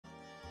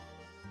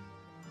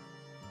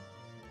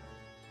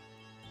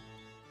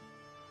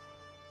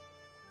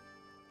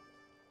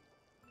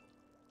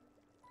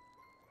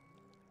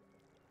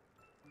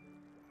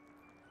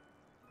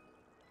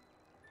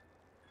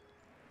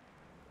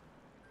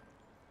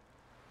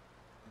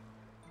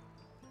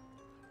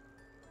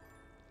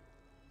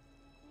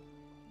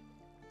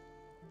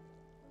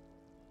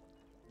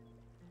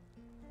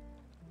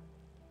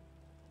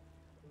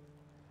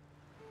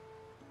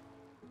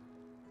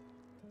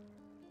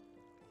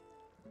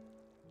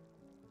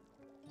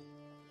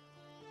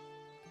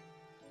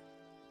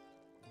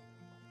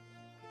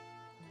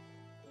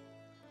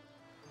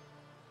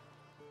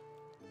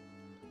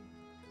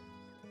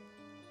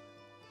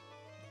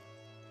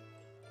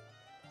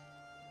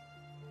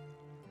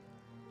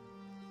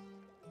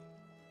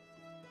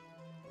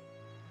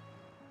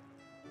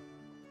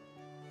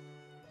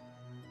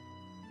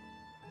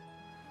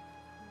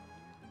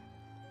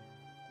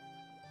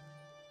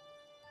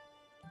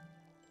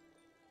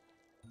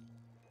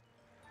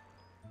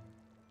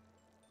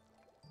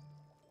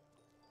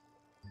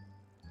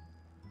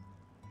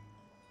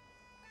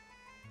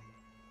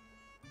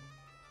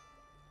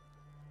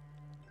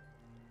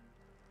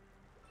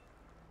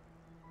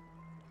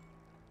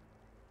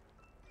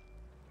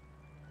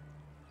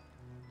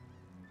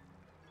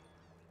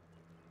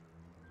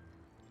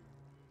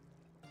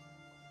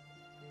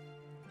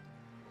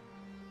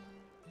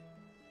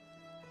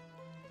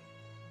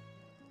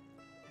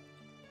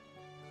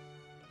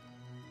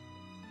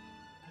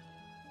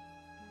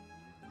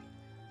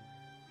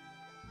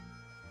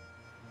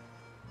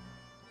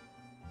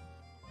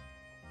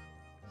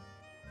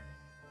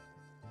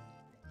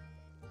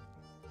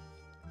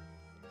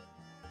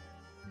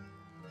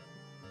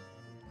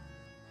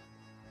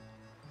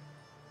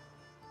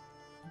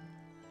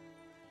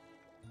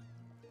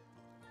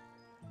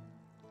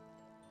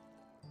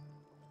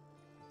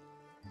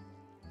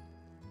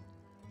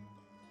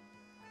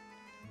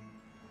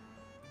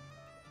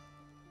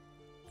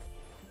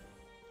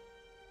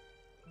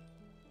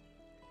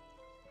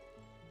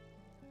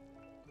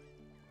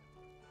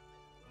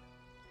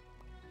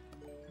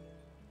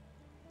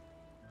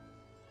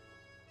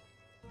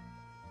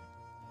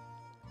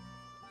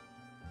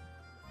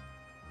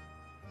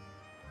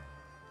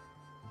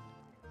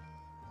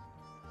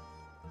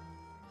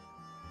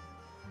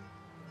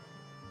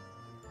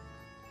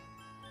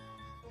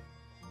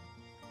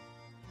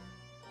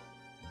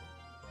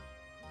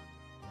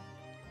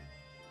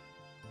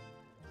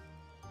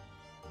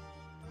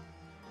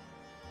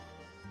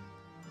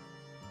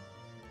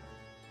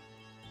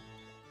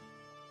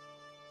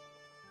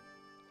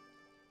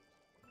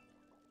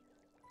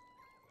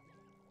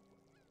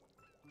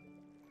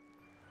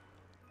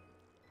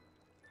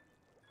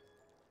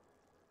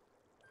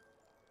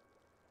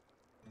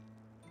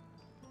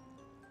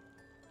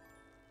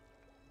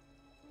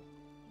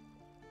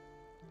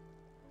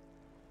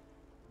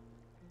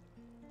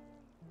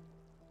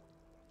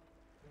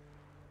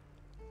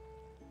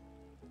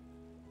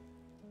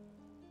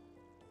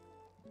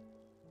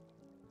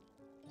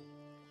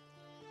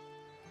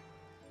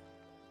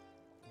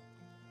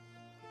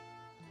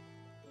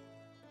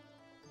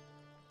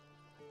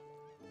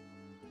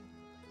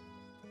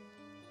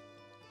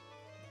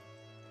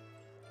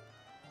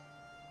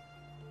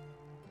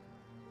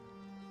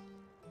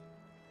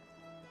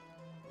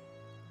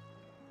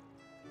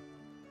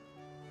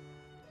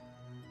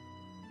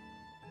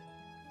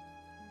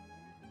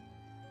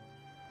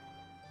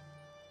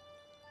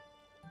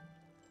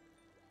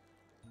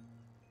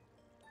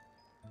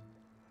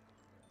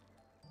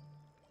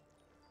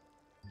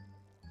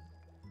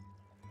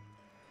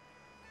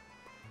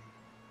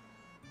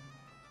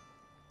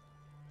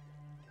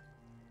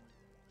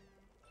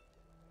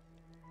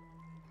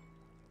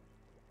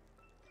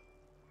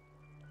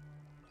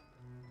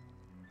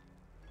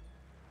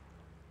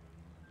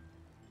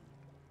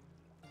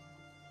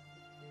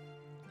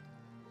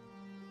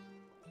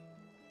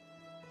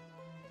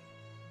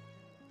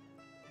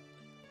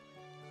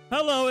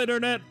Hello,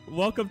 internet.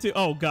 Welcome to.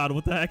 Oh God,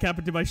 what the heck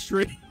happened to my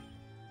stream?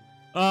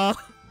 Why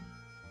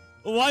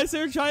is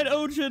there a giant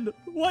ocean?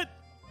 What?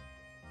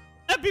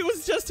 Eppy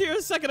was just here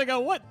a second ago.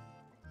 What?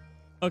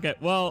 Okay,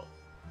 well.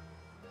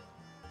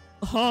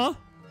 Huh?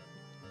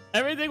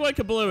 Everything went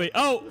kablooey.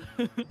 Oh,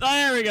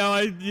 there we go.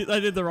 I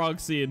did the wrong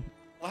scene.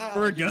 Wow,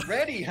 We're you're good.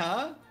 ready,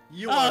 huh?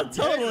 You Oh, are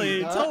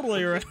totally, ready, huh?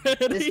 totally ready.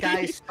 This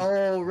guy's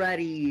so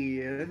ready.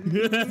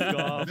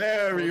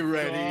 Very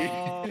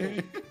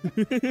ready.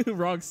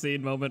 Wrong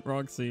scene moment,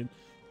 wrong scene.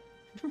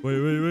 Wait.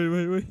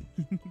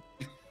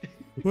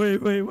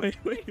 wait.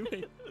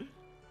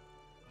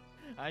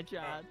 Hi,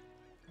 John.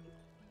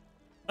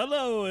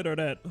 Hello,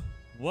 internet.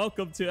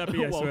 Welcome to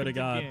Eppy, I swear to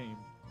God.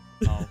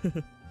 Oh.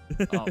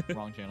 Oh,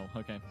 wrong channel.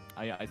 Okay.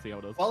 I see how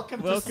it is.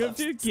 Welcome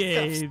to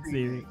Game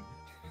Theory.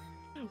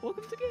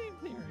 Welcome to Game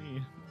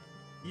Theory.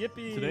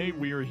 Yippee. Today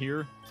we are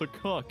here to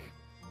cook.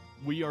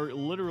 We are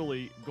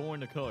literally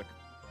going to cook.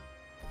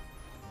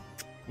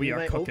 We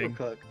are cooking.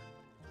 Overcook.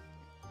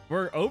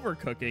 We're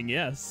overcooking,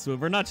 yes. So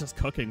we're not just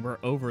cooking, we're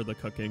over the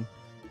cooking.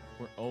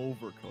 We're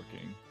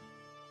overcooking.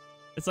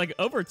 It's like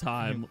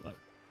overtime.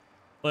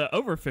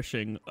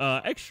 Overfishing.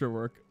 Extra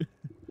work.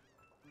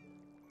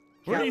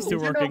 We're used to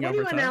working overtime. When are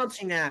you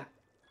announcing that?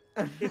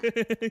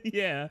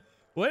 Yeah.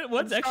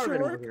 What's extra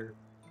work? Here.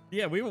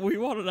 Yeah, we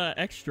wanted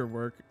extra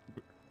work.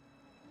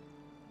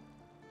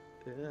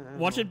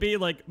 Watch it be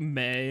like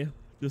May,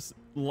 just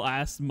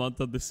last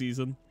month of the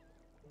season.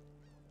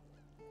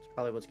 That's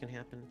probably what's gonna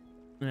happen.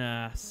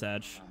 Ah,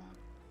 Sag.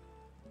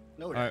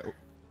 No. All right,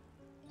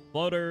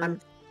 Floater.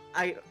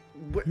 I'm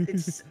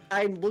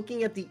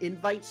looking at the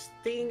invites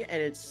thing,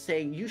 and it's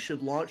saying you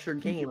should launch your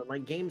game. I'm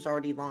like, game's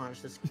already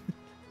launched. This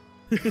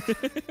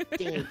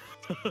game.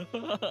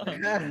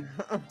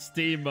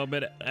 Steam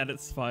moment at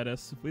its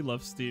finest. We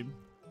love Steam.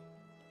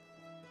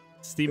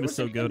 Steam is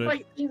so good.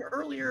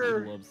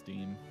 Earlier. I love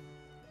Steam.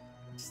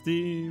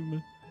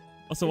 Steam.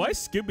 Also, why is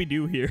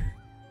Scooby-Doo here?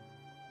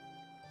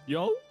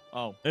 Yo?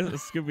 Oh.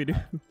 Scooby-Doo.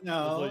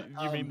 No.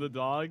 You mean the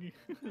dog?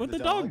 What the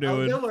dog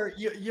doing?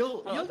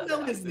 You'll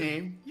know his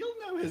name. You'll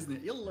know his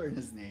name. You'll learn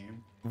his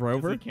name.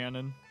 Rover? Is it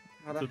canon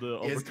to the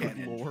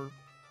Overcooked lore?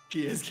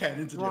 He is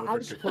canon to the Well, I'll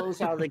Overcooked. just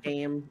close out of the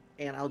game,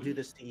 and I'll do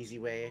this the easy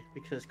way,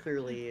 because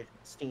clearly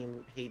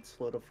Steam hates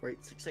Floda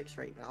 4866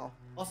 right now.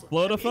 Also,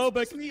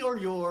 Flodophobic. Is me or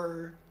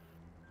your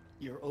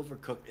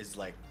Overcooked is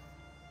like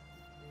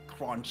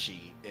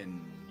crunchy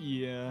in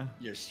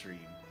your stream.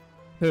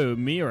 Who,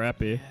 me or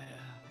Eppy?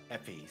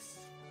 Eppy's.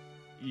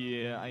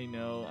 Yeah, I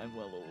know. I'm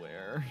well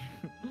aware.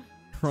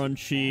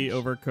 Crunchy,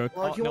 overcooked.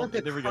 Well, if you want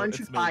the there we go, it's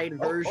smooth. crunchified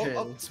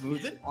version,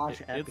 smooth it. watch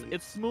Eppy.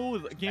 It's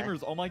smooth.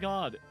 Gamers, oh my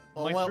god.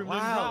 Oh, My well, stream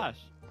wow.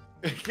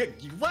 is trash.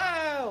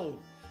 Wow!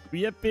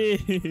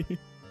 Yippee!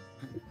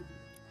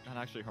 That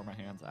actually hurt my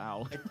hands.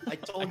 Ow. I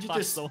told you clapped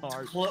just so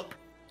hard.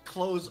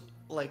 close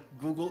like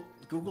Google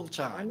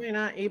chat. Why am I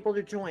not able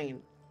to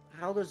join?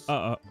 How does...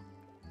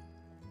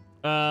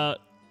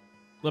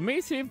 Let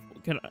me see if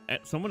can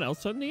someone else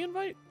send the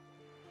invite?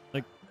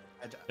 Like,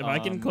 if I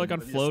can click on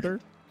let me Floater.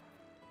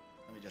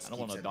 just I don't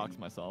want to dox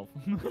myself.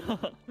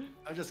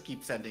 I'll just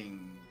keep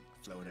sending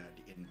Floda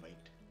the invite.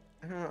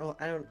 I don't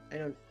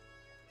know.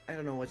 I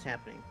don't know what's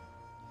happening.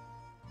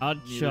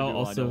 Shall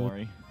also. Don't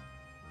worry.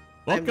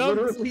 I'm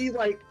Welcome. literally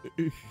like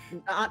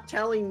not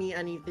telling me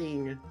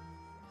anything.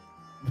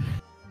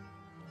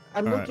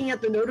 I'm looking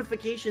at the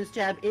notifications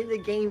tab in the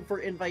game for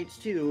invites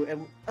too,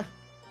 and it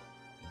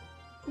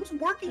was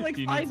working like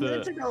 5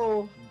 minutes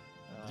ago.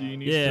 Do you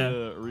need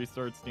to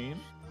restart Steam?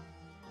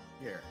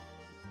 Here.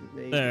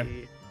 Maybe. There.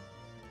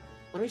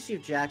 Let me see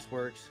if Jax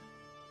works.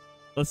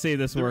 Let's see if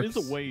this works.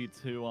 There is a way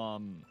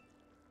to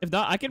If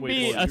not, I can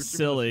be a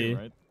silly.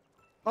 Right?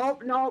 Oh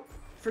no!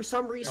 For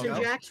some reason, no.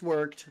 Jax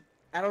worked.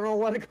 I don't know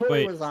what code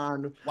Wait. it was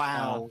on.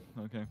 Wow.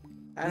 Oh, okay.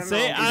 I don't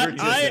Say, know. I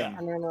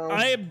don't know.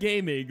 I am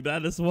gaming.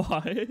 That is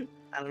why.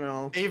 I don't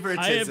know.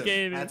 Favoritism. I am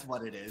gaming. That's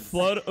what it is.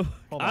 Float.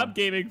 Hold I'm on.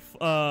 gaming.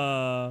 Hold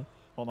on,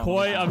 Koi, hold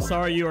on. I'm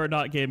sorry, you are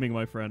not gaming,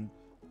 my friend.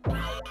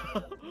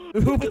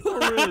 Who hit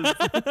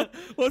the Riz?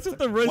 What's with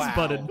the Riz Wow.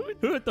 button?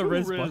 Who hit the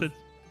Riz Riz? button?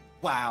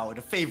 Wow,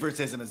 the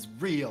favoritism is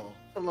real.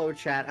 Hello,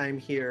 chat. I'm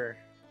here.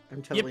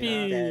 I'm totally not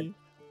Yippee! dead.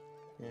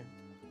 Yeah.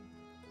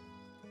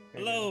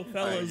 Hello,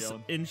 fellas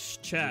Alright, in This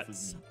chats.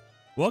 is-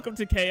 Welcome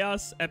to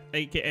Chaos,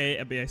 aka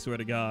Eppy, I swear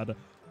to God.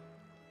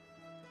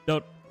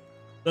 Don't.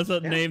 That's a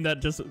name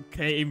that just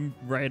came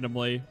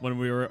randomly when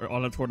we were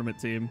on a tournament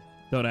team.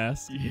 Don't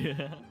ask.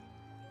 Yeah.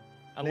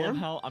 I love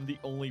how I'm the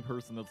only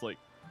person that's like,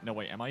 no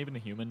wait, am I even a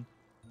human?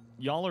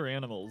 Y'all are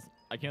animals.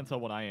 I can't tell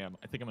what I am.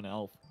 I think I'm an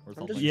elf or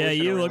something. just- Yeah,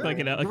 bullshit you around. look like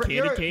a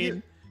candy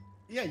cane.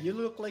 Yeah, you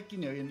look like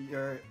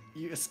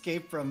you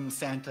escaped from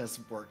Santa's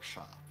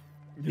workshop.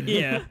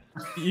 Yeah,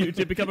 you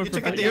to become a You took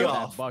a professional. day You're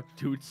off. that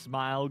bucktooth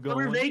smile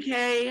Summer going.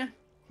 vacay.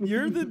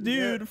 You're the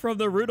dude from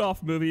the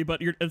Rudolph movie, but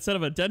you're instead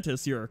of a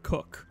dentist, you're a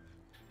cook.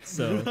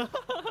 So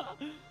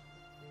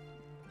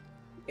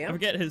I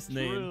forget his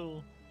name.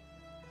 True.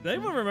 Does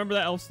anyone remember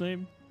that elf's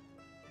name?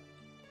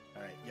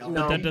 All right, y'all.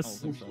 No. The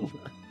dentist. Oh, so.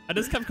 I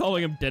just kept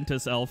calling him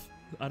Dentist Elf.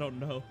 I don't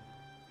know.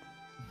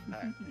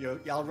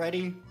 Alright, y'all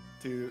ready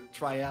to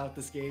try out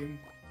this game?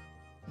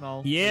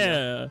 No.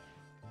 Yeah.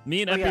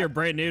 Me and Eppy are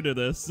brand new to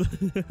this.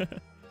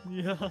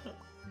 Yeah.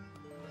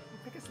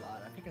 Pick a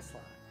slot. Pick a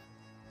slot.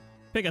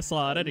 Pick a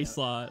slot, any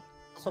slot.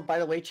 So, by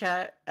the way,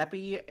 chat,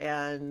 Eppy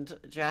and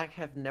Jack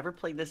have never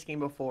played this game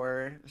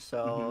before,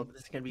 so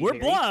this is gonna be. We're very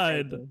blind.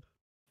 exciting.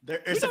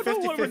 There's a don't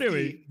know what we're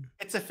doing.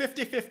 50-50. It's a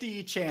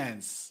 50-50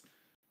 chance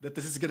that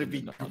this is gonna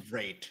be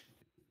great.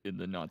 In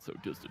the not so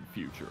distant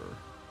future.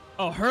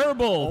 Oh,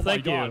 Herbal! Oh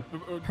Thank my you.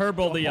 God.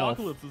 Herbal the elf.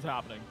 Apocalypse is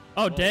happening.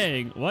 Oh, Whoa.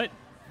 dang. What?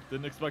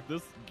 Didn't expect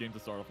this game to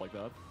start off like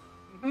that.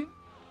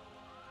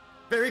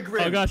 Very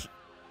grim. Oh, gosh.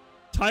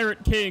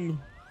 Tyrant King.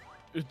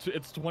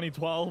 It's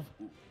 2012.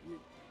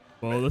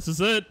 Well, this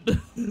is it.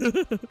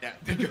 Yeah.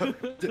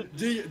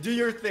 Do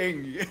your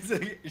thing,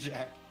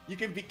 Jack. You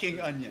can be King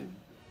Onion.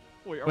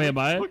 Wait, Wait, am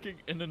I? looking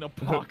in an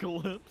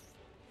apocalypse?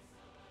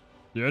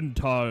 The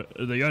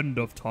end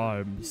of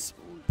times.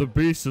 The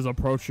beast is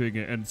approaching,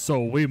 and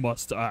so we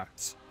must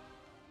act.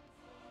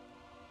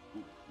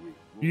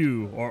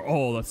 You are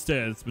all that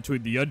stands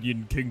between the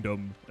Onion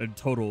Kingdom and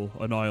total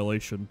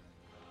annihilation.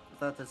 I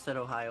thought that said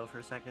Ohio for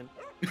a second.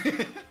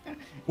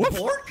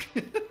 Pork?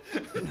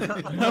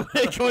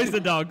 Coy's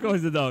the dog.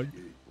 Coy's the dog.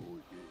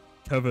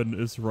 Kevin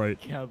is right.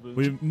 Kevin.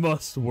 We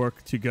must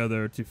work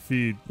together to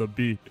feed the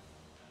beast.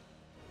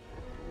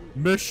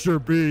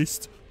 Mr.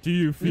 Beast, do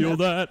you feel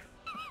that?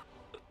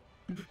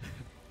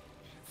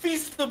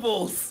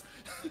 Feastables!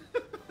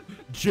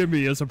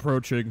 Jimmy is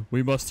approaching.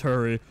 We must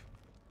hurry.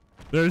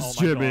 There's Oh my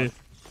Jimmy. God.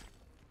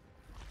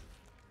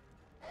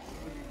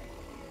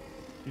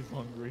 He's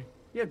hungry.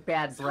 You had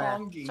bad breath.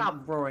 Songy.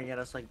 Stop roaring at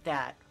us like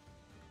that.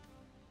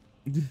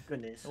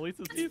 Goodness. At least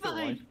his teeth are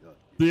white.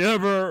 The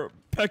ever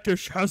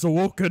peckish has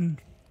awoken.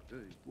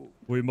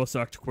 We must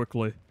act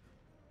quickly.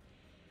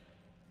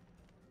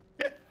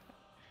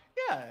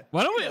 Yeah.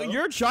 Why don't you we? know.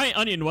 You're a giant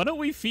onion. Why don't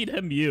we feed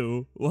him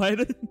you? What?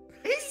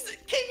 He's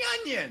King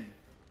Onion!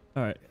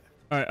 All right.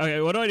 All right.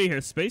 Okay. What do I do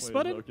here? Space Wait,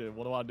 button? okay,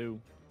 what do I do?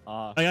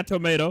 I got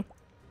tomato.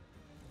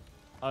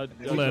 Lettuce.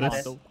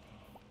 tomato.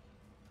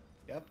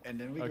 Yep, and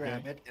then we Okay.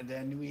 grab it, and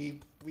then we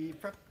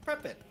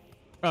prep it.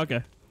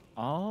 Okay.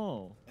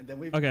 Oh. And then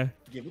we Okay.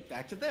 give it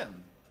back to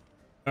them.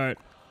 All right.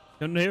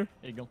 Come here.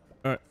 There you go.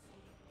 All right.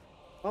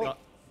 Oh,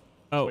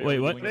 Oh Wait, wait. are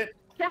we What? doing Put it,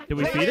 Jack, Did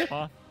we wait, feed it?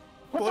 Huh?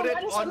 put the it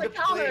lettuce on the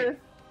counter. plate.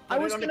 I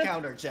Put was it on the gonna-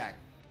 counter, Jack.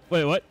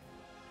 Wait. What?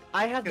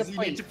 I have the Because you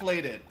need plate. to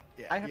plate it.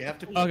 Yeah, I have you to have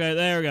to plate plate Okay.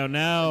 There we go.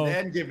 Now. it.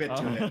 Then give it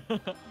to him.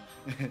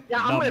 Yeah,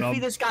 I'm Nom gonna nom.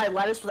 feed this guy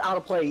lettuce without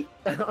a plate.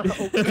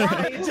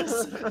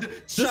 Just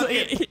Just shove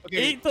it.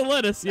 eat the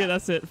lettuce. Yeah,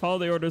 that's it. Follow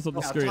the orders on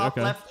the Now, screen. top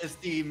Okay. left is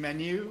the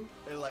menu.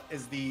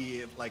 Is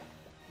the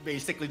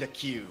basically the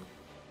queue.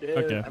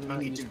 Okay. I'm not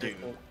We need used to to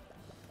do. it.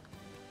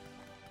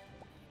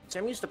 See,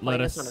 I'm used to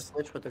playing this on a Lettuce.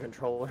 Switch with the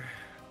controller.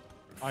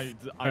 I'm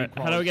Alright, how do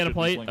probably we get a should be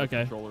plate? playing with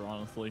Okay. Controller,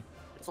 honestly.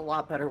 It's a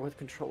lot better with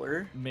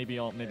controller. Maybe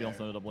I'll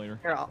set it up later.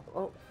 Here, oh,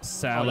 Oh,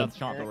 Salad. that's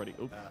chopped already.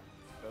 Oop.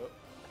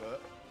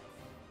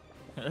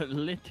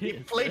 Lettuce.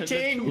 Keep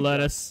plating.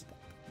 Lettuce.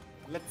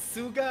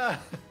 Letsuga.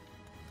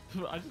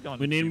 I just got.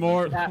 We need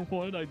more. Yeah.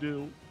 What did I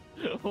do?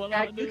 What did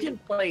Jack, I do? you can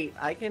plate.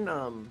 I can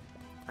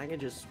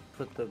just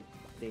put the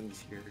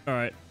things here. All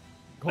right.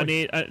 Go I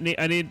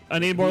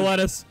need more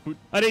lettuce.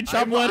 I need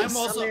chopped lettuce. I'm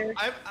also.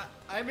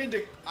 I'm in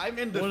the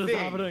What is thing.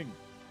 happening?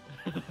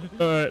 All right.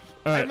 All right.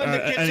 I'm All in the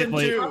right. I need kitchen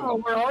plate. too. Oh,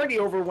 we're already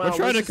overwhelmed. We're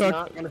trying This to is cook.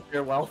 not gonna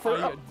fare well for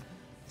us.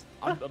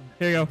 I'm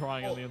Here you go.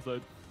 crying on the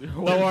inside.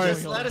 Don't worry.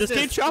 Just lettuces.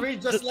 Just keep chop-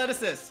 Just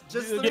lettuces.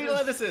 Just 3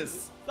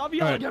 lettuces. Stop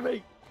yelling Alright. at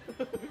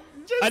me!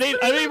 Just I need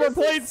 3 more lettuces.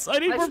 plates. I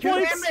need more That's too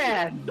plates.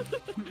 damn bad.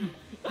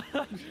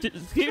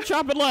 Just keep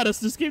chopping lettuce.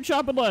 Just keep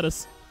chopping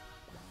lettuce.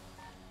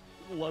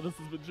 Lettuce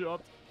has been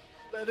chopped.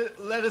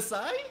 Lettuce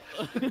eye?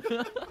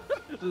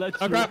 Let's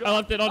Oh crap! I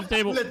left it on the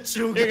table. Here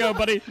Lechuga. you go,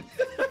 buddy.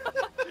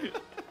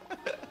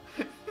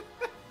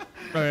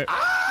 All right.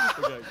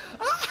 Okay.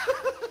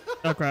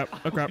 Oh crap!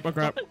 Oh crap! Oh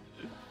crap!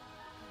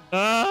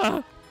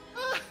 Ah!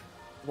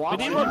 Washing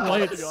need more up.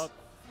 plates.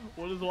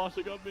 What does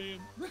washing up mean?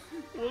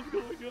 What's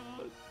going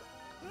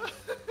on?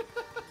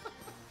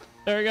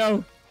 There we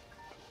go.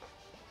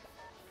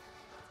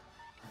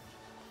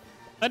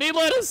 I need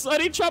lettuce. I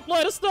need chopped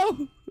lettuce.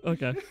 No.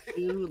 Okay.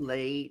 Too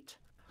late.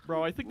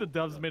 Bro, I think the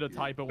devs made a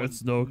typo when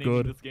It's no naming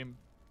good. this game.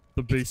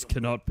 The beast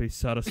cannot be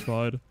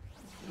satisfied.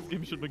 This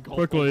game should have been called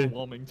Quickly,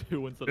 Overwhelming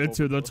 2 instead of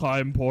Into the Overcooked.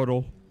 time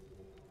portal.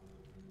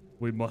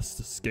 We must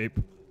escape.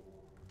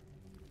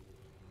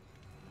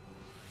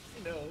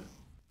 There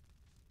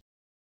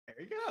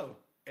you go.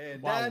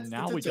 And Wow, that's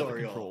now the we get the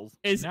tutorial. controls.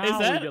 Is now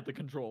that- we get the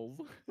controls.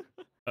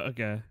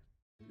 Okay.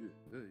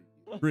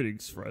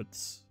 Greetings,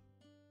 friends.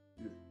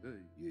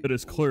 It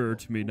is clear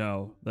to me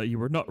now that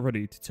you are not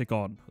ready to take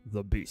on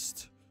the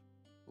beast.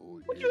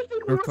 What do you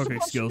think Your we're cooking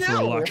supposed skills to were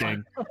do?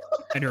 lacking,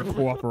 and your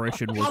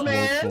cooperation was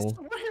Dumbass.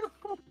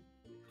 woeful.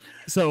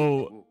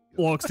 So,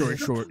 long story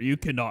short, you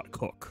cannot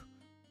cook.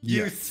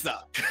 You Yes.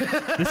 suck.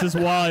 This is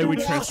why we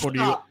Washed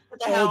transported you up. Get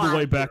the hell all the out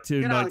way of back to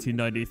here. Get out.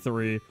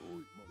 1993.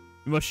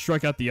 You must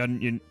strike out the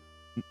onion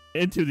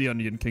into the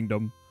Onion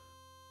Kingdom.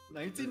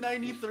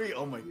 1993.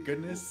 Oh my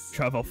goodness.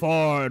 Travel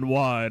far and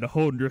wide,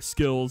 hone your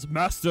skills,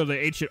 master the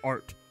ancient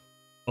art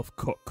of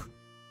cook.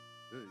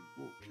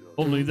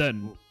 Only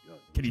then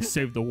can you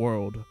save the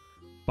world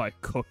by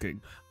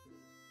cooking.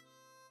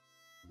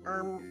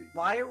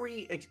 Why are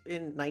we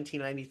in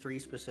 1993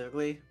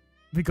 specifically?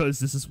 Because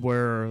this is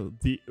where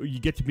you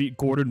get to meet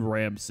Gordon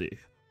Ramsay.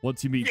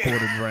 Once you meet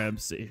Gordon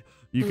Ramsay,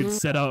 you can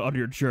set out on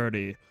your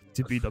journey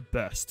to be the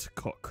best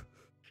cook.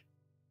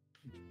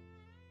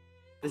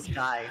 This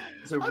guy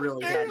is a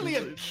really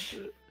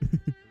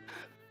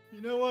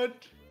You know what?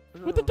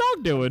 What the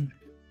dog doing?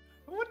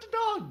 What the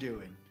dog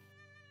doing?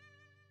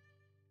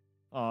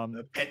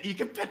 You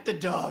can pet the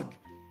dog.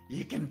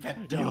 You can pet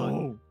the dog.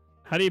 Yo.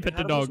 How do you pet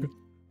the dog?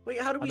 Wait,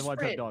 how do we How do I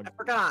pet sprint? dog? I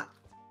forgot.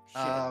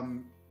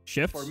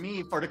 Shift? For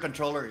me, for the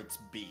controller, it's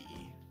B.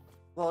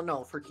 Well,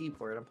 no, for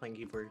keyboard. I'm playing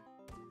keyboard.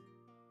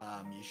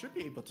 You should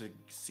be able to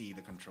see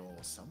the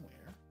controls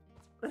somewhere.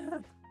 I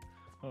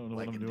don't know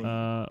Like what I'm in doing.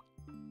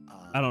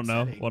 I don't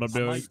know what I'm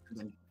doing.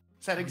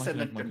 Settings and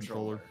then connect my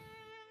controller.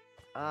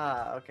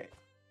 Okay.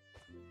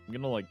 I'm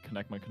gonna like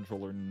connect my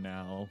controller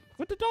now.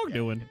 What the dog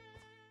doing?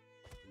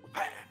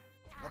 Bang!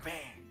 Bang!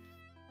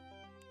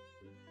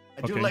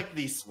 I do Okay. like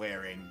the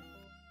swearing.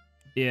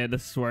 Yeah, the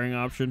swearing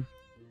option.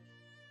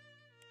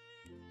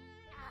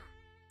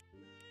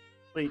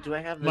 Wait, do I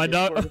have the My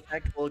dog- Discord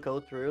effect? Will it go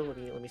through?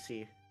 Let me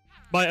see.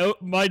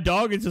 My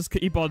dog is just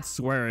keep on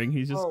swearing.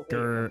 He's just Oh, wait,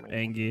 never mind.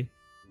 Angie.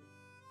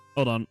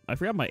 Hold on, I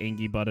forgot my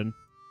Angie button.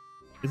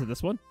 Is it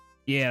this one?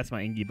 Yeah, it's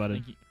my Angie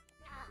button.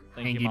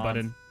 Thank Angie you, Mons,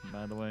 button.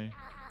 by the way.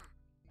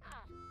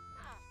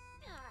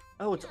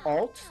 Oh, it's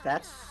Alt?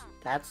 That's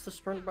the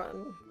sprint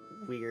button?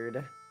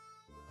 Weird.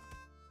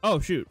 Oh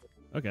shoot.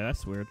 Okay,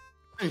 that's weird.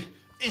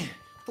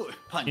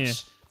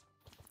 Punch.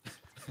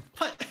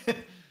 Yeah.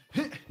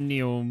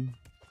 Neom.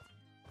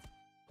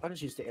 I'll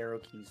just use the arrow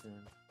keys then.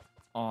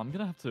 Oh, I'm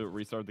gonna have to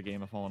restart the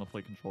game if I want to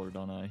play controller,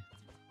 don't I?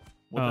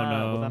 Oh,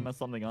 no. Would that mess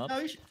something up?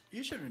 No,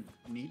 you shouldn't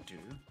need to.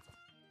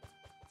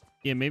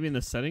 Yeah, maybe in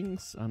the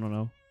settings. I don't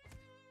know.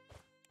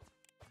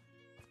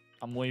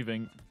 I'm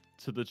waving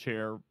to the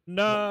chair.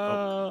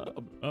 No.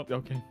 Oh,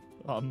 Okay.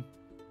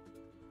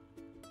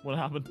 What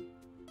happened?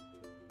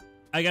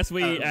 I guess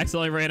we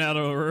accidentally ran out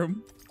of a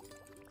room.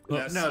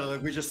 Whoops. No,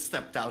 look, we just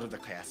stepped out of the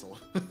castle.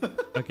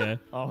 Okay.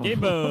 Oh. Game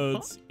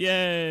modes.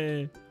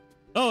 Yay.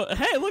 Oh,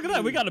 hey, look at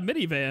that. We got a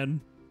minivan.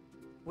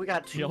 We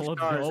got 2 Yeah, let's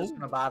stars. go. It's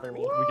gonna bother me.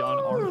 We got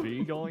an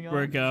RV going on.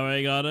 We're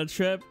going on a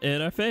trip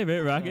in our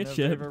favorite rocket My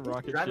ship. favorite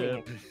rocket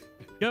Driving ship.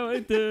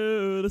 Going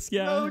through the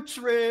sky. Road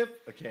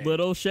trip. Okay.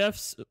 Little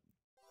chefs.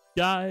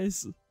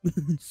 Guys.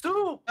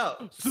 Soup!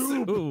 Oh,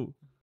 Soup! Ooh.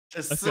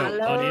 Just Let's I go.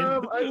 so,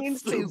 love onion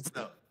soup.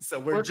 so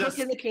We're just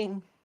cooking the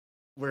king.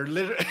 we're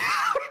literally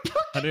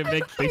How do you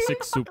make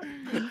basic soup?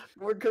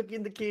 We're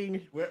cooking the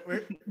king.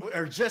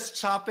 we're just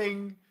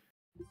chopping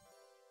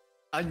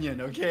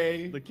onion,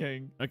 okay? The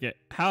king. Okay.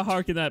 How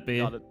hard can that be?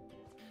 Got it.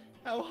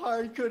 How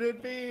hard could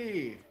it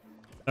be?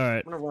 All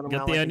right. I'm gonna run Get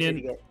around the like an onion.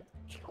 idiot.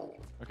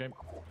 Okay.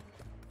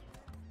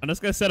 I'm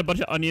just gonna set a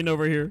bunch of onion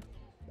over here.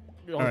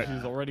 Oh, Alright.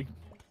 she's already.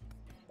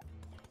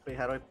 Wait,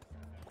 how do I?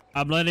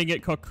 I'm letting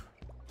it cook.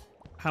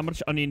 How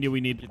much onion do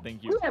we need?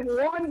 Thank We you. have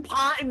 1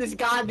 pot in this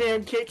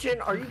goddamn kitchen.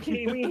 Are you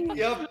kidding me?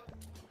 Yep.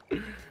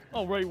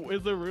 Oh, right.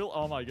 Is it real?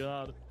 Oh my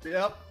god.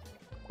 Yep.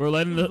 We're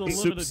letting This is the a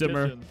soup limited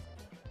simmer. kitchen.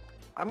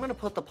 I'm gonna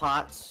put the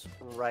pots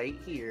right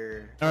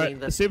here. All right,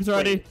 the soup's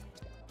ready. wait,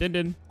 Din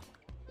din.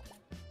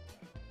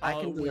 I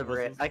Oh, can wait, deliver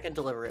what's it. this? I can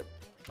deliver it.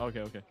 Okay,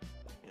 okay.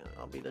 Yeah,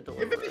 I'll be the Give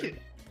deliverer. it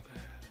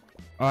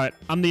All right,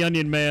 I'm the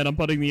onion man. I'm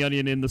putting the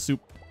onion in the soup.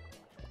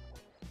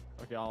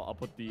 Okay, I'll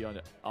put the.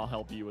 I'll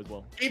help you as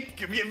well.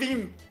 Give me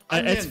It's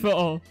onion.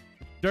 full.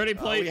 Dirty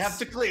plates. We have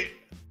to clean.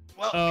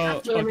 Well, we Oh,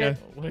 have to. Damn okay. it.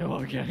 Wait,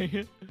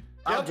 okay.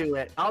 I'll Yep. do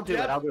it. I'll do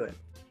Yep. it. I'll do it.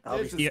 I'll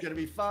This be. is gonna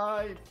be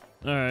fine.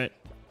 All right.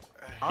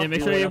 I'll Yeah, make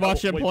do sure it. you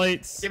wash your wait.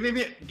 plates.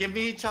 Give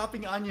me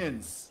chopping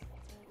onions.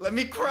 Let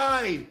me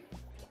cry.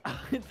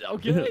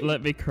 Okay.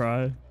 Let me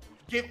cry.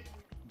 Give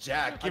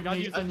Jack. I Give got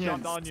me you some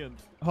onions. chopped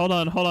onions. Hold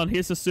on, hold on.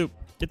 Here's the soup.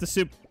 Get the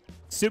soup.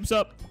 Soup's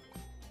up.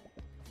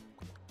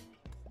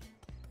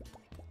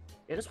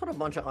 Yeah, just put a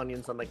bunch of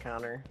onions on the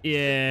counter.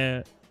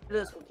 Yeah.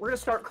 We're gonna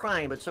start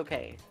crying, but it's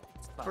okay.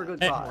 For a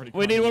good Hey, cause.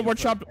 we need one more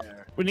chopped.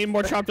 There. We need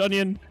more chopped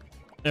onion.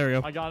 There we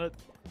go. I got it.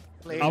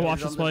 I'll wash Layers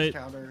this on the plate.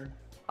 counter.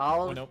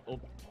 I'll. Oh no. Oh, All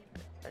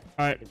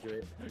right. I can do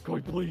it. Koi,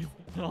 please.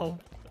 No.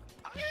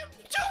 I am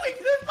doing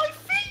this, my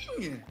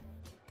thing.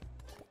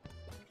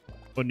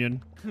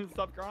 Onion.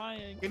 Stop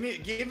crying.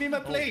 Give me my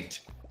plate.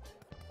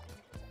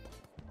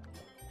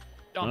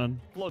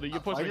 Done. Floda, you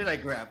push Why me. did I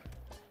grab?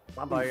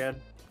 My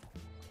bad.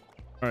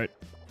 All right.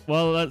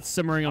 Well, that's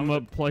simmering. I'm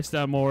gonna place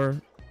down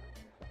more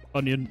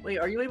onion. Wait,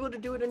 are you able to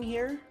do it in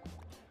here?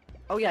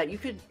 Oh yeah, you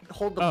could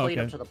hold the Oh, plate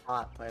up okay. to the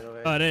pot, by the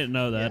way. Oh, I didn't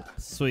know that. Yeah.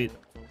 Sweet.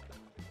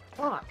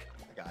 Fuck.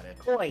 I got it.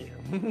 Boy.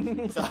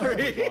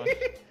 Sorry.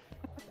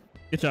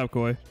 Good job,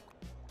 Koi.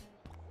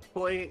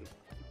 Boy,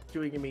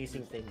 doing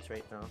amazing things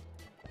right now.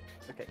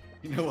 Okay.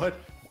 You know what?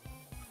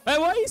 Hey,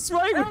 why are you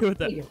spraying me with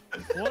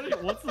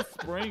that? What's the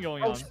spraying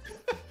going Oh, on?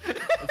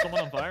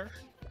 someone on fire?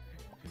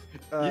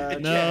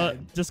 No,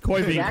 just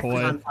Koi being Jack's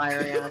Koi. on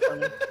fire,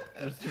 yeah.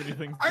 There's too many things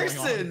going on.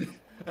 Arson!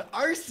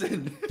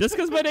 Arson! Just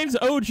because my name's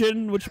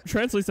Ojin, which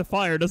translates to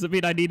fire, doesn't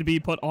mean I need to be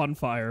put on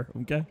fire,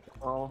 okay?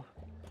 Oh,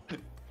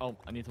 Oh,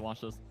 I need to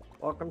watch this.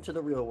 welcome to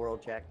the real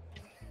world, Jack.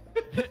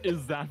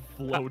 Is that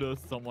Floda?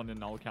 Someone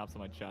in all caps in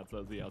my chat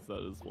says yes,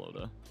 that is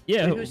Floda.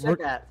 Yeah, Wait, who said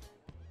that?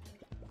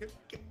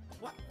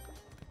 What?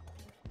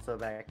 So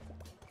back.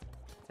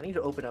 I need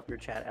to open up your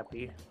chat,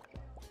 Eppy.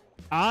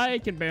 I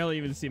can barely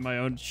even see my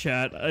own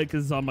chat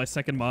because it's on my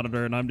second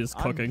monitor and I'm just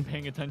cooking. I'm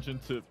paying attention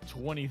to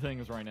 20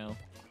 things right now.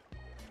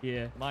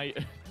 Yeah. My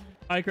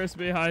Hi,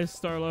 Crispy. Hi,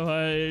 Starlo.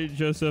 Hi,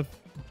 Joseph.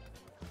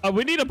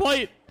 We need a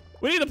plate.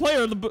 We need a plate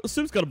or the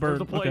soup's gonna burn. Where's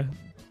the plate? Okay.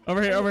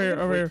 Over here, over here,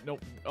 over here. No.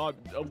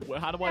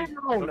 How do I?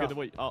 No, Okay, no.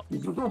 wait. Oh.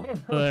 Oh,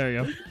 there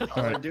you go.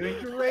 All We're right.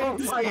 doing great. Oh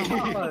my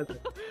god.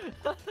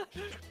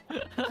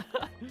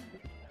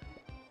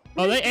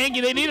 Oh, they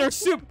Angie. They need our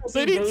soup.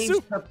 They need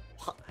soup.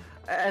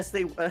 As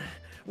they,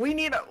 we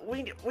need a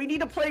plate. We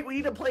need a plate.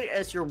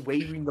 As you're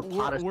waving the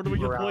pot of Where do we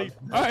soup get around. plate?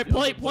 All right,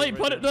 plate.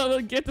 Put it. No,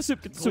 get the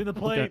soup. Get the soup. Clean the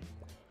plate. Okay.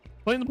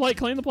 Clean the plate.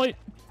 Clean the plate.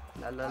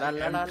 La, la, la,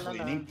 la, la, la, la.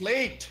 Cleaning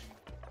plate.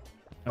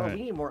 Oh, Alright.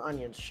 we need more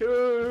onions.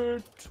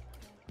 Shoot.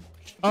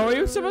 Oh, are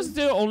you supposed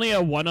to do only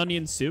a 1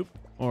 onion soup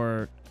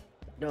or?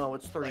 No,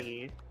 it's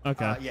 3.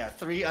 Okay. Yeah,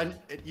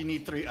 you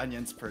need 3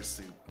 onions per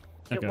soup.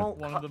 It Okay. won't.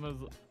 One of them is.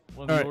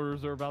 One of Alright. the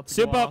orders are about to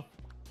Soup go up.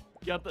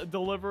 off.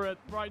 Deliver it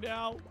right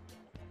now.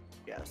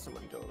 Yeah,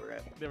 someone deliver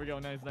it. There we go.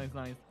 Nice.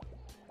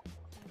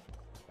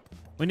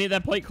 We need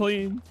that plate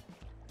clean.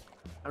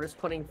 I'm just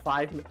putting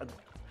 5.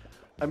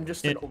 I'm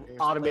just an It-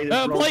 automated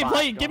Oh, robot.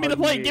 plate. Give me the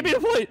plate. Give me the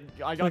plate.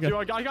 I got Okay. you.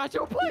 I got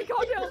you. Plate.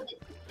 Calm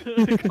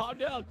down. Calm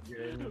down.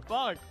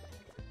 Fuck.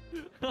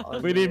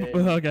 We need.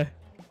 Onion. Okay.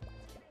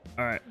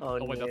 All right.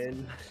 wait, that's-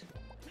 Onion.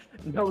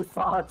 No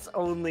thoughts,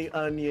 only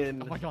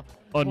onion. Oh my god.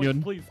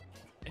 Onion. Please.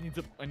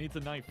 I need a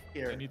knife.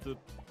 Here. I need to.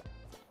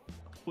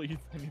 Please.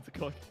 I need to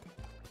cook.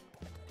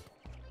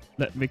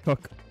 Let me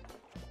cook.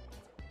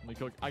 Let me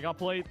cook. I got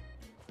plate.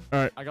 All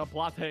right. I got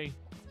plate.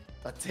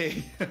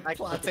 Latte.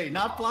 Latte,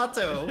 not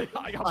plateau.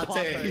 I got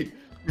Latte.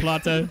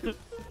 Plato.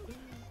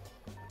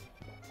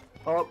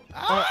 Oh,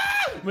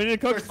 We need to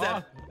cook. First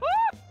step.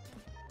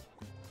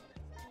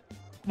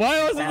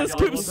 Why wasn't this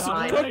cook What's cooked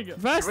happening?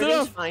 fast everything's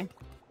enough? fine.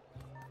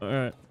 All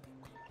right.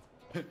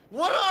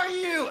 What are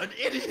you? An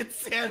idiot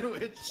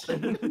sandwich.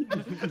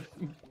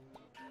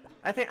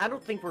 I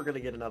don't think we're gonna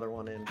get another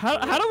one in. How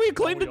do we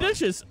clean the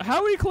dishes? How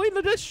do we clean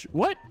the dish?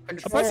 What?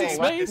 pressing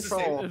space.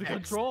 Control. It's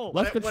control.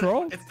 Left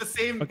control? It's the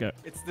same. Okay.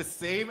 It's the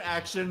same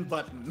action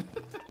button.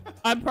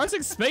 I'm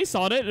pressing space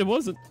on it. It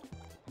wasn't.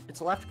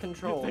 It's left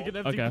control. Take an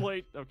empty Okay.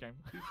 plate. Okay.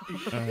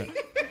 All right.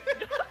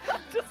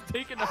 Just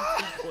take an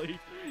empty plate.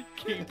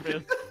 Keep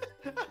it.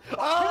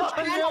 Oh,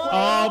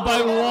 Oh,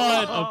 by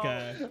one.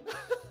 Okay.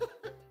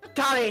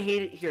 God, I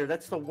hate it here.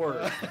 That's the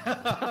worst.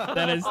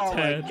 That is Oh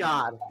 10. my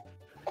god.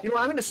 You know,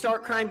 I'm gonna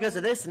start crying because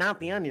of this, not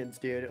the onions,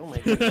 dude. Oh my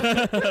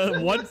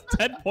god.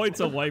 10 points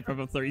away from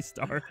a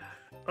 3-star.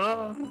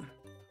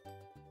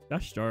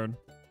 Gosh darn.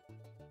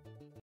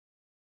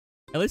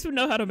 At least we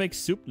know how to make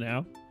soup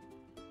now.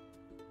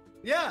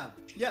 Yeah.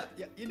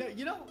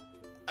 You know.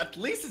 At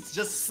least it's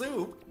just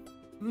soup.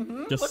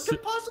 Just What soup.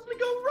 could possibly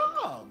go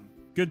wrong?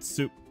 Good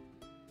soup.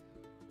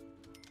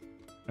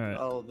 All right.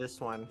 Oh, this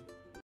one.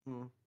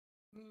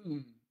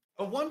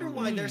 I wonder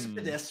why there's a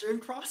pedestrian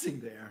crossing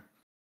there.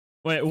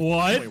 Wait,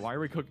 what? Wait, why are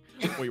we cooking?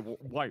 Wait,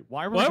 why?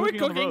 Why are we Why are we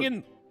cooking on the cooking road?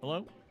 in?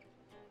 Hello?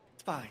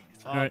 It's fine.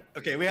 It's fine. All right.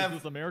 Okay, we Is have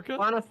this America?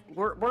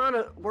 We're on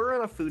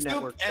a Food Soup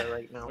Network show and-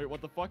 right now. Wait,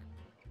 what the fuck?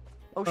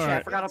 Oh shit, I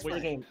Alright. forgot to play the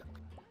Wait. game.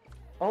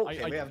 Oh,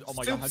 Okay, we have oh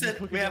my soups god, how do you and-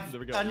 cook we again? have There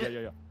we go. onion-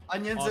 Yeah.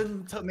 onions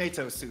and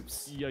tomato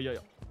soups. Yeah.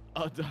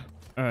 All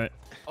right.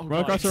 Oh, Run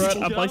God. across the road. Get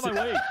I'm out of my placing.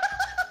 way.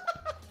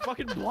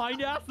 Fucking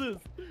blind asses.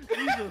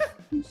 Jesus.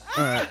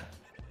 All right.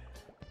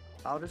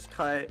 I'll just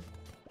cut.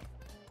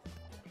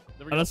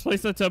 There we go. Let's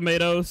place the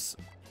tomatoes.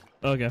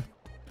 Okay.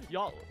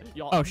 Y'all.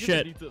 Oh I'm gonna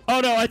shit. need to- Oh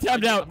no, I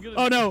tapped I'm out. gonna-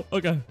 Oh no.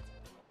 Okay.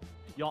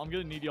 Y'all, I'm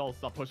gonna need y'all to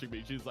stop pushing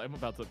me. Jeez, I'm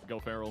about to go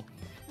feral.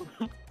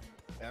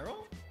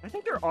 Feral? I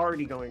think they're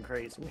already going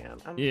crazy, man.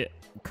 Yeah.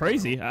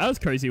 Crazy. That was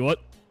crazy. What?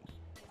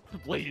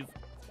 Please.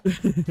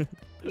 You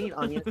need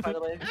onions, by the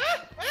way.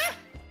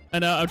 I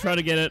know. I'm trying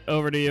to get it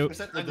over to you. There's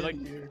an Wait, did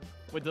onion here.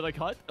 Wait, did I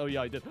cut? Oh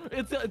yeah, I did.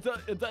 It's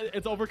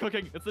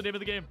overcooking. It's the name of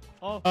the game.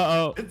 Oh. Uh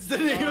oh. It's the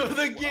name of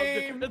the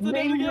game. It's the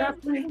name of the game.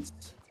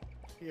 reference.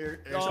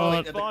 Here, there's Oh, a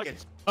link in the fuck. kitchen.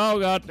 Oh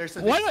god. There's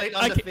a Why? link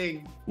on I the can't-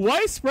 thing.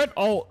 Why sprint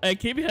alt? I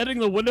keep hitting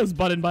the Windows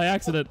button by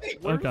accident. Oh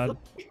Where's god.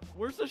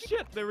 Where's the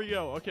shit? There we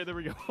go. Okay, there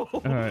we go.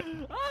 All right.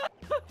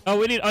 Oh,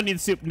 we need onion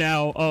soup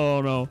now.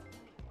 Oh no.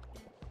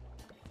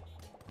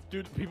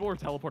 Dude, people are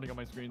teleporting on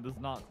my screen. This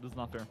is not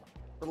fair.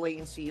 The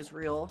latency is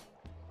real.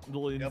 The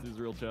latency is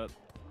real, chat.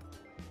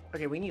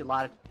 Okay, we need a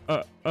lot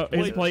of.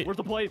 Here's a plate. Where's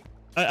the plate?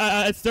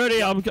 It's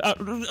dirty. I'm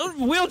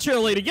wheelchair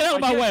lady. Get out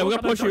of my way. We're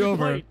gonna push you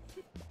over.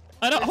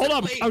 I don't. Hold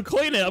on. I'm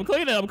cleaning it. I'm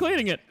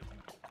cleaning it.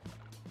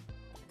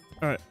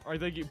 All right. All right,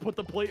 thank you. Put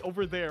the plate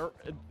over there.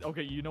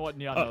 Okay, you know what?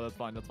 Yeah, no, that's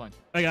fine. That's fine.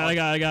 I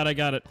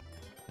got it.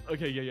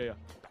 Okay, yeah.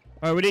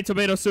 All right, we need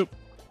tomato soup.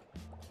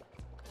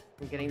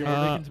 I'm getting We're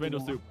there. making tomato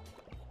soup.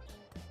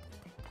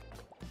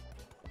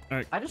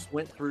 I just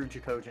went through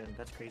Jackogień.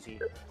 That's crazy.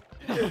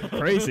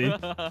 Crazy.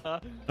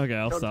 Okay,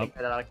 I'll Don't stop. take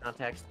that out of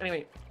context.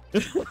 Anyway.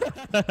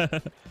 All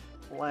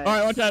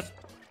right, watch out.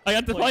 I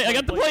got the plate. I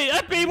got the plate.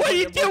 Eppy, what are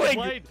you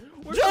doing?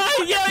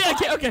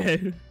 Yeah.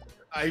 Okay.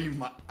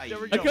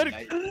 I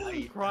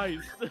couldn't.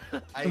 Christ.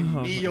 I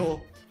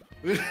kneel.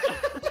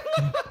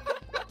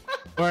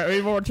 All right, we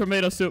need more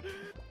tomato soup.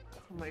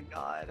 Oh my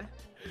god.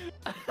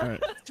 All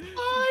right.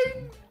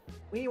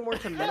 We need more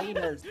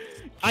tomatoes.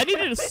 I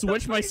needed to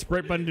switch my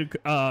sprint button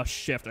to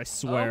shift. I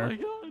swear. Oh my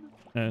god.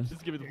 Yeah.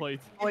 Just give me the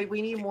plates. Boy,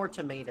 we need more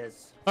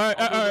tomatoes. All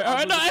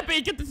right. No,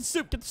 Eppy, get the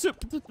soup. Get the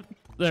soup.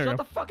 There you Shut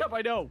go. the fuck up!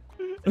 I know.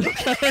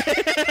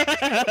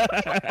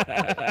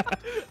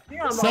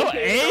 Yeah, I'm So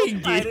okay, I'm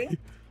angry. fighting.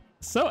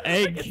 So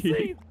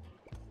angry.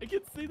 I can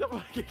see the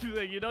fucking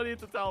thing. You don't need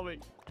to tell me.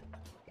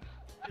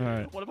 All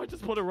right. What if I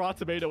just put a raw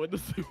tomato in the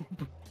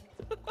soup?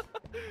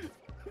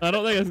 I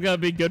don't think it's gonna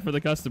be good for the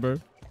customer.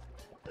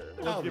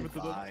 I'll give be it to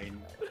them.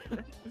 fine.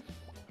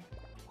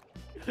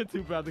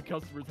 Too bad the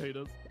customers hate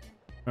us.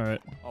 All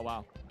right. Oh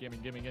wow. Gimme.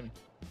 Give me.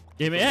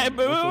 We're Hey, so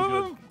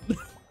boom.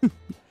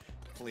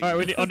 Please. All right,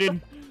 we need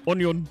onion.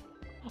 Onion.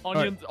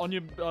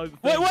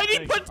 Wait, why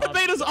did you put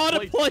tomatoes on a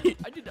plate?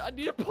 I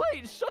need a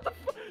plate. Shut the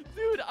fuck,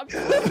 dude. I'm.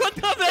 Put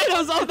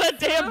tomatoes on that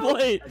damn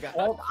plate.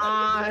 Hold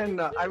on.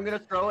 I'm gonna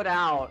throw it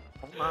out.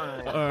 Hold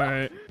on. All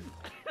right.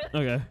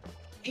 Okay.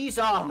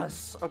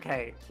 Jesus.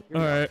 Okay.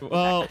 All right.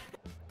 Well,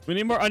 we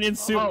need more onion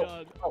soup. Oh, Oh.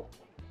 God. Oh.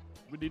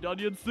 We need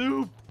onion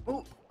soup.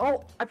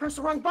 Oh, I pressed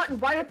the wrong button.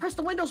 Why did I press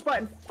the Windows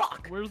button?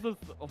 Fuck. Where's the?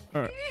 Oh, All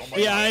right. oh my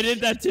Yeah, God. I did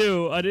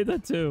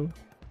that too.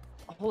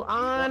 Hold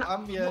on.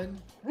 Onion.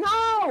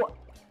 No.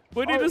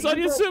 We need Oh, this you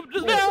onion go- soup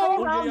just wait, now.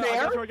 hold on I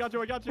there. got you.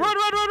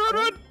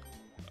 Run.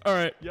 All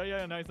right.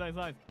 Yeah. Nice.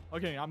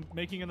 Okay, I'm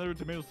making another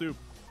tomato soup.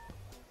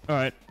 All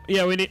right.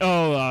 Yeah, we need.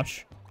 Oh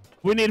gosh.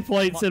 We need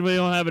plates and we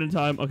don't have it in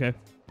time. Okay.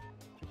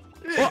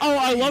 Oh,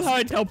 I love how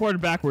I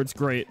teleported backwards.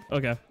 Great.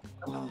 Okay.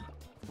 Come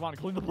on,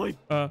 clean the plate.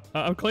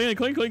 I'm clean.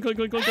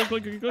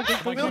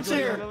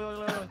 Wheelchair.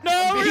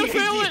 No, we're gonna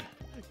fail it.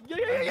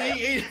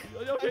 Yeah.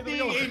 Okay, there we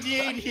go.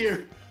 88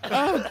 here.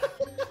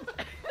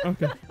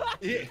 Okay.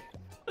 Yeah.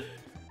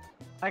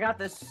 I got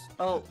this.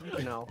 Oh,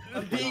 no.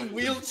 I'm being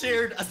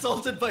wheelchaired,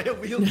 assaulted by a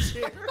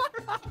wheelchair.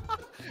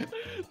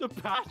 The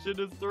passion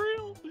is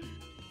real.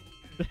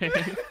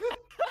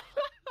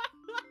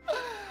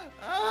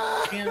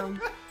 Damn.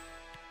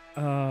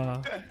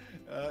 No.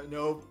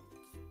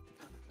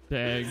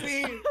 Dang.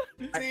 See.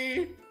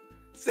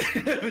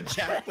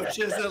 Jack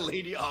pushes a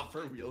lady off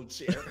her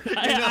wheelchair.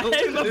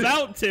 I'm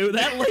about to.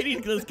 That lady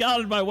just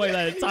got in my way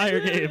that entire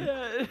game.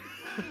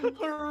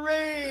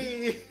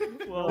 Hooray!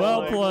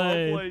 Well played.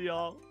 Well played,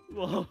 y'all.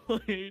 Well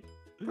played.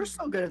 We're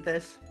so good at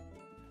this.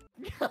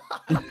 All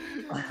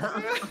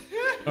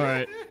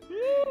right.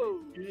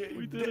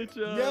 We did it,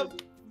 Chad.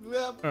 Yep.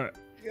 All right.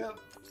 Yep.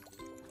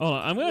 Hold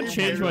on. I'm gonna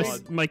change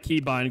my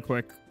keybind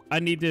quick. I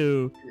need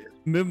to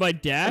move my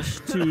dash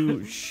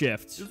to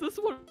shift. Is this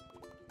what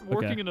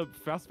working in a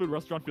fast food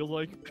restaurant feels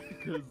like?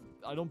 Because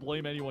I don't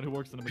blame anyone who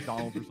works in a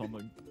McDonald's or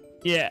something.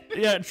 Yeah.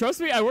 Trust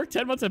me, I worked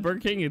 10 months at Burger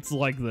King. It's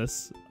like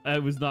this.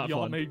 It was not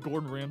Y'all fun. made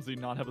Gordon Ramsay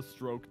not have a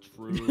stroke.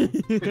 True.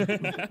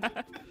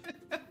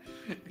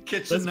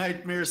 Kitchen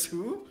nightmares.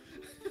 Who?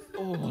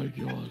 Oh my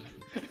god.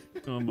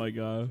 Oh my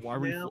god. Why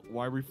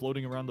are we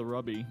floating around the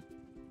rubby?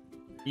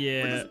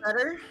 Yeah. Which is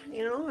better?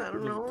 You know, I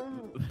don't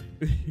know.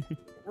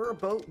 We're a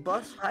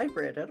boat-bus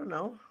hybrid. I don't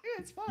know.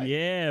 Yeah, it's fine.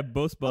 Yeah,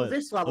 boat's butt. Oh,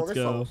 this level. Let's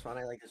This go. level's fun.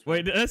 I like this one.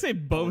 Wait, did I say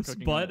boat's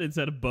cooking butt up.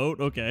 instead of boat?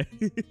 Okay.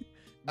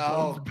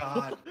 Oh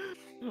God.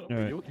 Are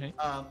right. you okay?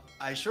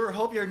 I sure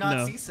hope you're not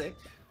No. seasick.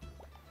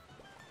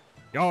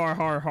 Yar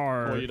har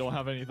har. Oh, you don't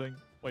have anything?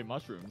 Wait,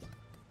 mushrooms.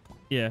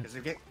 Yeah. Because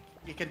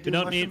you can do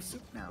don't mushroom need-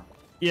 soup now.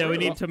 Yeah, we Wait,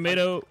 need what?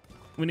 tomato.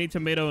 We need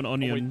tomato and Oh, wait.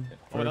 onion.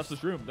 Oh, that's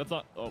first. the shroom. That's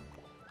not. Oh.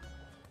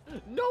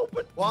 No,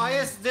 but. Why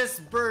is this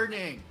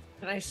burning?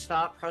 Can I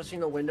stop pressing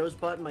the Windows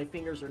button? My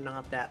fingers are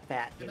not that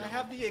fat. You Can know? I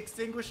have the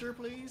extinguisher,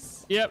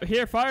 please? Yep,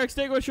 here, fire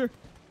extinguisher.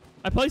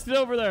 I placed it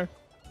over there.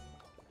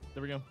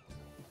 There we go.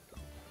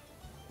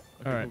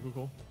 Okay, All right.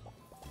 Cool.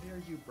 Why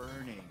are you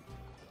burning?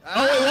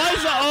 Oh, wait, why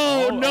is that?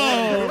 Oh, Oh, no.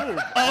 oh,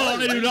 Oh,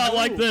 I do not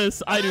like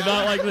this. I do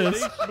not like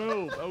this. Nice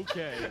move.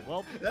 Okay.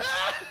 Well,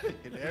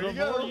 there the you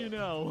go. more you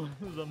know.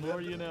 The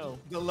more you know.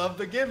 They'll love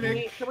the Can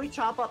gimmick. we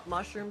chop up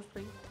mushrooms,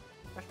 please?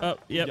 Oh, yep.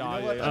 Yeah, You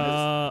know what? yeah.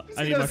 I'm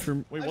I need gonna-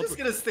 mushroom. Wait, I'm what's just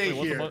the- gonna stay wait,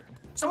 what's the here. bu-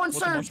 Someone What's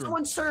the serve! mushroom?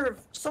 Someone serve!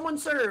 Someone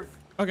serve!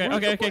 Okay, Where's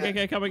okay, the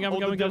okay, coming. Oh,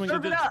 the dish-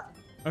 Serve it up!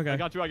 Okay. I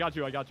got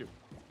you.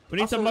 We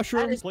need some Also,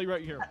 mushrooms. that is- Plate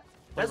right here. That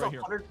Plate is right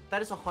here.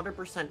 that is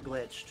 100%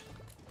 glitched.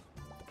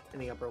 In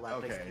the upper left. I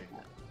Okay. see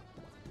that.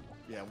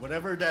 Yeah,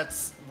 whatever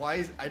that's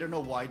why I don't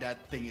know why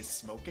that thing is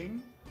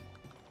smoking.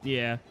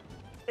 Yeah.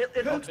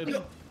 It looks It's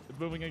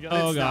moving again.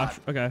 Oh It's gosh.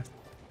 Okay.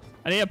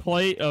 I need a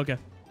plate. Okay.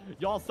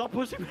 Y'all, stop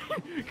pushing me.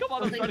 Come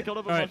on, I'm trying to cut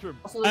up a mushroom.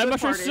 Also, I have the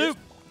good mushroom part soup.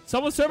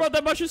 Someone serve out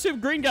that mushroom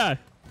soup. Green guy.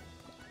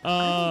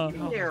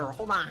 There,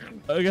 hold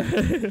on.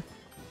 Okay.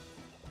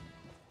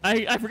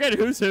 I forget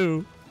who's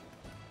who.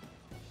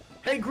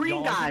 Hey, green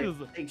Y'all, guy.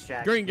 Thanks,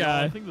 Jack. Green Y'all,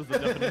 guy. I think this is the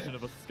definition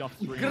of a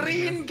scuffed stream.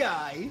 Green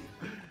guy.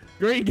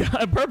 Green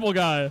guy. Purple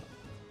guy.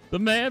 The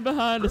man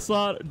behind the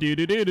slot. Do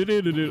do do do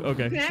do do do.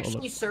 Okay. You can hold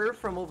actually serve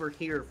from over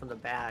here, from the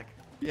back.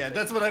 Yeah,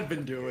 that's what I've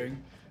been doing.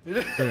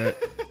 Okay.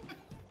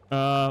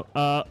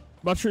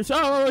 Mushrooms.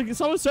 Oh,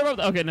 someone serve up.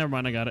 Okay, never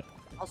mind. I got it.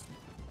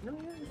 No,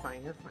 you're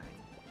fine. You're fine.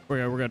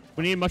 We're good.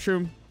 We need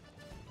mushroom.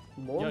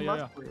 More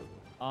Yeah. mushroom.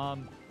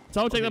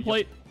 Someone take Okay, the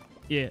plate.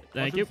 Yeah,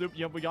 thank you. Mushroom soup.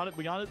 Yep, we got it.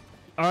 We got it.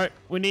 All right,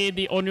 we need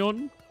the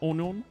onion.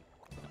 Onion.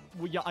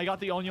 Yeah, I got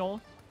the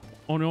onion.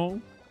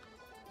 Onion.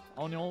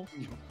 Onion.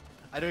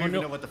 I don't even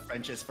know what the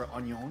French is for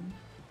onion.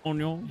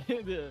 Onion.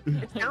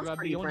 It sounds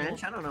pretty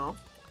French. I don't know.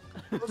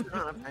 It's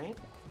not right?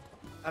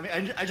 I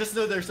mean, I just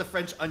know there's a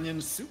French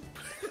onion soup.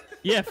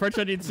 Yeah, French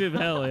onion soup.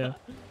 Hell yeah.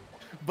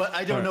 But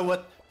I don't know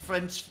what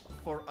French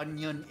for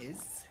onion is.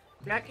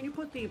 Jack, can you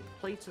put the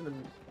plates in the...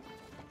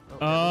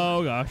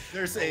 Oh gosh.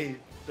 There's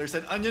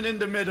an onion in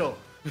the middle.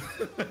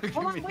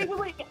 Hold on,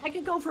 wait. I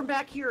can go from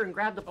back here and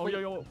grab the Oh, plate.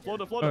 yo,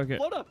 Floda. Okay.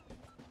 Floda.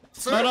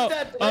 Serve no.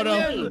 that Oh, no.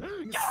 onion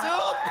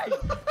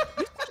soup.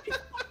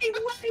 Fucking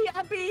way,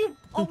 Eppy!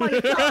 Oh my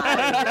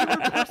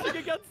god! You're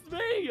pushing against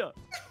me.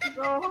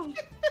 Oh,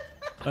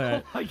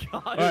 Alright. Oh my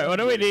god. Alright, what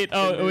do we need?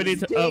 Oh, we need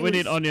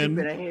stupid. onion.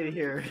 I hate it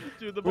here.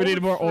 Dude, the We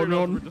need more moment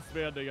onion. we're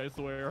disbanding, I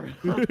swear.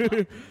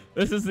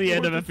 This is the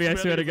end of Eppy, I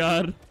swear to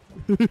God.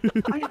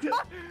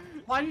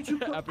 Why did you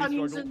put Eppy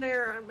onions struggle. in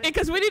there?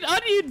 Because we need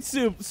onion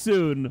soup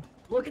soon.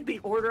 Look at the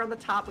order on the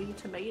top. We need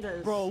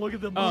tomatoes. Bro, look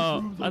at the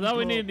Oh, mushrooms. I thought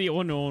we needed the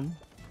onion.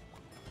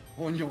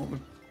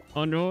 Onion.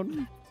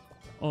 Onion.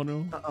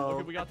 Onion. Uh-oh.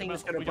 Okay, we I got, think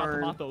it's we gonna got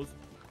burn. tomatoes.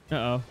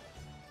 Uh-oh.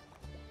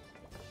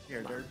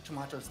 Here, there are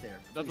tomatoes there.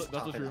 That's Please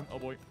chop it true. up. Oh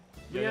boy.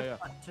 We Yeah.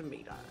 have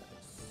tomatoes.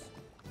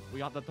 We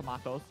got the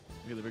tomatoes.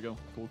 Okay, there we go.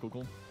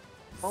 Cool.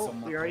 Oh,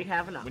 Some we already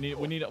have enough. We need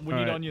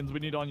Alright. onions. We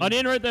need onions.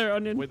 Onion right there,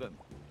 onion. Wait,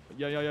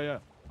 yeah.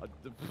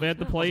 We have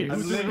the plate.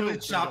 I'm literally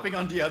chopping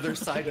on the other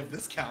side of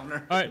this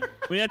counter. Alright,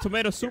 we need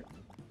tomato soup.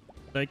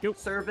 Thank you.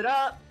 Serve it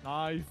up.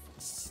 Nice.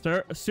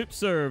 Soup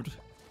served.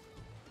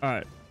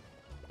 Alright.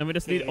 And we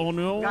just need Okay,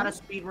 onion. Got a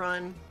speed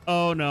run.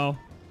 Oh no.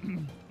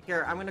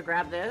 Here, I'm gonna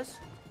grab this.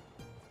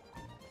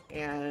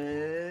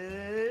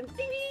 And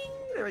ding, ding,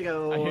 there we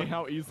go. I hate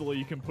how easily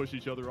you can push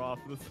each other off.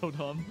 That's so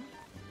dumb.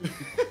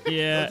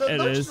 Yeah, Don't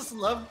it you is. just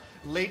love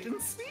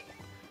latency?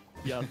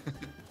 Yeah.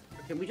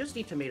 Okay, we just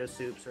need tomato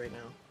soups right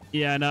now.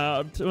 Yeah,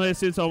 no, tomato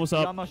soup's almost We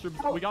got up. mushroom.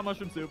 We got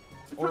mushroom soup.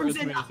 Or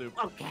Frozen tomato up.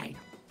 soup. Okay.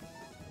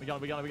 We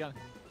got it.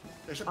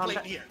 There's a plate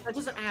here. That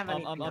doesn't have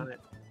anything on it.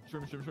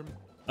 Shrimp.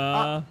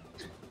 Uh,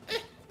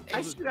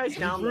 I see you guys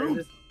down there.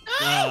 Just...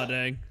 oh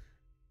dang.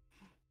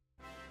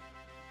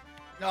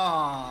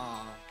 Aww.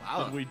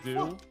 What did we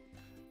do?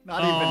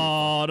 Not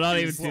Oh, not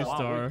even Jeez.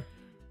 2-star.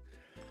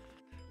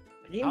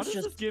 The How game's does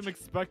just... this game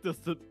expect us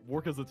to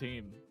work as a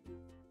team?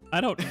 I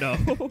don't know.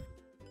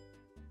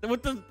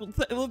 with the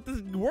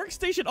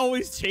workstation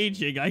always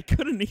changing, I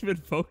couldn't even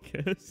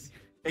focus.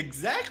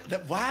 Exactly.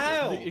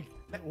 Wow.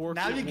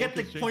 Now you get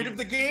the point of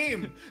the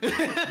game.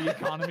 The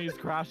economy is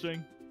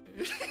crashing.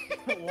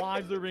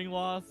 Lives are being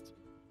lost.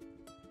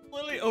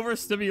 Literally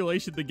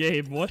overstimulation the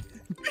game. What?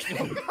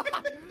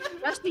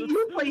 That's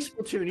you play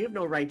Splatoon. You have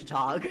no right to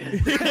talk.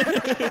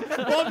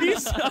 Well, I'm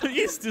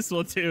used to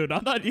Splatoon.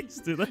 I'm not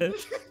used to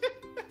this.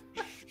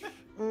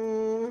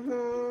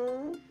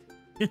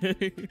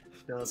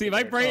 See,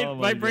 my brain, Oh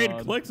my my brain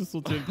God. clicks with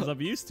Splatoon because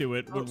I'm used to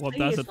it Oh, with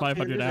speaking of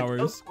 1,500 Splatoon, hours.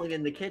 there's a toastling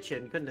in the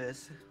kitchen.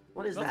 Goodness.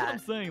 What is That's what I'm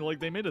that? saying. Like,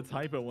 they made a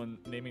typo when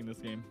naming this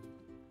game.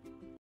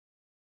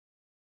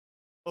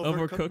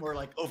 Overcooked. More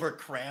like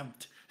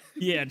overcramped.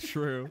 Yeah,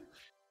 true.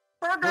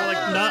 Burger! We're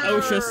like not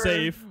OSHA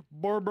safe.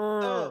 Burger.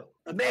 Oh,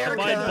 America!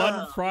 Combined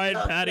bun, fried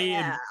Oh, patty,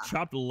 yeah. and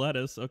chopped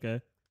lettuce.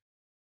 Okay.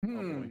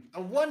 I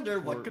wonder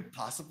what could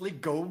possibly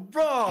go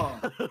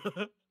wrong.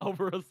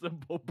 Over a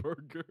simple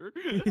burger.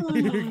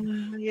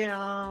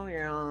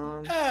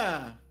 Yeah.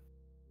 Huh.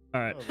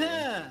 All right.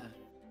 Huh.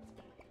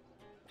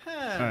 Huh.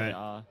 All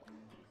right.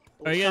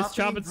 Are you guys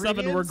Chopping chopping stuff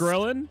and we're ingredients?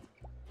 grilling?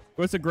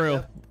 Where's the grill?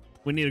 Yep.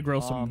 We need to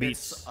grill some Um,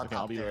 meats. It's Okay,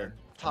 up I'll be there. there.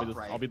 Top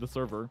right. I'll be the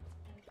server.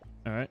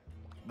 All right.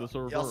 The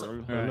server.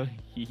 also- Alright.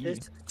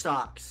 This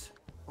sucks.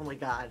 Oh my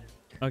god.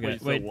 Okay.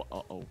 Wait.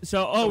 Uh-oh.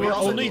 So, we we're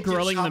also only need to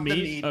grilling the chop the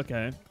meat. meat.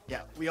 Okay.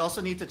 Yeah, we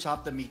also need to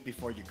chop the meat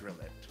before you grill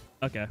it.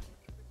 Okay.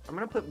 I'm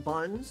gonna put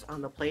buns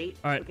on the plate.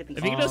 All right. Look at these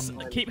If you can just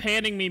buns. keep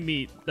handing me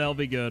meat, that'll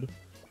be good.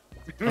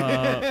 Sure.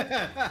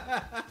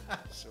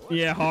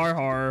 Yeah.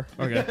 Har.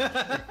 Okay.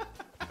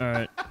 All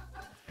right.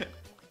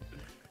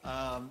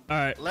 All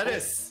right.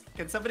 Lettuce.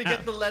 Can somebody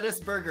get the lettuce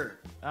burger?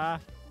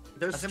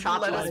 There's a simple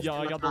chopped lettuce. lettuce Yeah,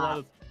 on I the got the top.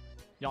 lettuce.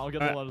 Yeah, I'll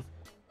get Alright. the lettuce.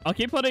 I'll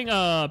keep putting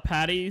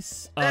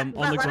patties on the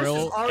lettuce is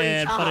grill already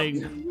and chopped.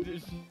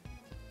 putting.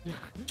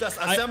 Just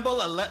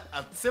assemble a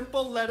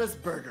simple lettuce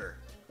burger.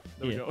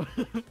 There we Yeah.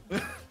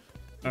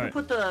 go. All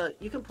right.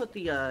 You can put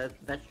the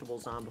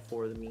vegetables on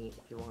before the meat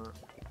if you want.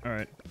 All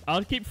right.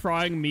 I'll keep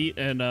frying meat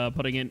and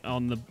putting it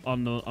on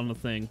the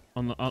thing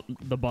on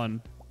the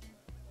bun.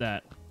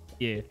 That.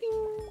 Yeah.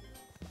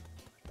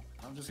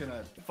 I'm just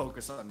gonna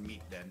focus on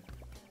meat then.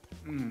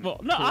 Well,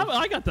 no, cool.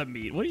 I got the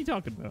meat. What are you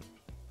talking about?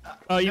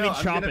 Oh, you mean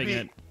chopping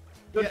it?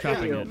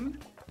 Chopping it.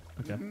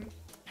 Okay.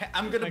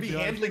 I'm gonna be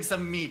handling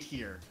some meat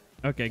here.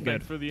 Okay, good.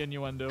 Thanks for the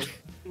innuendo.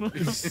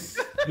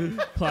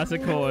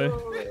 Classic Koi.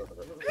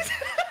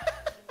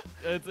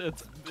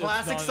 It's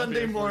classic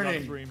Sunday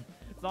morning.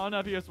 It's not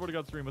an Eppy, I swear to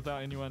God stream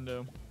without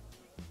innuendo.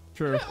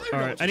 True. All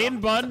right. I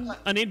need bun.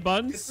 I need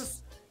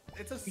buns.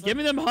 Give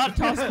me them hot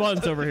toss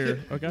buns over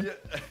here. Okay.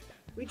 Yeah.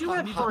 We do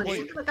have buns.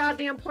 Look at the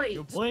goddamn plate.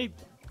 Your plate.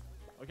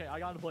 Okay, I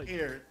got a plate.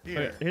 Here.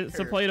 Okay, here's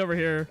a plate over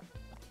here.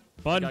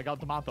 Bun. Okay, I got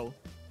tomato.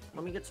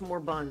 Let me get some more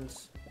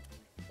buns.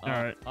 All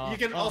right. You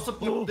can also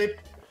put it.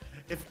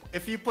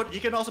 If you put, you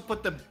can also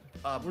put the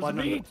bun on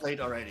the plate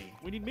already.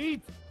 We need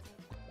meat.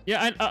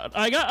 Yeah,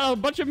 I got a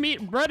bunch of meat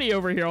ready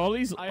over here. All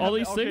these things.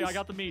 Okay, I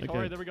got the meat. Okay. All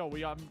right, there we go.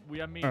 We have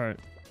meat. All right.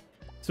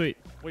 Sweet.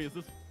 Wait, is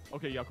this?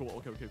 Okay, yeah, cool.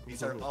 Okay, cool.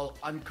 These are all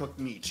uncooked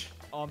meat.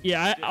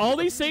 Yeah, all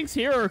these things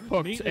here are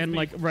cooked and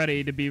like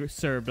ready to be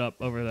served up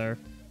over there.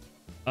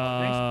 We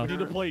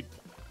need a plate.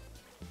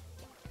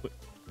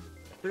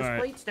 There's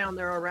plates down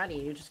there already.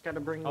 You just gotta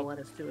bring the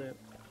lettuce to it.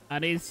 I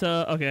need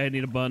okay, I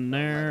need a bun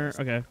there.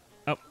 Okay.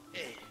 Oh.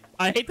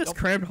 I hate this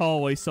cramped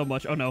hallway so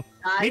much. Oh no.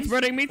 Meat's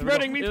burning, meat's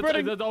burning, meat's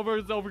burning. It's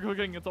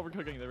overcooking. It's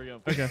overcooking. There we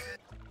go. Okay.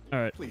 All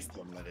right. Please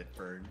don't let it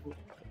burn.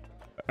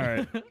 All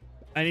right.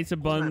 I need some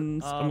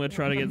buns. I'm gonna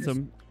try to get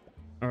some.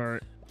 All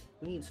right.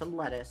 We need some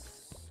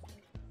lettuce.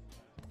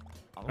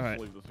 I'm gonna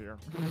leave this here.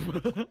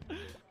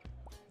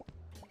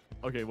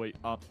 Okay, wait.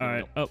 All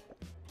right. Oh.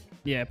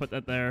 Yeah, put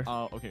that there.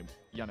 Okay.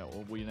 Yeah, no.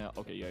 We now.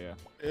 Okay, yeah.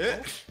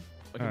 Yeah.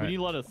 Okay, we need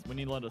lettuce. We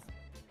need lettuce.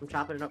 I'm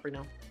chopping it up right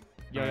now.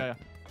 Yeah.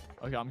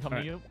 Okay, I'm coming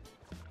to you.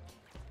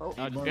 Oh,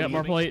 just get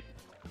more plate.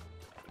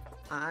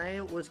 I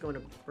was going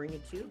to bring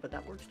it to you, but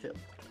that works too.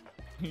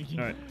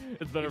 Alright.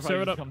 It's better if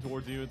I just come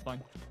towards you. It's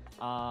fine.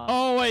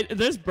 Oh wait,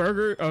 this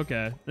burger.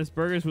 Okay, this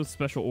burger's with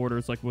special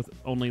orders, like with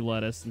only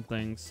lettuce and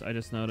things. I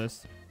just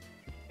noticed.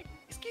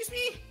 Excuse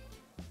me.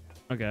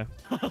 Okay.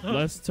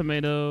 Less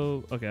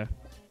tomato. Okay.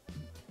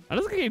 I'm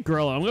just gonna keep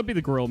grilling. I'm gonna be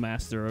the grill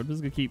master. I'm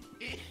just gonna keep.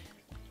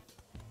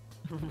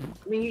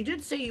 I mean, you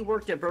did say you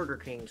worked at Burger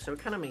King, so it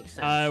kind of makes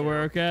sense. I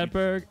work at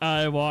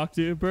I walk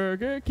to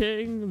Burger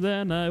King,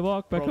 then I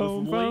walk back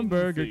home from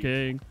Burger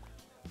King.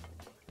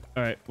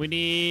 All right, we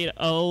need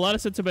a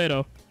lettuce and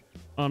tomato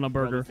on a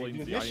burger.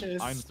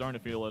 I'm starting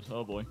to feel it.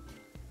 Oh boy.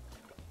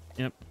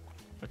 Yep.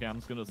 Okay, I'm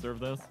just gonna serve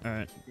this. All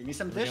right. Give me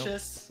some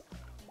dishes.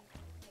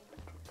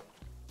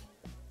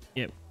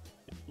 Yep.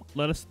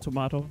 Lettuce,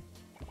 tomato.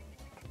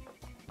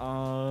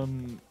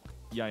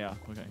 Yeah.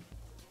 Okay.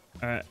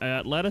 All right, I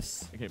got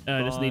lettuce. Okay,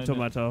 I just need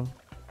tomato.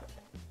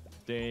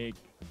 Steak.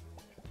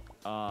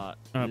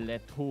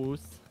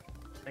 Lettuce.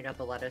 I got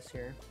the lettuce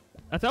here.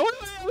 I thought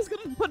I was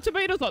gonna put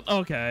tomatoes on.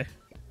 Okay.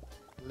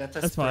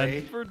 That's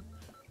fine.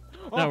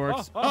 That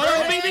works.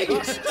 Oh, baby!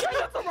 That's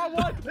the wrong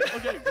one.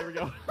 Okay, there we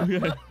go.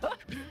 Okay.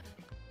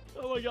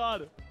 Oh my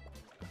god.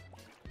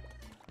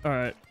 All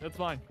right. That's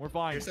fine. We're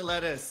fine. Here's the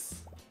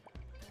lettuce.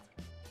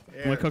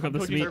 I'm gonna cook up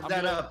this meat. Serve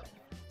that up.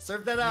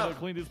 Serve that out.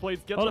 Clean these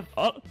plates. Get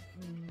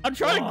I'm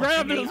trying to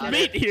grab this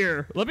meat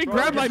here. Let me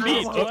grab my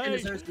meat.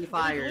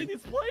 Fired.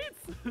 These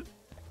plates.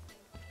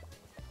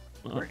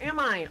 Where am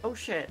I? Oh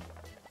shit.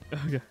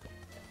 Okay.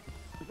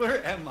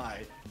 Where am I?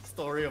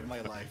 Story of my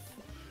life.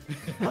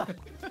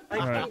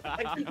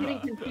 I keep getting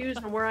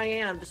confused on where I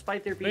am,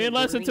 despite there being.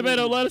 Lettuce and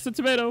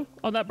tomato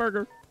on that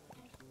burger.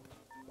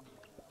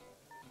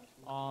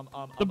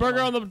 The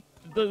burger on the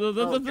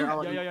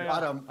yeah.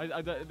 Bottom.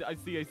 I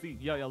see.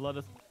 Yeah,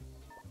 lettuce.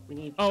 We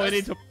need. Oh, we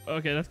need to.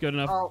 Okay, that's good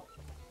enough. Oh.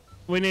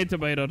 We need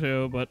tomato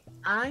too, but.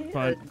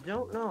 I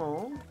don't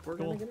know. We're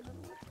gonna get it.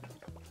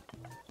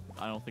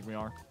 I don't think we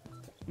are.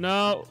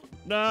 No.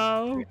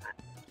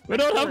 We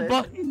don't have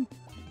button.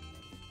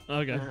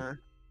 Okay.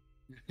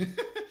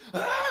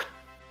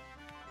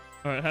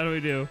 All right, how do we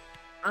do?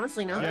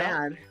 Honestly, not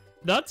bad.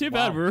 Not too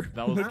bad, bro.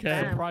 That was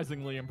okay.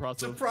 Surprisingly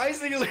impressive.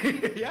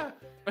 Surprisingly, yeah.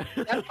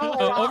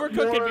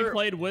 Overcooked can be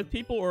played with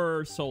people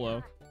or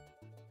solo.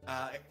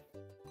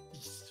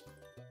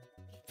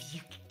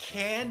 You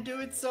can do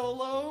it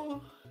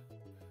solo.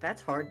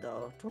 That's hard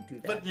though. Don't do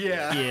that. But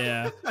yeah.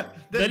 Yeah.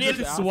 Then you have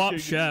to swap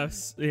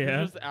chefs. Yeah.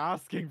 You're just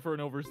asking for an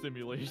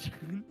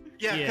overstimulation.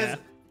 Yeah,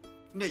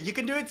 because you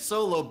can do it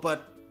solo,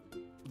 but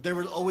there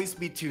will always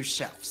be two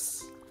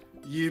chefs.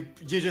 You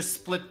just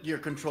split your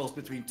controls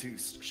between two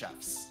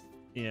chefs.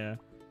 Yeah.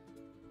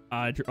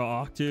 I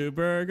walk to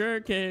Burger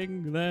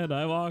King, then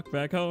I walk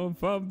back home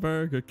from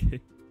Burger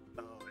King.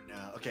 Oh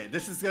no. Okay,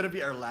 this is gonna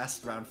be our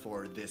last round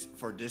for this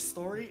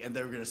story, and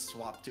then we're gonna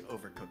swap to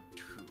Overcooked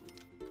 2.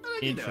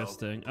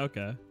 Interesting.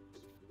 Okay.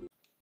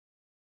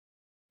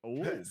 Oh,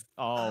 Yes.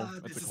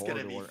 it's This a is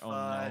gonna be corridor.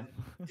 fun.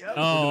 Oh Yep.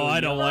 Oh, I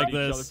don't like Each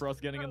other this. for us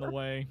getting in the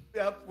way.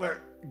 Yep, we're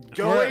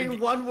going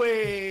one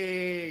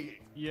way.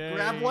 Yay!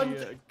 Grab one.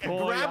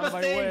 Koi, Grab out of a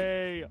my thing.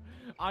 way.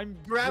 I'm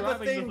Grab a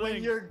grabbing the thing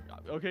when you're.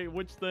 Okay,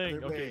 which thing?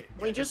 Other Okay. way.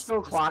 Can we just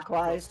go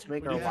clockwise to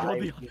make our Yeah,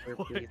 lives the easier, other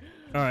way. please?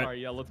 All right. Alright,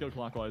 yeah, let's go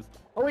clockwise.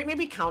 Oh wait,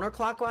 maybe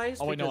counterclockwise?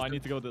 Oh wait, no, because I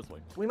need to go this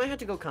way. We might have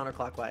to go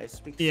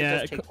counterclockwise because Yeah, it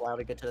does take a while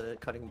to get to the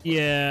cutting board.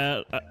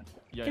 Yeah.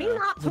 Yeah, Can yeah. you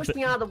not push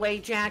me out of the way,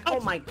 Jack?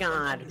 Oh my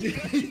god.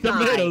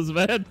 Tomatoes,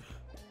 man.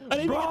 I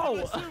didn't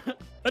Bro!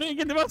 I didn't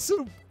get the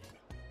soup.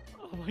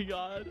 Oh my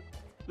god.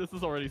 This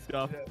is already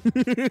scuffed.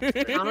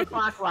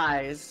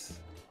 Counterclockwise.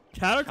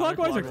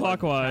 Counterclockwise or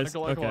clockwise?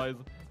 Counterclockwise.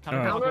 Okay.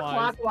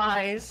 Counterclockwise.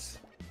 Counterclockwise.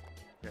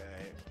 Okay.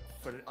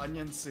 For the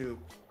onion soup.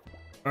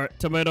 All right,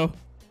 tomato.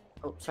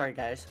 Oh, sorry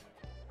guys.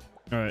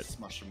 All right.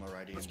 Smush them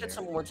already. Let's in get there.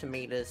 some more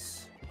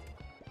tomatoes.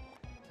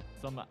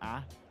 Some All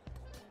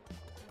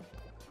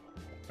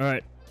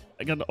right.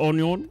 I got the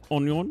onion.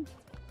 Onion.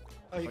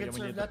 Oh, you Okay, can we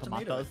serve need that the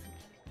tomato. tomatoes.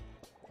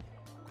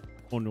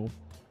 Onion.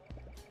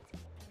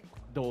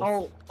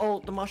 Dos. Oh,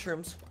 the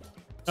mushrooms.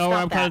 Oh, Stop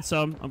I'm that. cutting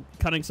some. I'm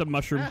cutting some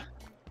mushroom. Ah,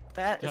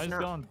 That Guys, is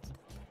not. gone.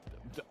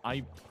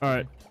 I. All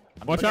right.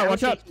 I'm Watch Okay, out! I'm Watch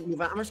just out! gonna keep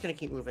moving. I'm just gonna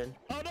keep moving.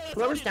 Oh, no, that's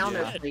Whoever's onion. down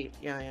there, Yeah. sleep.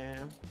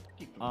 Yeah.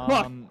 keep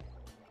Fuck. moving.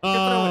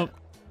 Uh,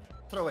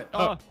 Throw it.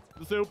 Oh.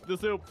 The soup, the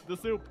soup, the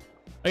soup.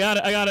 I got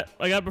it. I got it.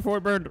 I got it before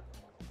it burned.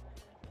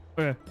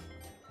 Okay.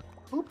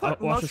 Who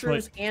put Wash this plate.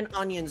 mushrooms and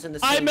onions in the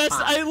same I missed.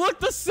 pot? I look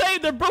the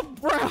same. They're both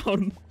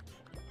brown.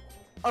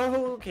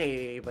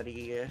 Okay,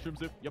 buddy. Mushroom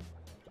soup. Yep.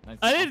 Nice.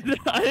 I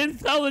didn't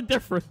tell the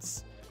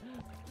difference.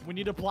 We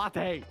need a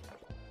platte.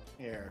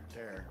 Here,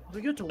 there.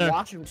 We get to There.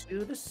 watch him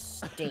too. This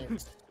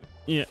stinks.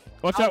 Yeah.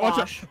 Watch I'll out! Watch out!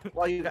 wash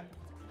while you got.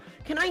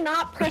 Can I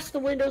not press the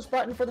Windows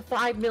button for the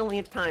 5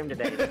 millionth time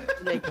today?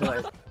 That's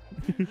ridiculous.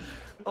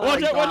 Oh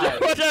Watch my out! Watch out!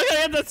 God. Watch out! I gotta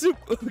get that soup.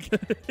 Okay.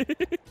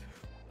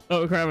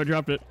 Oh crap! I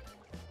dropped it.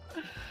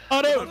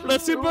 Oh no!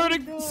 That soup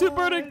burning! Soup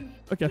burning!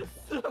 Okay.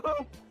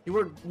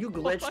 You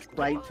glitched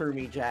right through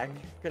me, Jack.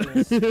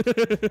 Goodness.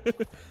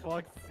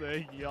 Fuck's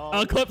sake, y'all.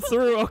 I'll clip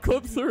through. I'll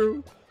clip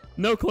through.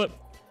 No clip.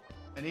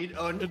 I need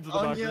Into the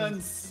back room.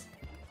 onions.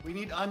 We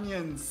need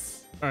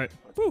onions. All right.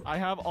 Woo. I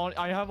have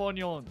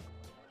onion.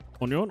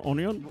 Onion.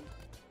 Onion.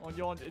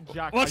 Onion,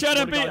 Jack. Watch I out,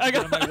 swear to Eppy! God, I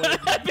get got. in my way.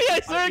 Eppy! I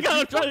swear to God,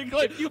 I'm trying to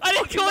clean. I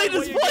didn't clean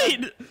this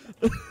plate.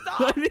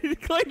 I need to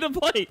clean the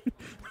plate.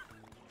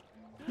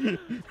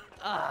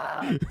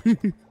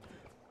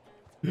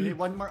 We need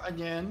one more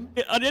onion.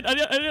 Onion. Guys,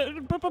 I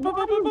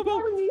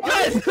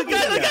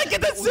gotta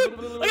get the soup.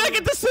 I gotta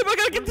get the soup. I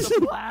gotta get the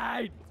soup.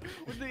 Plate.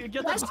 Get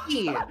the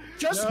Rusty,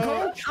 just No.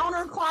 go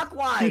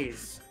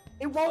counterclockwise.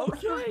 It won't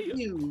Okay. hurt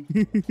you.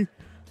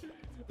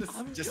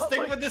 Just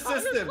stick with the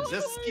system.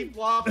 Just keep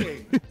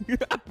walking.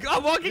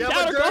 I'm walking You down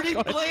have a dirty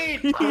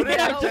plate. Put it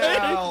Yeah,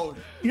 down.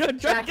 You gotta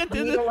try Jack, to get you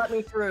to need to the. let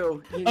me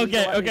through. You need to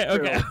Okay. let me Okay.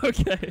 through.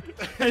 Okay.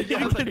 I need to Yeah,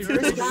 get like, to you're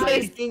This the guy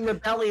is plate. being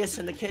rebellious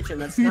in the kitchen.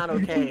 That's not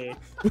okay.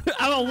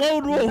 I'm a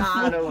lone wolf.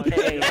 Not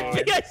okay.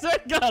 I swear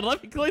to God,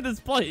 let me clean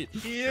this plate.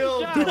 Heal.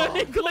 Let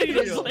me clean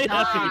this Heal. plate.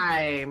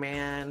 Die,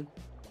 man.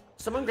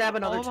 Someone grab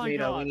another Oh my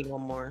tomato. God. We need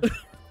one more.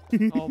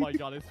 Oh my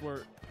god, I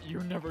swear.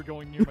 You're never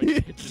going near my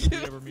kitchen if we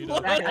ever meet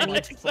up. What? Jack, I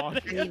need, Fuck.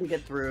 I need to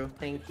get through.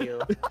 Thank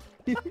you.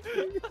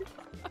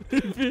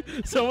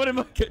 Someone in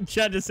my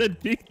chat just said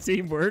big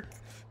teamwork.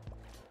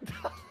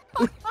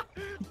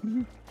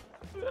 Do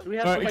we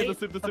have Alright, a Okay, plate? the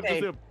soup, the soup, Okay.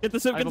 the soup. Get the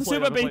soup. I Get have the a plate,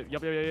 soup, I have a Eppy. plate.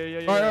 Yep,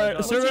 yeah. Alright,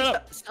 yeah. serve it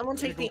up. Someone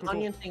take Okay, the cool,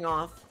 onion thing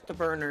off the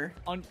burner.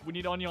 We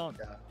need onion.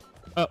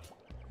 Oh,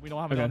 We don't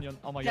have an Okay. onion.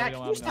 Oh my god, Jack, we can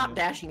don't you have an stop onion.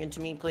 dashing into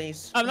me,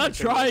 please? I'm not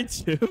trying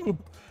to.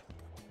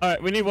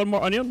 Alright, we need one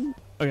more onion.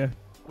 Okay.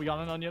 We got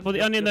an onion. Put the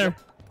Yep, onion yep, there.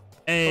 yep.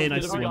 Hey, Oh,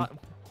 nice we one.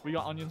 we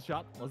got onion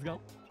shot. Let's go.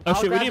 Oh I'll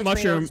shit, we grab need the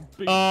mushroom.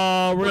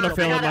 tomatoes. We're gonna I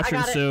fail the got it, I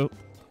mushroom got it. soup.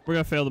 We're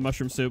gonna fail the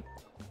mushroom soup.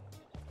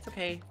 It's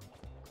okay.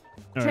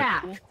 Alright.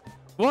 Jack!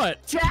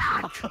 What?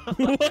 Jack!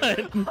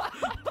 What?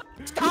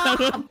 Stop!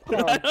 I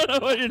don't know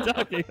what you're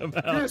talking You're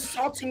about.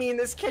 assaulting me in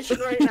this kitchen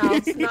right now.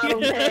 It's not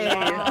okay.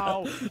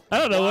 Wow. I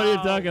don't know what you're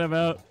Wow. talking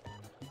about.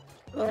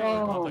 I'll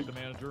Oh, take the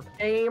manager.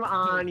 shame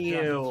on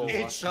you.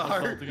 HR.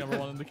 Assaulting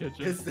everyone in the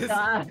kitchen. Is this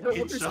God,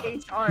 where's HR?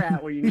 HR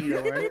at where you need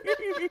it, right?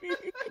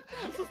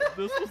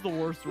 This was the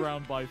worst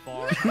round by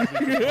far. We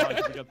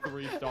got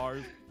 3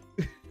 stars.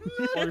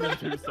 Or even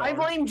 2 stars. I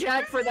blame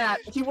Jack for that.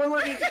 He wouldn't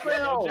let me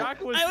grill. Jack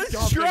was I was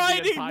scuffing the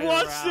trying to entire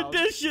wash the round.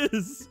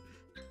 dishes.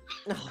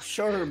 Oh,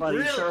 sure, buddy,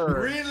 really,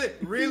 sure.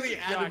 really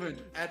adamant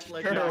at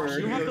like Sure. washing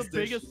You have the those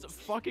dishes. biggest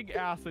fucking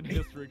ass in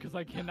history because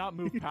I cannot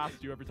move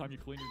past you every time you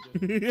clean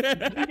your dishes.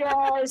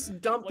 Yes,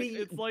 Like, dumpy,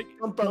 it's like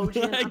dump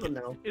ocean. I don't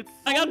know. it's.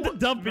 I got so the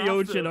dumpy massive.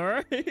 ocean,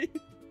 alright?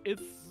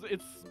 It's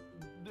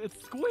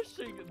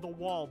squishing the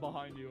wall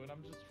behind you, and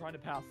I'm just trying to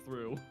pass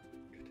through.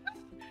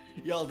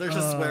 Yo, there's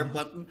a swear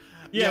button.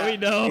 Yeah, we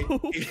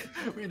know.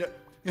 we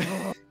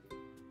know.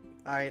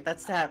 Alright,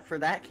 that's that for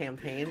that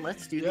campaign.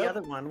 Let's do the Yep.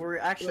 other one. We're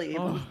actually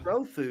able to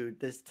throw food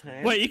this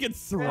time. Wait, you can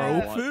throw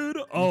Yeah. food?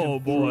 Oh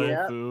boy.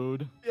 Yeah.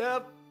 Food.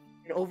 Yep.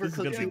 Overcooked. This is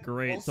gonna be two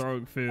great rolls,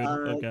 throwing food. You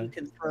Okay.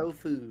 can throw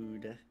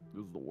food.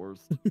 This is the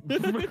worst.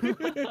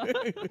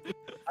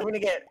 I'm gonna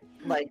get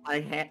like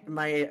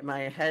my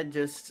head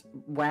just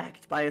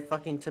whacked by a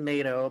fucking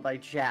tomato by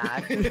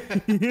Jack.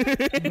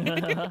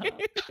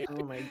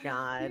 Oh my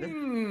god.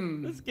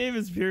 This game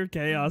is pure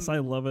chaos. I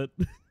love it.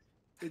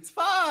 It's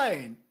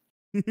fine.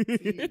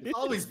 It's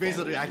always based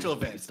on the actual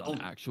events. Based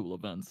on actual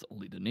events,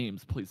 only the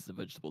names, places, and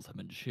vegetables have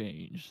been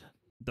changed.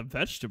 The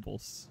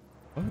vegetables.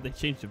 Why would they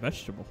change the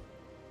vegetable?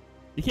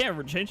 You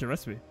can't change the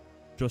recipe.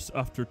 Just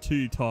after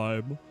tea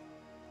time.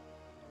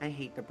 I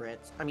hate the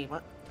Brits. I mean,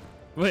 what?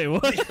 Wait,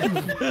 what?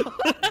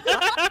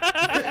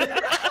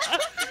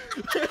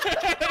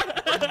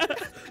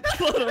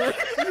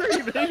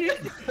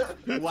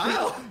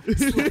 Wow.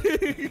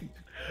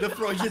 The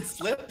Freudian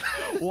slip.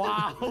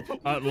 Wow.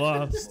 At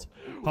last.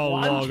 How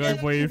long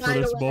I've waited for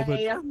this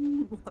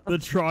moment. The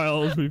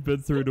trials we've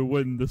been through to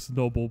win this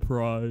noble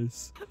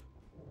prize.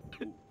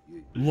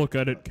 Look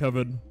at it,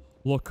 Kevin.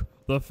 Look,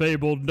 the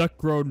fabled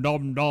Necro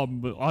Nom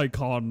Nom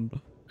icon.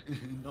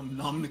 Nom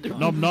nom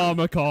Nom Nom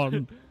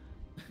icon.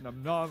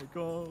 Nom nom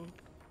go.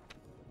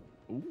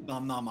 Ooh.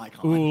 nom nom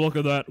icon. Ooh, look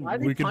at that. Why are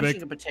they We can punching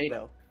make. a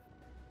potato?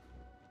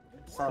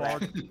 Saw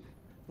that.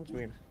 That's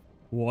weird.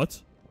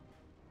 What?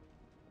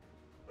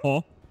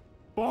 Huh?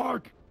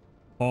 Bark.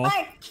 Huh?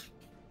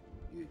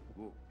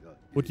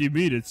 What do you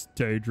mean it's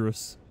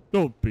dangerous?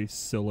 Don't be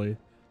silly.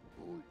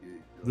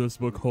 This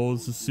book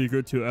holds the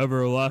secret to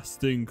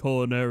everlasting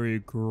culinary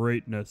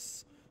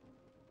greatness.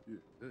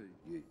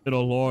 In a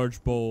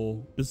large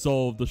bowl,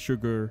 dissolve the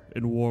sugar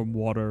in warm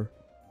water,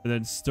 and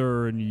then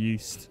stir in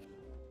yeast.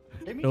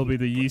 It'll be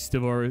the yeast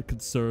of our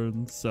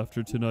concerns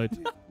after tonight.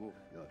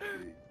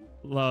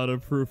 Louder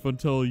proof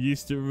until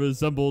yeast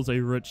resembles a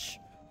rich,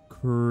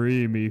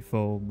 creamy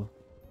foam.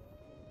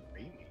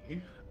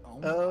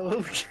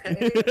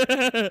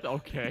 Okay.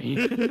 Okay.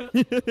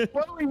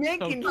 What are we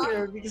making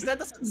here? Because that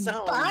doesn't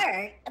sound.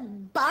 Bark!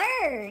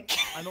 Bark!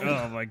 I don't.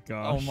 Oh my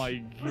gosh. Oh my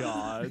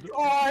god.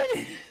 God.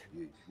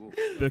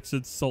 Mix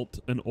in salt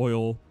and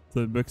oil,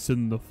 then mix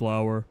in the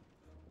flour.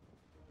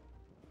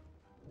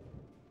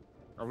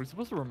 Are we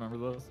supposed to remember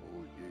this?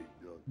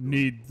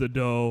 Knead the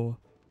dough.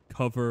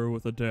 Cover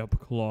with a damp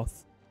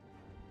cloth.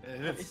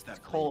 It's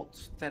cold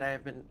that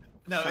I've been.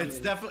 No, it's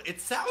definitely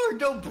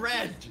sourdough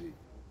bread.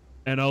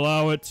 And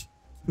allow it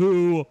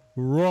to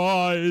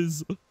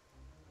rise.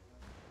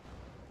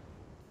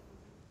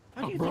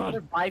 How do you bread. think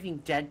reviving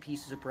dead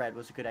pieces of bread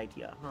was a good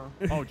idea, huh?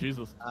 Oh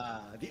Jesus.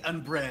 The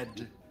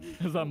unbread.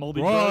 Is that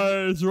moldy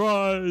bread? Rise,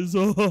 rise.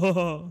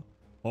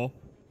 Oh.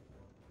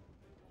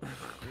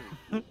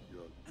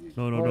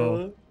 No, no,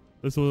 no.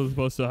 This wasn't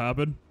supposed to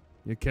happen.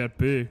 It can't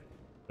be.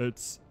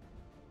 It's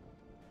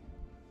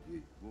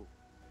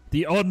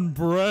the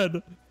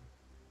unbread.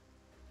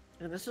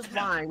 And this is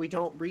why we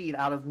don't read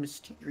out of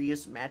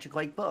mysterious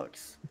magic-like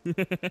books.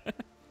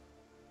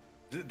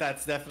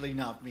 That's definitely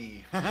not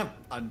me.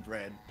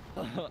 Unbread.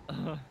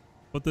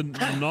 But the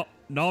nom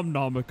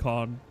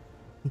nomicon.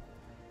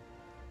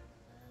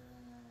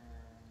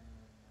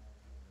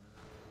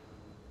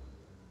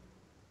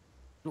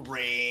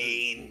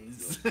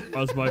 Brains.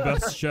 As my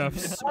best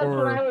chefs, That's what I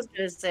or was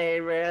gonna say,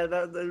 man.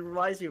 That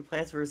reminds me of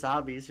Plants vs.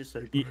 Zombies. Just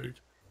like,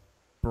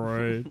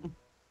 bread.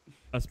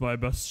 As my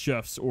best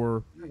chefs,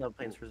 or I love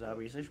Plants vs.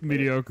 Zombies. They should play it.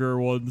 mediocre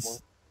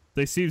ones.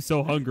 They seem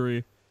so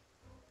hungry.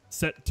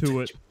 Set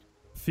to it.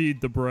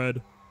 Feed the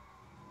bread.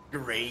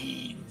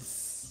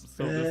 Grains.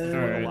 So this is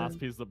where Alright. the last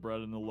piece of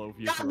bread in the loaf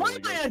you God, can why really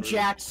am go I on through.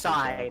 Jack's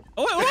side?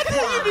 Oh, wait, what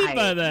do you mean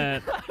by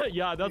that?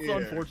 Yeah, that's Yeah.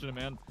 unfortunate,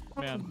 man.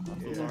 Man,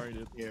 I'm so sorry,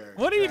 dude. Here.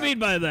 What do you grab- mean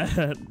by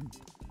that?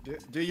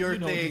 Do your You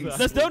know things. exactly.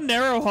 There's no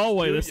narrow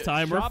hallway Dude, this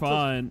time. We're chop the-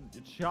 fine.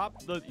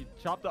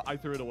 Chop the. I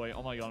threw it away.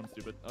 Oh my god, I'm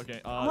stupid.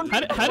 Okay. I'm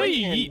How do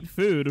you Wait. eat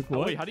food? Oh,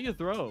 What? wait, how do you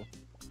throw?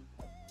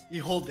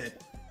 You hold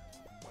it.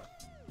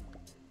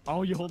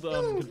 Oh, you hold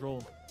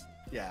control.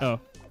 Yeah. Oh.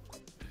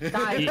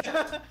 Guys,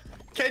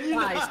 Can you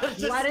guys, not just...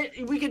 let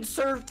it. We can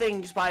serve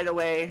things, by the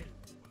way.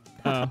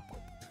 Oh.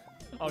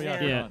 Oh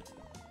yeah.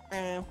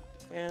 Yeah.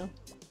 Yeah.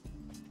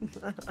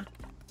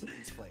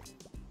 Please play.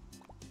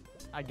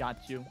 I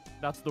got you.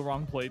 That's the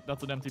wrong plate.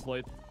 That's an empty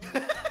plate.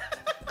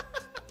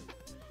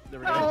 There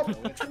we Oh,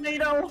 go.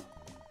 tomato.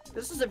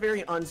 This is a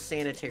very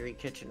unsanitary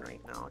kitchen right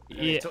now.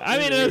 Yeah. so I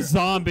mean, there's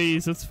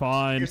zombies. It's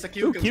fine. Here's a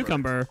Ooh, cucumber.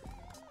 cucumber.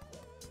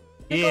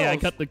 Yeah, I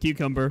Pickles. cut the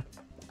cucumber.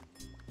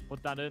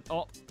 Put that in.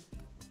 Oh.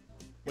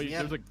 Wait,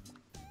 Yep. there's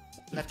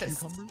Lettuce.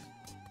 cucumbers?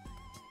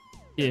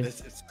 Yeah.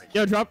 This is right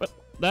Yo, drop it.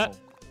 That.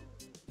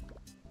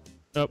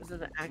 Oh. This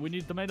is an We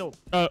need tomato.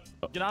 Uh.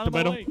 Get out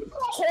Tomato. of my way. a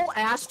whole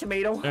ass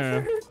tomato.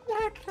 Yeah.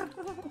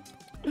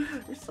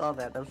 I saw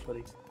that. That was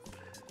funny.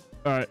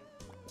 All right.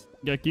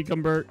 Yeah,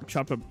 cucumber.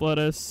 Chop up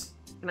lettuce.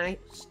 Can I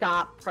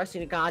stop pressing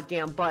the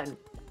goddamn button?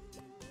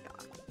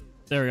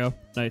 There we go.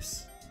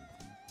 Nice.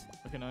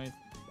 Okay, nice.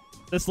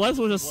 This lettuce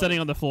was just sitting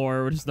on the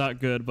floor, which is not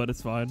good, but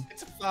it's fine.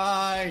 It's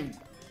fine.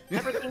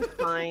 Everything's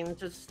fine.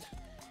 Just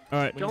All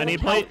right. don't Any let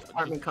the plate? health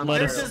department come They're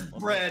Lettuce. through. just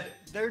bread.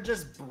 They're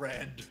just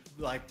bread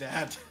like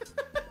that.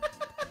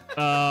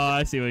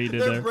 I see what you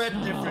did They're there. bred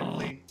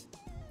differently.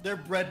 They're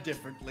bred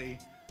differently.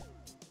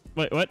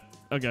 Wait, what?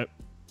 Okay.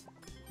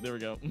 There we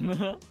go.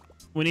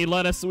 We need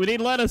lettuce. We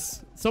need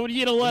lettuce. Someone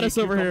get a lettuce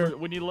over here.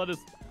 We need lettuce.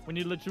 We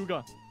need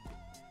lechuga.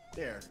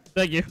 There.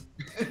 Thank you.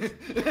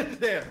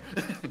 There.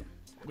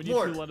 We need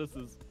More. 2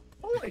 lettuces.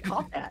 Oh, I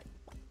caught that.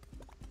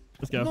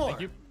 Let's go. More.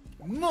 Thank you.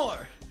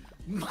 More.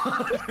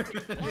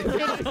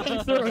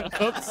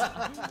 Oops.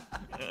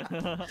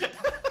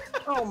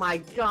 Oh my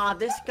god,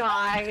 this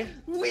guy.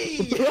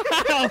 Wee.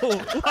 Wow.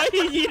 Why are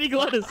you eating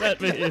lettuce at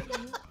me?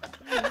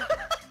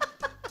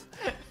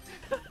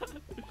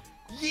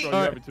 Yeet. Bro, All you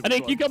right. have it I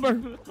need too cucumber.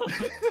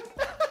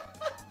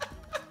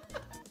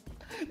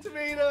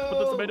 Tomato. Put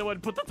the tomato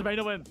in. Put the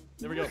tomato in.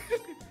 There we go.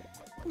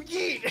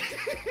 Yeet.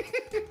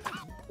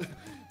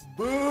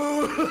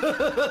 Boo.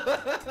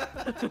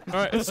 All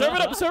right. Serve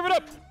it up. Serve it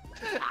up.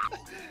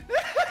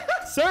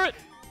 Serve it.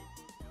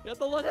 Get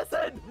the lettuce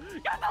in.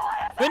 Get the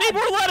lettuce. We need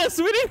more lettuce.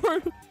 We need more.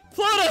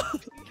 Floda.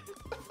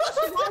 That's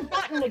the wrong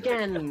button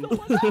again.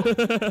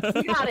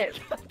 We got it.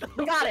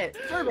 We got it.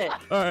 Serve it.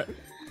 All right.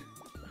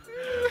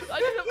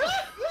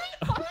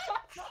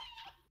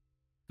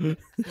 This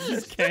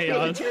is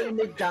chaos.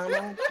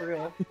 McDonald's, for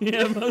real.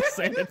 Yeah, most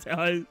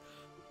sanitized.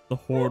 The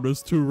horde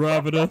is too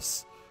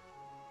ravenous.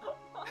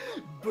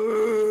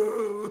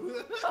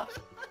 Boo.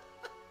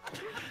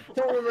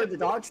 Don't remember the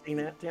dog saying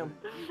that, damn.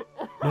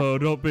 Oh,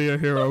 don't be a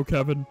hero,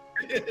 Kevin.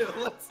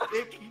 What's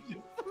taking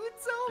your food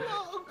so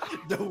long?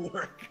 The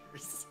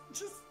workers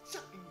just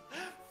chucking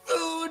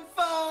food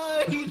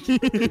fight.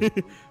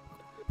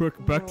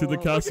 Back to the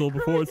castle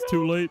before it's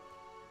too late.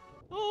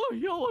 Oh,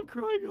 yo, I'm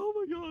crying. Oh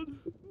my god.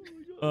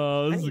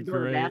 Oh, I this need is to go to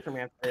the great. bathroom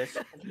after this.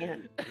 I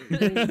can't.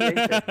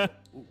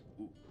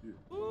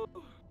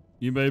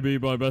 You may be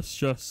my best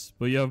chef,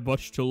 but you have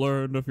much to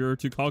learn if you're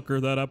to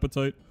conquer that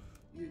appetite.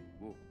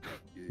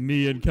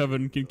 Me and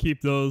Kevin can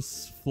keep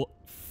those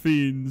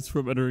fiends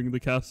from entering the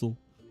castle.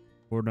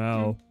 For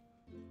now.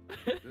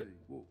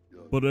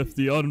 But if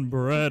the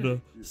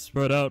unbread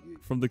spread out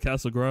from the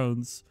castle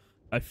grounds,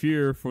 I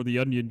fear for the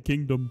Onion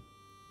Kingdom.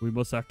 We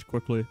must act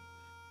quickly.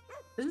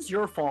 This is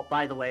your fault,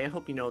 by the way. I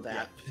hope you know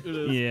that. It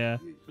is. Yeah.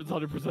 It's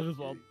 100% as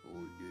well.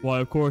 Why,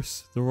 of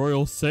course, the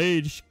Royal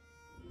Sage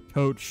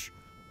Coach.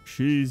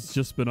 She's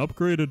just been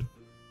upgraded.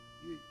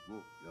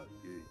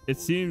 It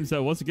seems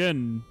that once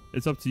again,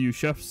 it's up to you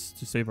chefs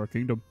to save our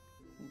kingdom.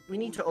 We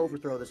need to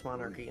overthrow this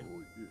monarchy.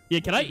 Yeah,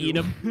 can I eat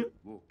him?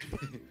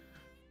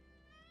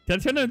 Can I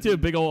turn him into a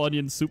big old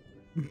onion soup?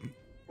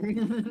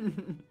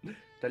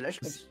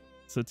 Delicious.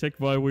 So take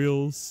my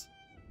wheels.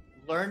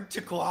 Learn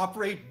to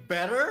cooperate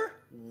better?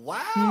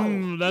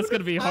 Wow. That's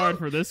gonna be hard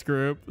for this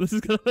group. It's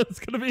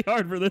gonna be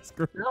hard for this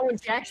group. Now when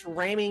Jack's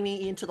ramming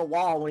me into the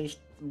wall when he's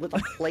with a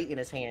plate in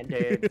his hand,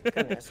 dude.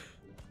 Goodness.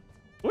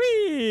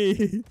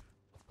 Whee!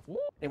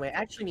 Anyway,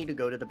 I actually need to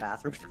go to the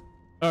bathroom.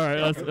 All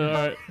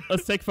right,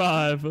 let's take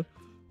 5.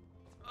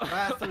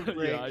 Bathroom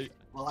break. Yeah,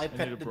 while I need a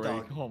pet the break.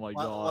 dog. Oh my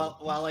while, god.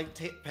 While I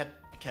pet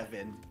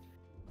Kevin.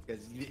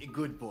 Because you're a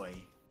good boy.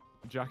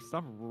 Jack,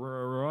 stop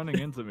running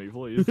into me,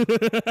 please.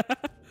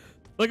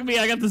 Look at me,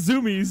 I got the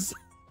zoomies.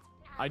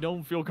 I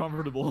don't feel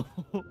comfortable.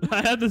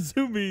 I have the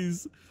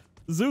zoomies.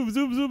 Zoom,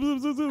 zoom, zoom, zoom,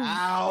 zoom, zoom.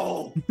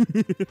 Ow!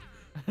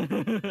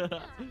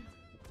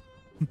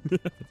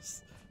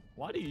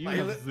 Why do you Wait,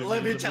 have let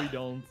zoomies me and tell- we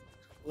don't?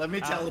 Let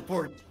me Ow.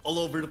 teleport all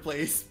over the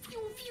place. Pew,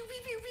 pew, pew,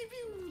 pew, pew,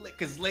 pew.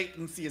 Because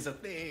latency is a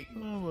thing.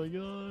 Oh my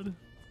god.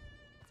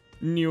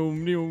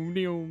 Neom, neom,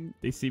 neom.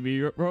 They see me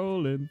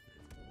rolling.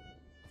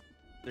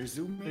 They're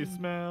zooming. They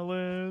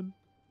smelling.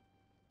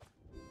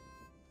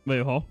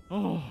 Wait, huh?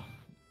 Oh.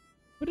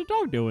 What the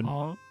dog doing?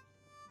 Huh?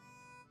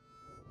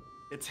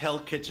 It's Hell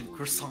Kitchen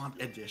Croissant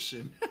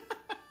Edition.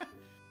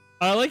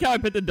 I like how I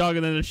pet the dog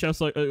and then the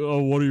chef's like,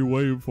 oh, what are you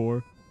waiting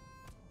for?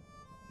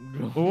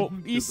 Well,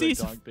 you 'Cause I see,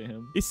 talked to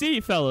him. you see,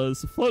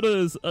 fellas, Floda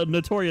is a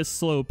notorious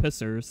slow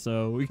pisser,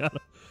 so we gotta.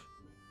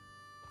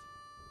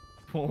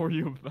 What were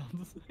you about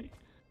to say?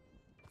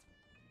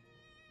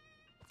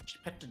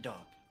 Pet the dog.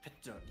 Pet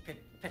the dog.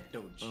 Pet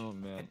Doge. Oh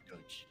man. Pet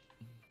Doge.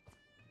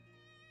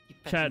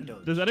 Keep petting Chad,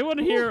 Doge. does anyone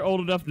here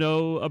old enough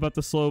know about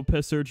the slow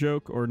pisser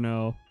joke or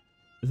no?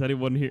 Is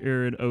anyone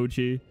here an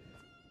OG?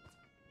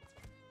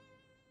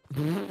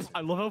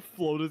 I love how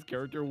Floda's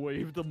character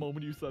waved the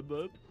moment you said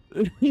that.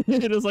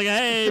 It was like,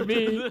 hey,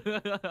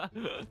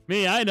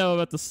 me, I know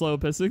about the slow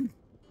pissing.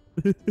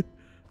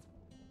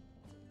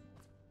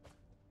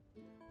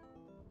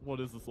 What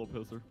is the slow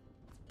pisser?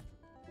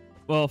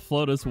 Well,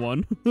 Floda's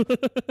one. I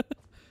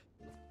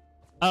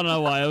don't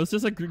know why. I was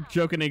just like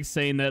joking,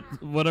 saying that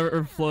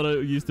whatever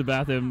Floda used to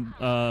bath him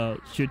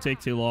should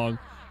take too long.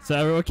 So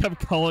everyone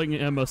kept calling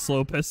him a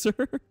slow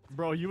pisser.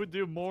 Bro, you would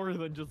do more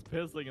than just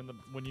pissing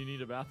when you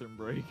need a bathroom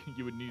break.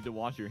 You would need to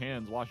wash your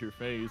hands, wash your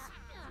face,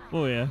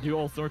 Oh yeah, do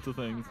all sorts of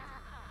things.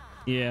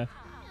 yeah.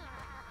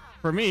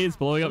 For me, it's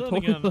blowing up Then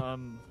toilet.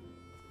 again,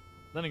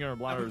 then again, our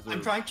bladders I'm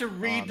are trying to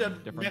read the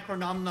different.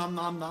 Necronom Nom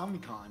Nom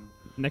Nomicon.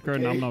 Necro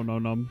Okay. nom nom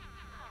nom nom.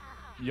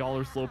 Y'all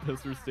are slow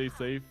pissers, stay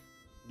safe.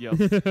 Yes.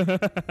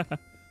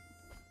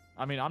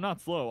 I mean, I'm not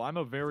slow. I'm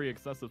a very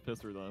excessive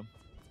pisser, though.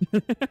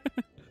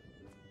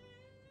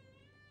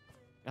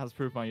 As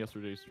proved by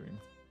yesterday's stream.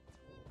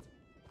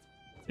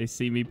 They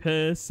see me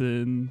piss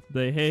and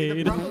they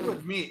hate.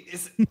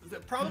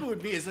 The problem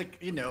with me is like,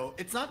 you know,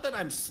 it's not that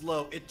I'm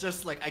slow. It's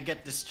just like I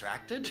get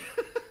distracted.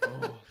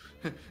 Oh.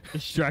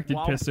 Distracted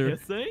While pisser.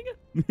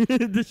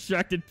 pissing?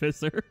 Distracted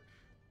pisser.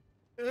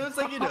 It's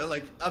like, you know,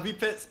 like I'll be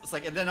pissed. It's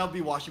like, and then I'll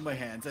be washing my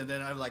hands, and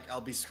then I'll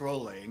be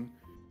scrolling,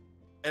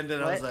 and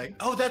then I was like,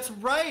 oh, that's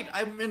right,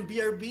 I'm in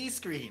BRB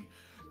screen.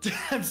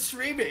 I'm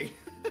streaming.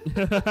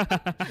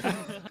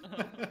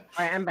 Alright,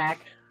 I'm back.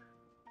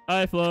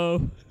 Hi,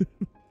 Flo.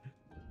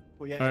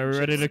 Well, yeah, Are we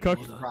ready to cook?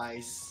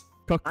 Rice.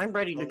 Cook. I'm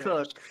ready to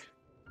cook.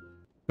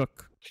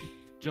 Cook.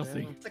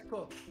 Jesse. It's like,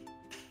 cool.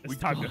 It's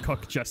time to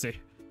cook, Jesse.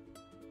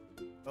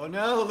 Oh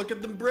no, look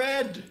at the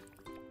bread.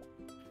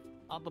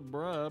 Not the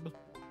brub.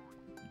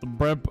 The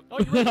bread. Oh,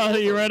 you read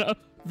You read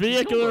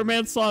vehicular Sure.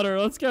 manslaughter.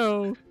 Let's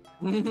go.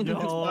 It's No.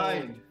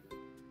 fine.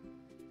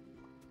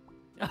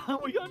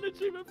 We got an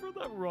achievement for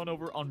that run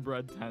over on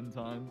bread 10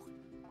 times.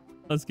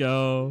 Let's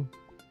go.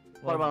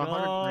 What about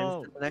 100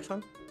 go. times? The next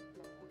one?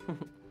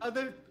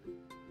 Other.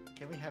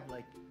 Can we have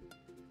like?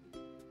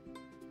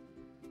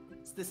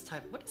 What's this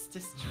type? What is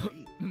this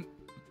tree?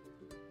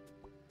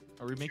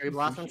 Are we Cherry making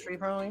blossom sushi? tree,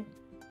 probably?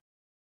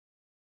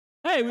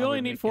 Hey, we Are only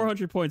we need making-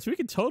 400 points. We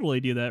could totally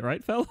do that,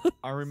 right, fella?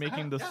 Are we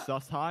making the Yeah.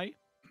 sus high?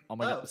 Oh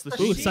my Oh, god, it's the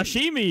Ooh,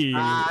 Sashimi.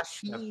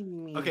 sashimi.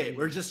 Sashimi. Okay,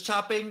 we're just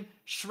chopping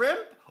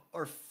shrimp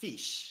or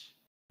fish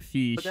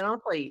Fish. Put that on a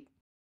plate.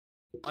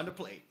 on the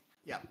plate.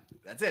 Yeah,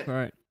 that's it. All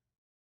right.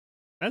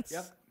 That's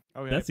Yep.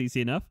 Okay. that's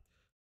easy enough,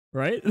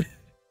 right?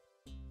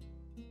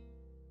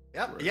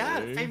 Yep. Yeah.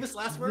 Right. Famous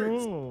last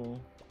words. No.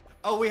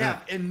 Oh, we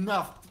have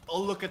enough.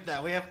 Oh, look at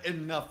that. We have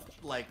enough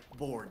like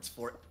boards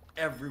for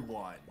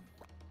everyone.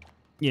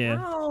 Yeah.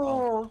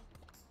 No.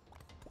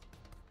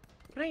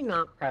 Did I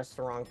not press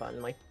the wrong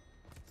button? My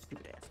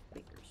stupid ass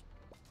fingers.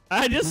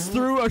 I just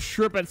threw a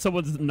shrimp at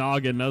someone's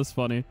noggin. That was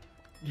funny.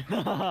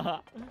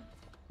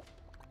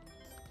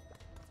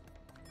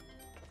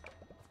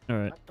 All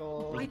right. Plates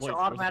plate? are Where's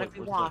automatically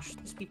the plate? washed.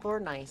 These people are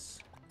nice.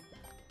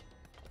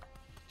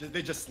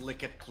 They just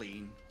lick it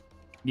clean.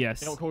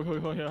 Yes. No, cool.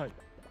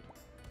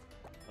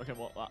 Okay,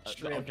 well,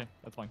 Shrimp. okay,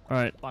 that's fine. All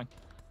right. Fine.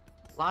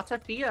 Lots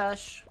of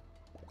fish.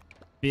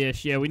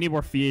 Fish. Yeah, we need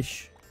more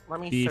fish. Let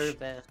me Fish. serve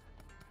this.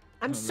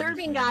 I'm let me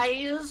serving, see.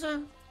 guys.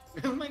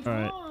 Oh my All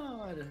right.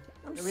 god.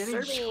 I'm I'm eating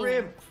serving.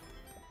 shrimp.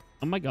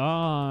 Oh my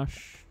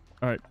gosh.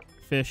 All right.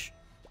 Fish.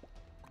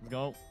 Let's go.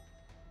 All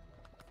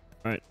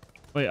right.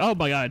 Wait. Oh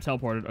my god. I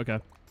teleported. Okay.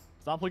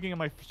 Stop looking at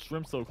my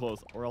shrimp so close,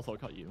 or else I'll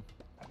cut you.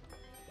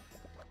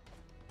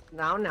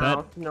 Now,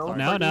 That- no.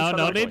 now, putting no so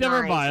much need for knives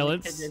in the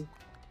violence. kitchen.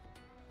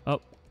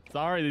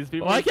 Sorry, these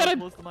people Why are so can't I-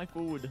 close to my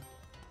food.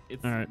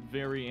 It's All right.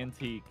 very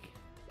antique.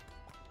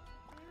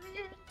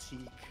 Teak.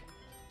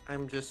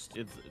 I'm just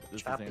This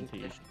is chopping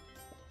antique. fish.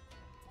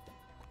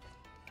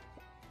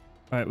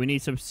 All right. We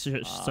need some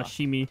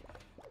sashimi.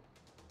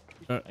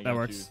 I That got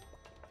works. you.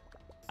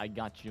 I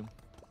got you.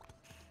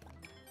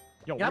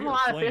 Yo, You have we a are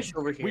lot of slaying. fish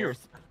over We here. are,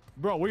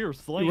 bro, we are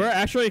slaying. We're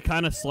actually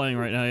kind of slaying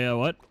right now. Yeah.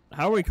 What?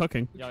 How are we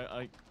cooking? Yeah,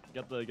 I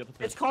get the fish.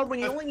 It's called when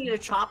you only need to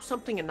chop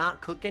something and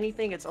not cook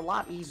anything. It's a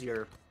lot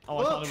easier. Oh,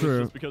 I thought it was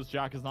True. just because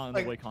Jack is not in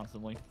Like- the way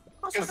constantly.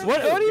 Also, What- that's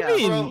what good, do you yeah.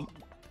 mean? Bro,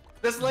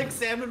 just like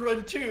Salmon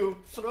Run 2,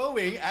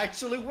 throwing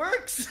actually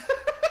works.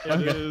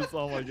 It is.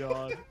 Oh my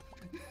god.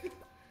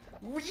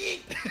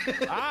 Wheat.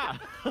 Ah!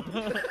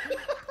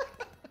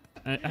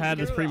 I had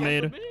this You're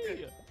pre-made.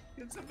 Me.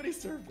 Can somebody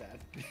serve that?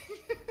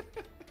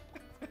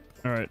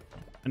 All right.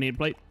 I need a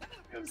plate.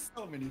 I have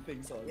so many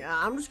things on. Yeah,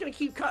 I'm just gonna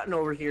keep cutting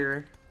over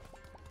here.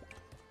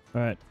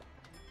 All right.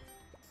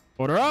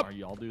 Order up. Are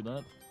y'all do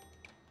that?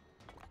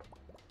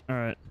 All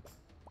right.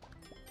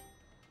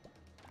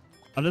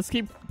 I'll just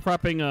keep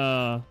prepping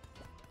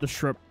the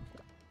shrimp.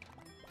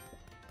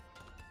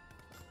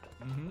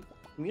 Mm-hmm.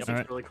 The music's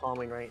Alright. really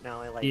calming right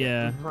now. I like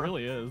Yeah. it. It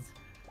really is.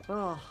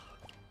 Oh,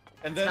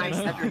 And then nice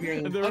after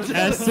hearing. And there was-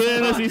 As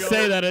soon as you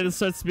say that, it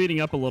starts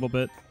speeding up a little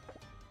bit.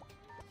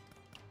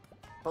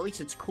 At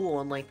least it's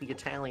cool, unlike the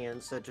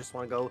Italians that just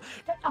want to go.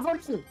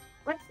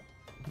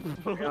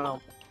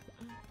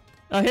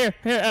 Oh, Here,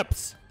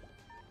 Eps.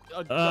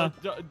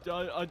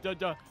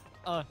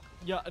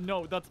 Yeah,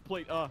 no, that's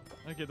plate.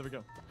 Okay, there we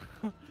go.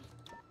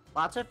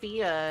 lots of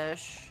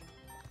fish.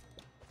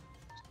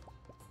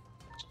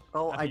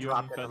 Oh, I You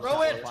dropped haven't it. fed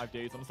Throw us it! for 5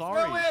 days. I'm Throw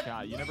sorry, it!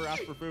 chat. You never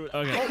asked for food.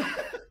 Okay.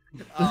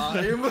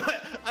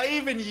 I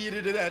even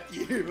yeeted it at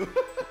you.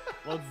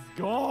 Let's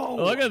go.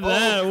 Look at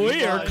that. Oh,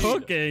 We are nice.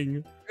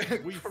 cooking.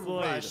 We slayed.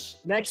 Crush.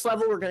 Next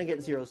level, we're gonna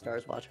get 0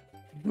 stars. Watch.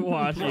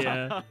 Watch,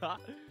 yeah.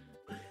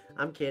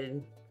 I'm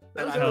kidding.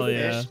 I Hell love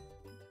yeah. fish.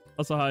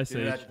 Also, hi, Dude,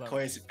 Sage. that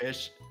Koi's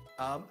fish.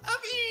 I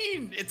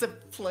mean, it's a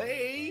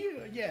play.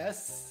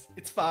 Yes,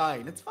 it's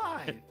fine. It's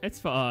fine. It's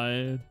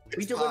fine. We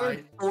It's delivered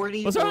fine.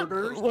 40 Was that,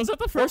 orders. was that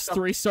the first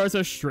 3 stars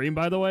of stream,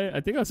 by the way?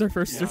 I think that was our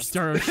first 3 Yes.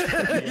 stars.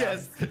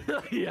 Yes.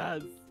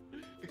 Yes.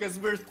 Because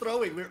we're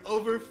throwing, we're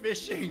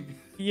overfishing.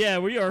 Yeah,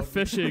 we are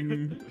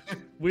fishing.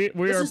 we This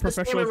are is the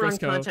professional salmon run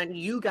Frisco. content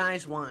you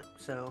guys want.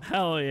 So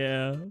Hell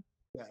yeah.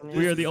 Yeah,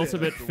 We are this the is it.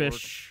 ultimate Extra work.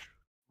 fish.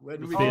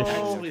 When we Fish.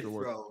 actually Extra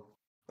work. throw.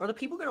 are the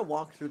people gonna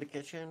walk through the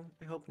kitchen?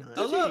 I hope not.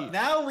 Oh look,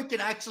 now we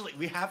can actually,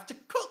 we have to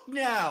cook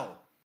now.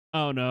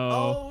 Oh no.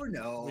 Oh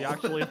no. We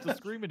actually have to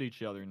scream at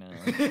each other now.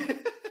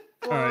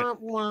 Alright. Wah,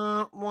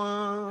 wah,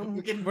 wah.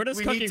 we can, We're just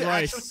we cooking need to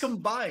rice. actually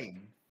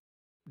combine.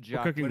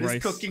 Jack, cooking What is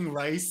rice. cooking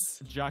rice?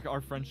 Jack,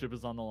 our friendship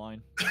is on the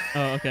line.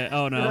 Oh, okay.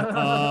 Oh no.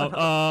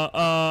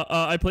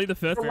 I played the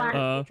fifth.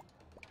 Lag.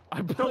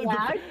 I played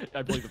lag?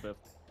 I played the fifth.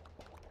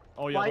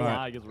 Oh yeah, Why- the Alright.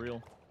 lag is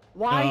real.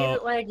 Why is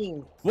it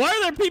lagging? Why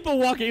are there people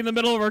walking in the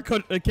middle of our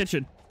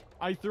kitchen?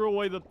 I threw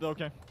away the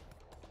okay.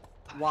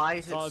 Why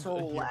is it so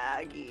here.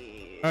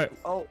 laggy? Alright,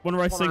 Oh, one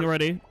rice hold thing on.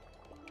 already.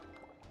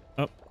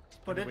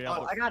 Put it We on.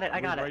 have I got it. I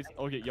we got have it. rice.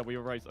 Okay, yeah, we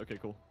have rice. Okay,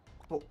 cool.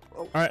 Oh,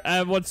 oh. Alright, I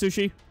have one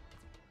sushi.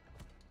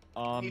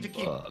 Need to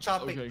keep uh,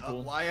 chopping. Okay,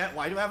 cool. Why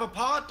do I have a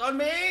pot on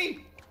me?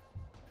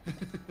 Need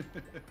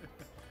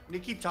to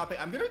keep chopping.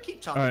 I'm gonna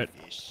keep chopping Alright.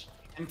 fish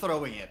and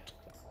throwing it.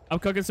 I'm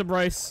cooking some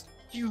rice.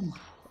 You.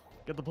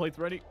 Get the plates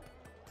ready.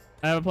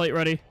 I have a plate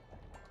ready.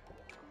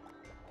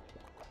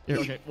 Here.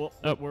 Okay, well,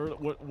 Oh.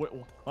 what?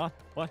 Huh?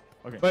 What?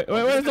 Okay. Wait,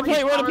 where's the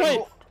plate? Where's the plate?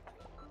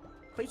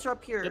 Plates are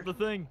up here. Get the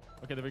thing.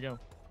 Okay, there we go.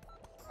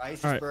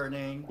 Rice Alright. is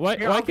burning. Why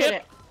Here, I'll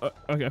can't? get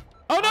Okay.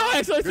 Oh no! I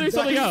accidentally threw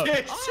something out.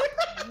 Fish.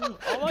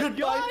 Oh my Goodbye,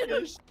 god!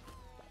 fish.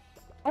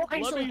 Oh, Let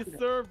actually, me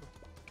serve.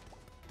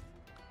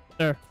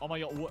 There. Oh my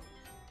god! What?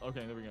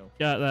 Okay, there we go.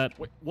 Got that.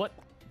 Wait, what?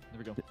 There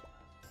we go.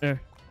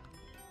 There.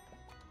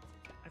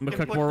 I'm You gonna can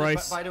cook put more the-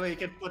 rice. By the way, you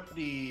can put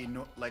the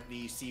like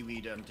the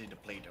seaweed onto the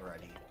plate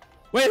already.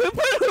 Wait, who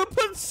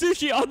put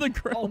sushi on the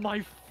grill? Oh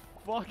my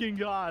fucking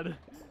god!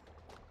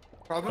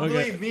 Probably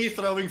Okay. me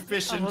throwing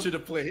fish into the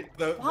plate,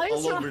 why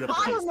is all over there the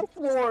pie place. on the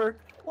floor?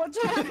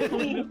 What's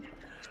happening?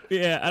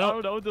 Yeah, I I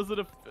don't. don't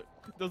know.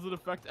 Does it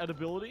affect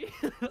edibility?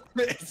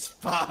 It's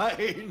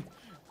fine.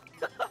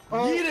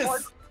 Oh, Eat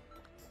what? it.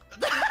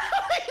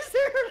 Is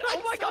there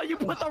Oh my god! You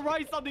put the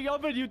rice on the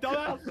oven, you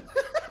dumbass!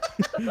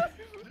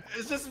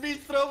 It's just me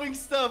throwing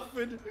stuff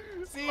and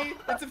see,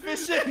 it's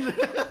efficient.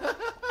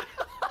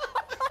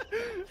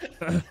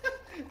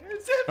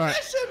 It's Alright.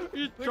 efficient.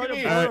 You're Look trying at to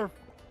me. burn.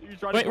 You're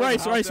trying Wait, to burn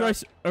rice, the rice, house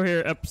rice. Oh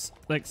here, Eps.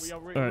 Thanks. We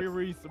have Alright.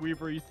 Reese. We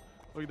have Reese.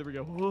 Look, there we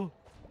go.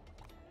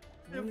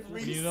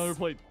 We need another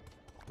plate.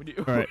 We need,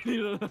 Alright. we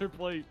need another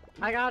plate.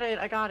 I got it.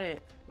 I got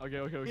it. Okay,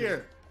 okay, okay.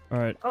 Here,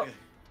 Alright. Oh,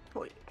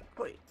 wait.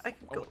 I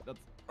can go. Oh, that's.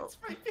 it's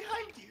right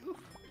behind you.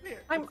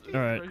 Here. I'm.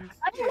 Alright.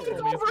 I can't get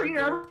over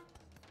here.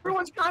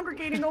 Everyone's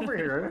congregating over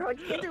here. I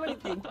can't do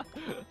anything.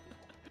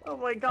 Oh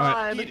my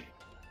god. Eat it.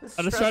 This is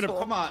I'm just trying to- stressful.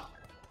 Come on.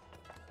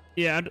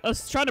 Yeah, I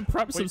was trying to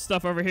prep some Wait.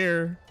 stuff over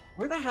here.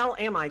 Where the hell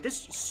am I?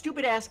 This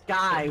stupid ass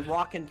guy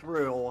walking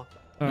through.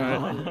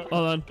 Alright. Hold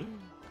on.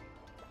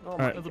 Oh Alright.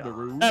 my That's a bit god.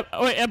 rude.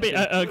 Wait, Eppy.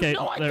 Okay.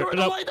 No, I there. threw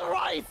No. away the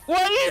rice!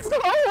 What are you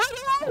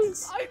throwing?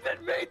 I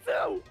did me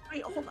too!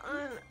 Wait, hold on.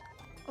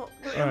 Oh,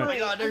 where Alright. am Oh I? my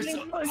god, they're I'm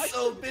getting so, pushed.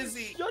 so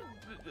busy. Shut...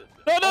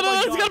 No, no, Oh no, my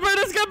it's God. gonna burn,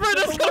 it's gonna burn,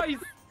 Get it's the gonna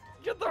rice!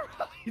 Get the rice!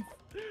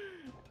 Oh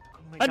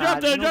my I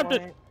dropped God, it, I you know dropped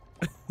it.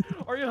 what?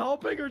 Are you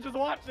helping or just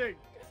watching?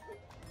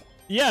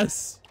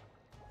 Yes.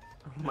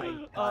 Oh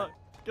my god.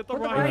 Get the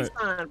Put the rice.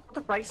 rice on. Put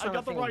the rice on. I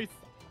got the thing. rice.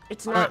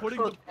 It's Alright. not Putting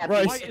cooked. the Abby.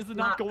 rice. Why It's is it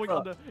not going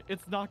on cooked. the?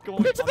 It's not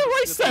going. Get to on the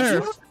rice there.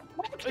 It's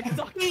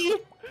not.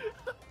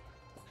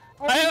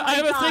 Oh I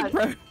have my a thing God.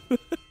 prep.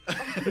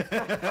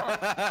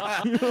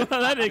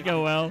 That didn't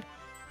go well.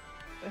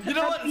 You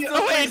know what?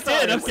 Oh wait, it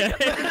did. Okay.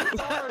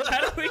 Stars. How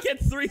did we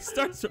get 3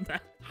 stars from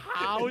that?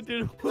 How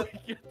did we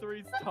get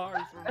 3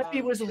 stars from that?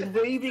 Eppy was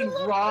waving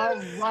raw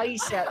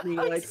rice at me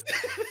like,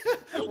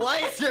 Why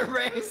is there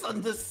rice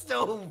on the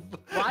stove?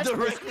 why is my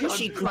Directly on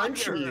sushi fire?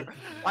 crunchy?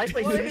 Why is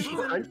my Why sushi is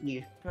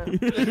crunchy?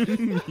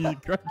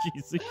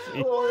 Crunchy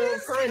sushi. Oh,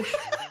 crunch.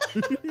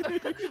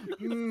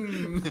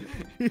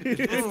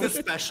 It's the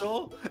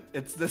special.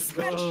 It's the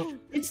special.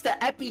 It's the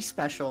Eppy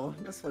special.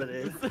 That's what it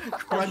is.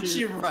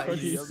 Crunchy rice.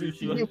 Crunchy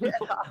sushi.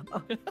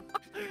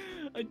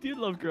 I did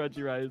love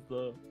crunchy rice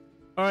though.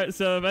 All right,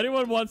 so if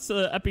anyone wants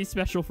Eppy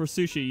special for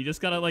sushi, you just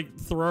gotta like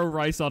throw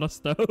rice on a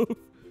stove.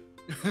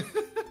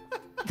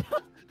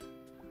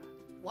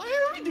 Why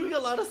are we doing a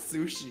lot of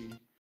sushi?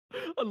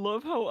 I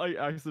love how I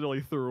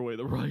accidentally threw away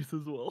the rice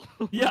as well.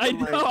 Yeah, I Oh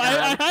my know.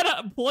 I God. had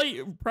a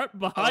plate prep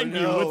behind no.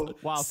 you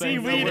with Wow, thanks.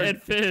 seaweed No,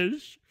 and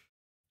fish.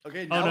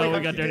 Okay, Oh now no, we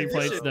have got to dirty do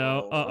plates dishes. now.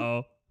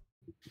 Uh-oh.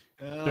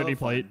 Oh, Dirty fine.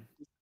 plate.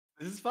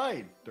 This is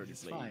fine. Dirty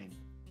This is plate. fine.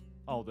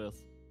 All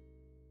this.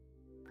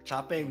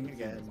 Chopping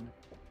again.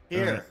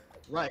 Here.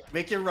 Right.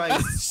 Make your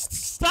rice.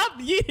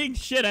 Stop eating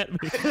shit at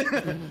me.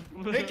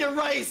 Make your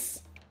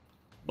rice.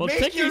 Well, Make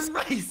take your these-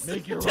 rice.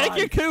 Make your Take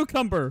your rice.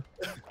 cucumber.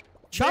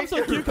 Chop Make some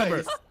your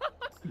cucumbers. rice.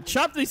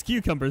 Chop these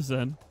cucumbers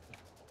then.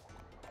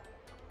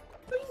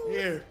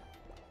 Here.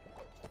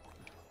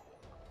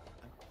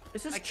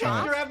 Is this I can't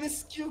chopped? grab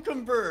this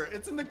cucumber.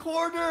 It's in the There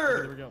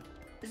corner. we go.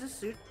 Is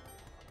this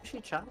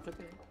sushi chopped?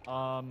 Okay.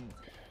 Oh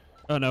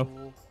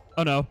no.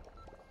 Oh no.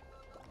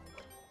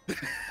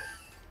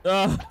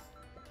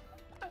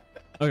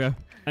 Okay.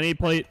 I need a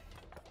plate.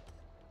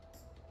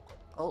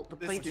 Oh, the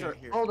This plates dude are.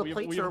 here. Oh, the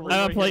plates are. I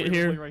have a plate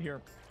here. Right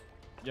here.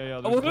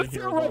 Yeah. Oh, we're gonna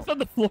throw rice on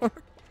the floor.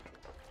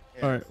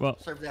 Here, All right. Well.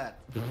 serve that.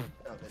 Oh,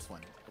 this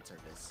one. Let's serve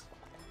this.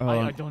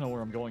 I don't know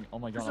where I'm going. Oh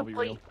my god, There's I'll a be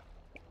plate. real.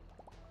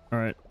 All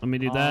right. Let me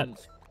do that.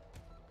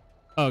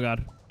 Oh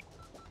god.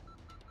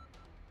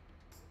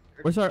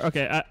 Where's our?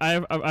 Okay.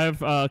 I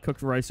have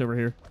cooked rice over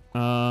here.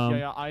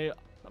 Yeah.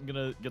 I'm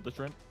gonna get the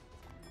shrimp.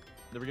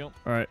 There we go.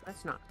 All right.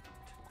 That's not.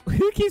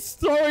 Who keeps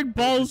throwing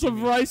balls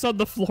of rice on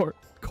the floor?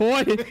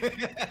 Koi.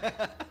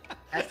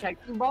 Hashtag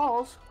 2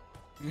 balls.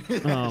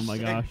 Oh my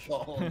gosh.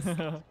 Balls.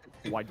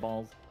 White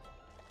balls.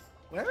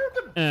 Where are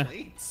the Eh.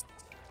 plates?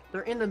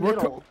 They're in the We're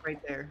middle, right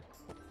there.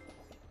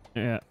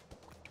 Yeah.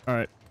 All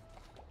right.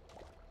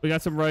 We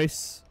got some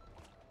rice.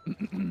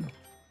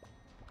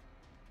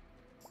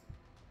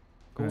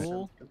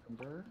 Cool.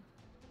 Cucumber.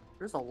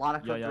 There's a lot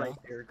of cooked Yeah. rice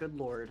there. Good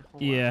lord.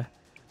 Hold on. Yeah.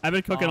 I've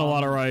been cooking a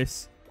lot of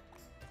rice.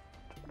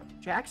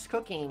 Jack's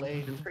cooking.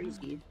 Plate. It's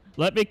crazy.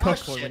 Let me cook.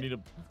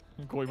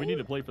 Oh, Koi, we need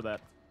a plate for that.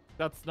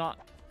 That's not.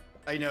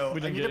 I know. We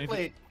I didn't need get a anything.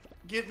 plate.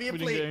 Give me a We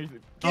didn't get plate. anything.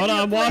 Give Hold me on.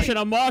 a I'm plate. washing.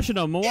 I'm washing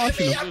them. I'm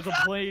washing them. There's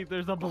a plate.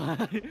 There's a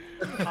plate.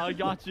 I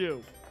got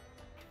you.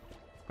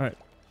 Why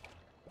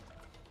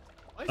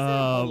is there a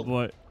Oh bowl?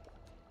 boy.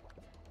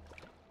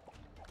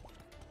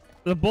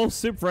 The bowl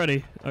soup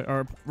ready.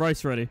 Or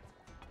rice ready.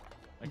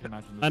 I can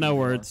imagine. I know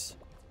words.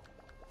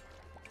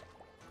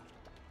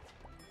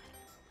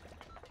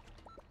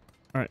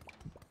 All right.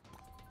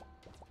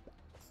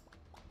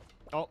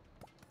 Oh,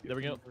 there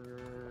we go.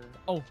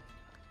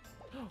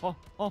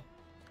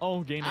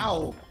 Oh, gaming.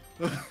 Ow!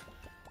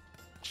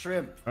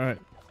 Shrimp. All right.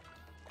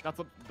 That's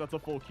a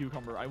full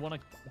cucumber. I want a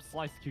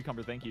sliced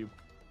cucumber. Thank you.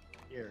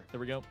 Here. There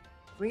we go.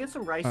 Can we get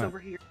some rice Alright. over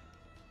here?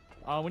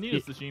 We need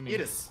a sashimi.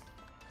 Eat us.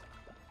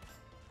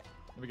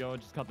 There we go.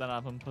 Just cut that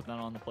up and put that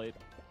on the plate.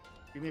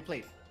 Give me a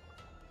plate.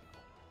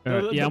 All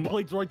right. Yeah. the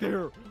plate's right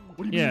there.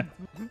 What do you Yeah.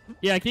 mean?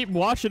 Yeah. I keep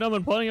washing them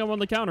and putting them on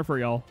the counter for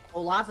y'all.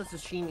 Oh, lots of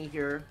sashimi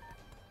here.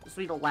 This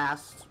will be the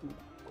last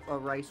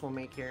rice we'll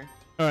make here.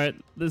 All right.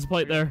 There's a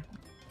plate there.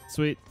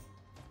 Sweet.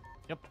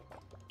 Yep.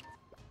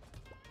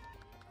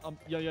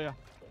 Yeah.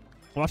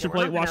 Wash your Yeah,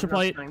 we're plate. not Wash your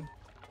gonna have plate. enough time.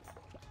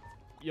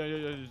 Yeah.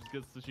 Just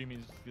get sashimi.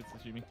 Just get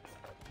sashimi.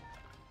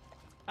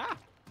 Ah!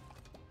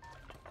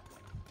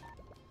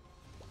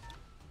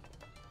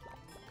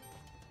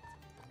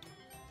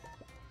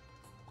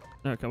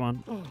 Oh, come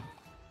on.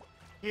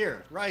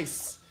 Here,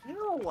 rice.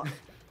 No.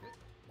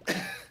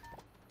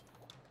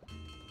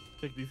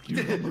 Take these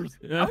cucumbers.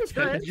 Yeah, was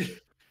good.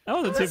 that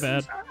wasn't too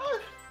bad.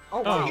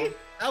 Oh, wow. Okay,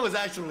 that was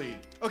actually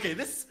okay.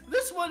 This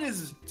one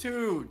is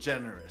too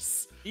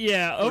generous.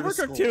 Yeah, For the Overcooked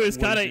score, 2 is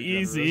way kind of too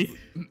easy.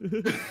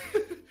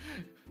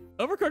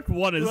 Overcooked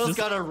 1 is Who else just.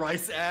 got a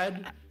rice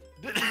ad?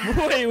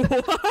 Wait,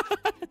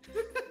 what?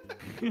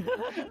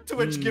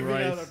 Twitch giving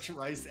out rice. a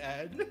rice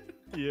ad.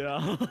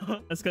 Yeah.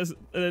 That's because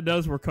it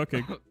knows we're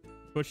cooking.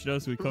 Twitch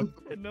knows we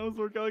cook. It knows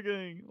we're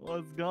cooking.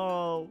 Let's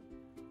go.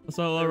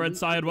 So, hello, Red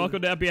Side.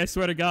 Welcome to Eppy. I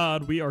swear to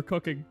God, we are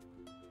cooking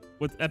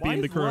with Eppy Why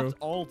and the is crew. left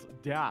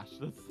Alt dash?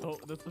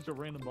 That's such a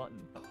random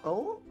button.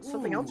 Oh,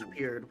 something else Ooh.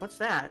 appeared. What's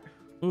that?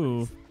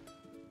 Ooh.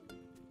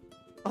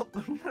 Oh.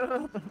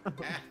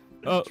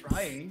 Oh.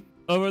 Trying.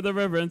 Over the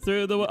river and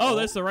through the. Oh,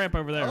 there's the ramp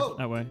over there. Oh.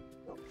 That way.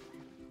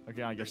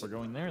 Okay, I guess we're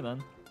going there then.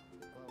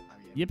 Well,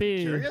 I mean,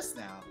 Yippee. Curious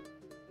now.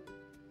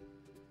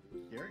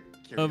 Curious.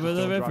 Over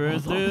the Don't drop river and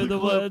us off through the the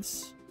cliff.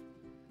 woods.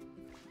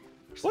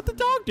 What the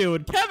dog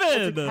doing? It's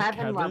Kevin! a cabin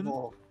Kevin?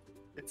 level.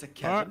 It's a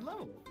Kevin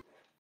level.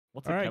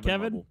 What's All a right, Kevin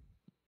Kevin. level?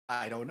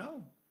 I don't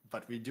know,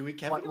 but we're doing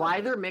Kevin. Why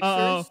level. they're mixers?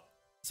 Uh-oh.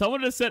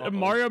 Someone just said, Uh-oh.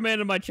 Mario Man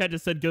in my chat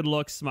just said, good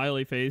luck,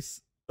 smiley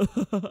face.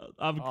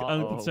 I'm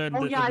Uh-oh. concerned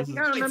Oh that yeah, I this think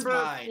is... I remember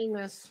fine. seeing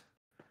this.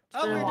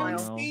 Oh, we're doing Wow.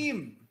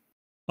 steam.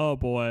 Oh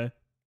boy.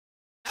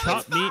 Oh,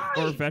 Chopped it's meat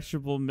or fine.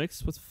 vegetable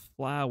mixed with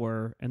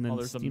flour and then Oh,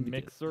 there's a steamed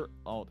together. mixer.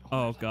 Oh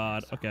Oh, there's a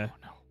God, mixer. okay. Oh,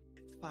 no.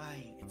 It's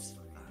fine. It's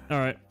fine.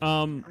 Alright,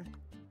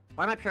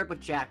 Why am I paired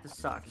with Jack? This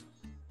sucks.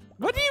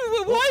 why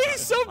are you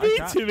so I mean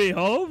got- to me,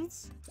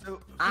 Holmes? So,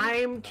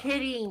 I'm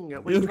kidding. You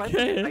Wait, do I put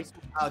okay? rice-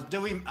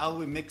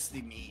 we mix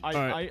the meat.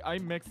 Alright. I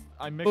mixed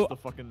Oh, the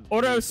fucking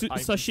Order meat.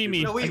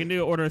 sashimi. No, I can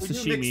do order we do mix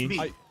sashimi.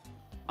 meat.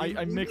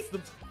 I mixed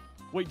the.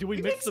 Wait, do we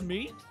We mix mix- the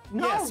meat?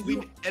 No, Yes,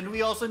 you,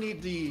 we also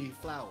need the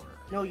flour.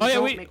 no, you Oh, yeah,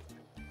 don't we- make.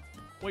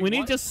 Wait, We need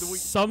what? just Do we...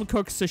 some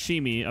cooked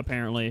sashimi,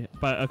 apparently,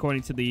 but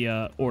according to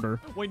the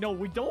order. Wait, no,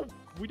 we don't.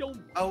 We don't.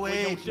 Oh, no,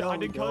 wait, shit, no, I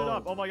didn't cut it no.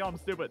 up. Oh my god, I'm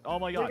stupid. Oh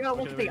my We god. gotta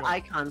look Okay, at there the we go.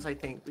 icons, I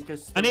think,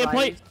 because. I the need a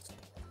plate.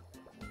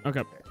 rice-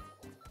 Okay,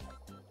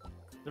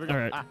 There we go.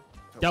 Alright. Ah,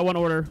 got one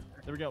order.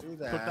 there we go. Do Cook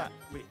that. that.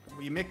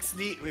 We mix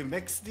the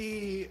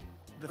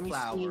Let me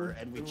flour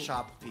see. and we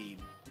chop the meat.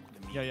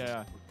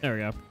 Yeah. There we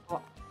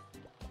go.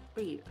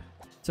 Wait.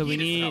 So we Eat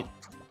it. need... Oh,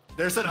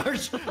 there's an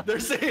arch.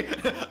 There's a.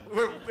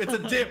 It's a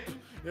dip.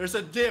 There's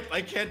a dip.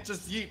 I can't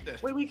just eat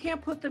it. Wait, we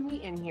can't put the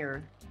meat in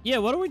here. Yeah,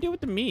 what do we do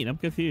with the meat? I'm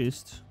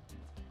confused.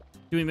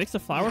 Do we mix the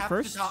flour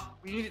first?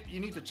 You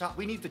need to chop.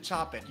 We need to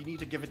chop it. You need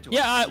to give it to us.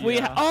 Yeah,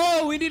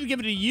 we need to give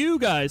it to you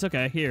guys.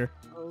 Okay, here.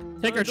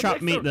 Take our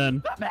chopped meat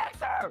then. The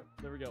mixer!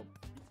 There we go.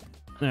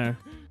 There.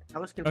 I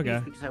was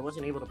confused because I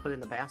wasn't able to put it in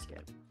the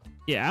basket.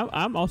 Yeah,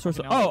 I'm all sorts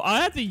of. Oh,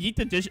 I have to eat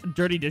the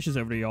dirty dishes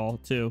over to y'all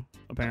too.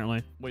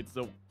 Apparently. Wait,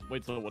 so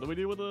what do we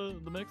do with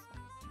the mix?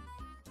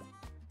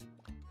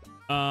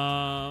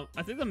 I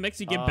think the mix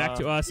you give back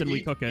to us and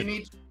we cook it.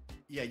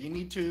 You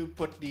need to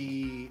put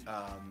the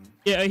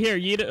Yeah, here,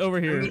 you eat it over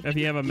here if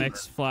you have a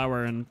mixed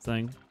flour and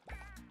thing.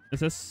 Is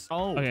this?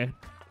 Oh. Okay.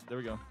 There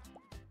we go.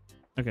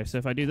 Okay, so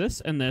if I do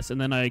this, and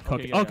then I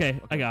cook. Okay,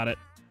 I got it.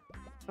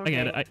 Okay.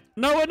 I get it.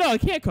 No, I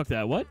can't cook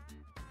that. What?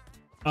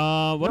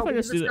 What if I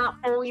just do that? It's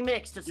not fully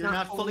mixed. You're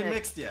not fully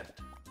mixed yet.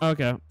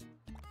 Okay.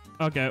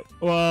 Okay.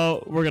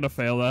 Well, we're gonna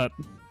fail that.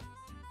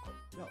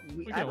 No,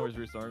 We can always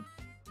restart.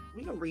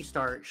 We can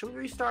restart. Should we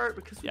restart?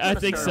 Because I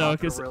think so.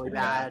 Because really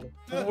bad.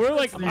 we're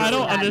like, Really I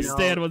don't bad,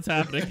 understand what's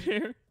happening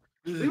here.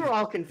 We were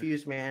all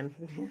confused, man.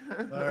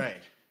 All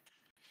right.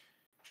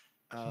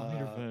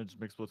 Tomato veg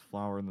mixed with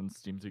flour and then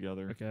steamed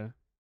together. Okay.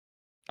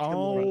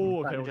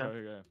 Oh,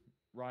 okay.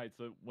 Right.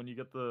 So when you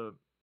get the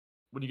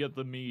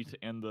meat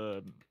and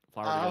the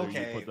flour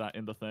together, you put that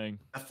in the thing.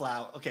 The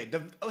flour. Okay.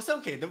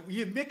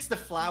 You mix the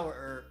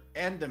flour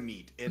and the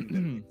meat in the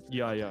meat.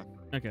 Yeah.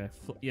 Okay.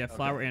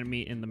 Flour and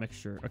meat in the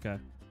mixture. Okay.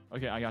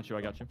 Okay, I got you.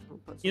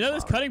 You know,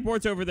 there's cutting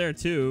boards over there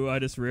too. I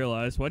just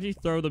realized. Why'd you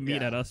throw the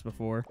meat at us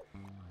before?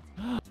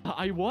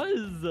 I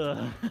was.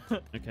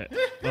 Okay.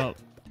 Well.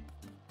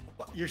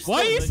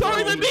 Why are you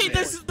throwing the meat?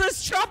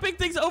 There's chopping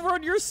things over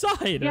on your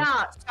side.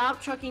 Yeah, stop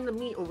chucking the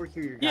meat over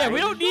here, guys. Yeah, we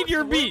don't need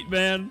your meat,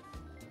 man.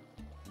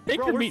 Take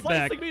your meat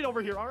back. We're slicing meat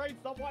over here. All right,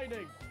 stop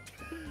whining.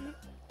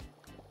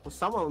 Well,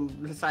 someone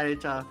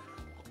decided to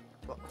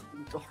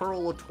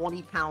hurl a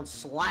 20-pound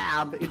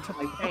slab into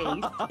my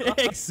face.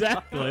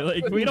 Exactly.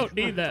 Like, we don't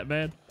need that,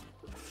 man.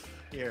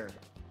 Here.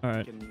 All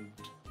right. You can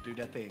do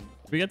that thing.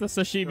 We got the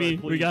sashimi.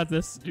 Right, we got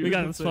this. We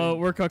got this. Flo.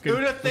 We're cooking.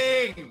 Do the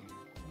thing.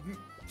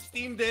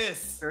 Steam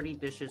this. Dirty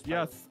dishes.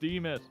 Yeah,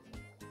 steam it.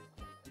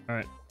 All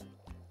right.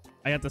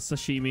 I got the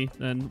sashimi.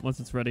 Then once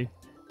it's ready,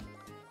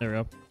 there we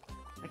go.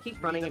 I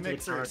keep running into the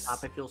mixers.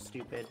 countertop. I feel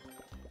stupid.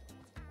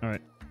 All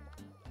right.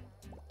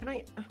 Can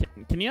I?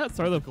 Can you not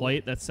throw the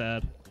plate? That's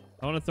sad.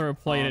 I want to throw a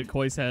plate at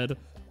Koi's head.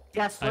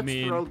 Yes, let's I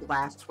mean... throw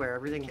glassware.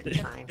 Everything will be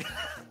fine.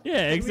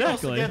 Yeah,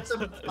 exactly. Can we also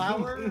get some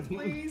flour,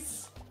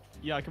 please?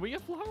 Yeah, can we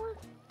get flour?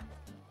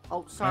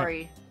 Oh,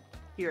 sorry.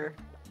 Here.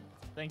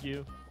 Thank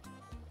you.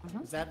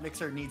 That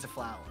mixer needs a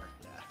flour.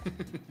 Yeah.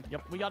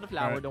 Yep, we got the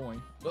flour. Right. Don't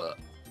worry.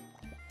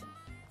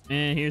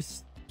 And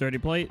here's dirty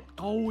plate.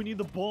 Oh, we need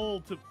the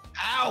bowl to.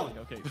 Ow!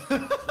 Okay.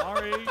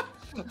 Sorry.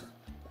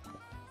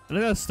 I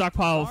got a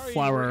stockpile of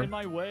flour. You're in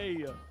my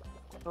way.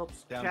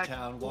 Oops.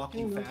 Downtown,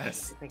 walking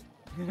fast. There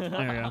we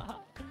go.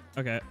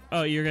 Okay.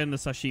 Oh, you're getting the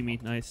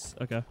sashimi. Nice.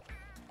 Okay.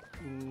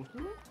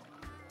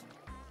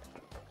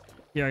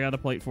 Here, I got a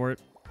plate for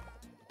it.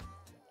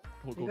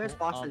 Cool, You guys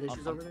wash the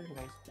dishes over there?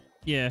 Nice.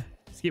 Yeah.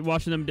 Just keep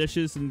washing them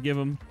dishes and give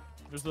them.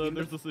 There's a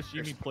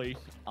sashimi plate.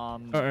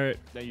 All right.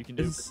 That you can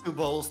do. There's 2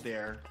 bowls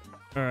there.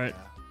 All right.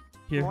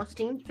 Here. More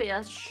steamed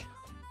fish.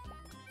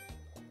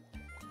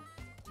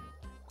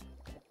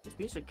 This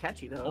piece is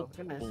catchy though.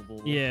 Goodness.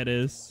 Yeah, it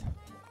is.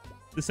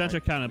 The center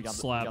kind of we got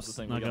slaps. the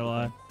thing, Not we got gonna the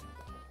lie.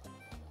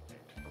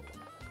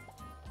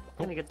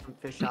 I'm gonna get some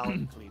fish out.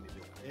 Clean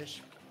the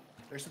fish.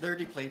 There's a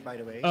dirty plate, by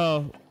the way.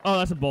 Oh,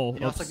 that's a bowl.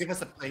 Can you also give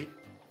us a plate?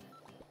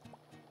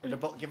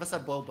 Give us a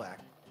bowl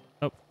back.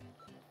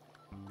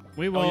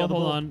 We will. Oh, yeah,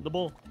 hold on. The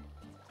bowl.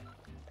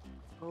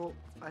 Oh,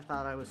 I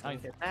thought I was gonna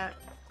Nice. get that.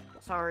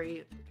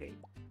 Sorry. Okay.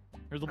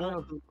 Here's the I don't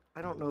bowl. know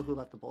I don't know who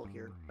left the bowl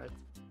here, but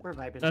we're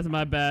vibing. That's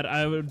my bad.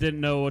 I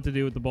didn't know what to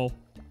do with the bowl.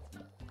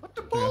 What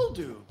the bowl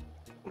do?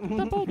 What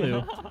the bowl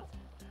do?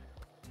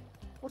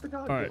 What the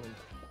dog All right. doing?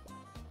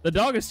 The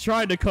dog is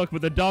trying to cook,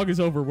 but the dog is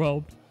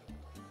overwhelmed.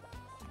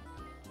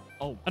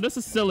 Oh. I'm just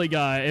a silly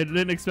guy. I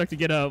didn't expect to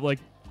get a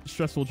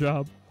stressful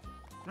job.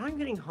 Now I'm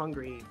getting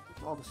hungry.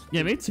 With all this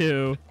Yeah, me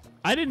too.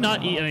 I did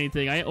not eat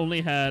anything. I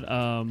only had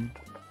I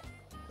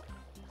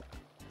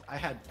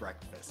had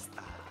breakfast.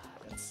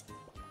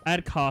 I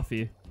had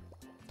coffee.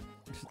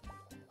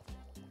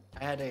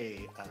 I had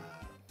a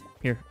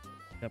Here.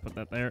 Yeah, put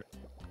that there.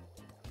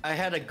 I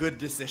had a good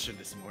decision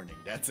this morning.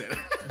 That's it.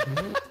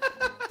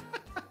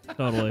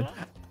 Totally.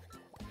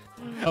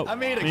 Oh, I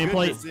made a need good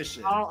plate?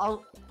 decision.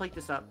 I'll plate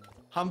this up.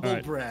 Humble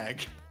Alright.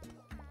 brag.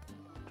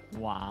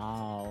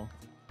 Wow.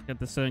 Get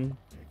this thing.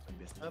 Clean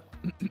this up.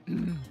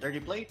 Dirty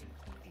plate.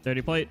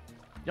 Dirty plate.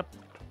 Yep.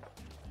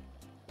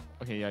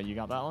 Okay, yeah, you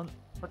got that one.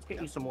 Let's get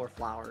you some more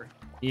flour.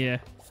 Yeah.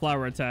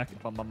 Flour attack.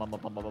 Bum, bum, bum,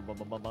 bum, bum, bum, bum,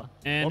 bum, bum, bum.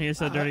 And Whoop. here's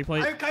the dirty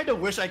plate. I kind of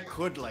wish I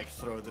could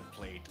throw the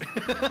plate.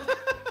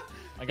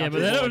 I Yeah, got but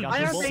this then one, it I would got I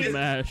this don't one. think-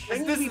 smash. They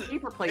need to be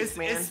paper plates,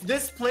 man. Is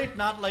this plate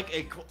not like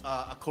a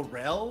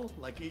corral?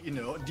 Like, you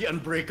know, the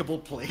unbreakable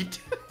plate?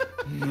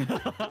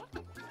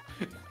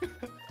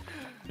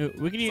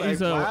 We can It's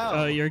use like,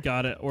 wow. your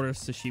got it. Order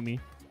sashimi.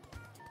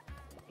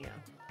 Yeah.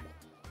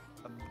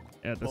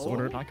 at this bowl?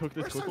 order. Can I cook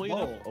this Where's our quickly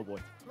bowl? enough? Oh boy.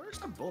 Where's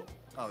the bowl?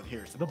 Oh,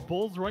 here's The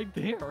bowl's right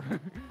there.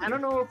 I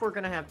don't know if we're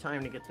gonna have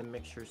time to get the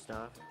mixture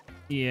stuff.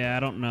 Yeah, I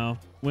don't know.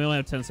 We only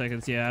have 10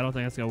 seconds. Yeah, I don't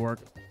think that's gonna work.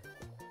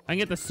 I can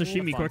get the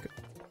sashimi fine. quick.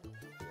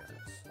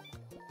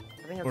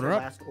 I think that's Order the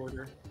up. last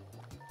order.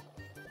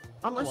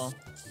 Unless, Well.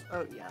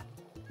 oh yeah.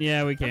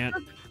 Yeah, we can't.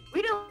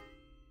 We did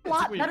a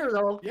lot better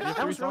though. Yeah,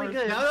 that was really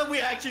good. Now that we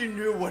actually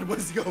knew what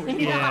was going on.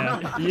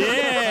 Yeah.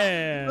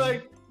 Yeah.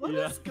 Like, what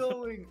Yeah. is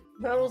going?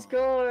 That was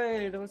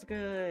good. That was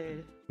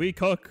good. We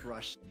cook.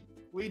 Rush.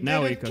 We did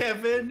Now we it, cook.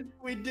 Kevin.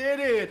 We did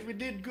it. We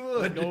did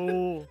good.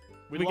 No.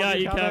 We love got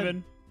you,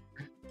 Kevin.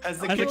 Has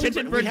Has the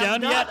kitchen we burned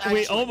have down not yet?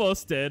 We actually-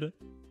 almost did.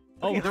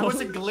 Oh, there was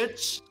a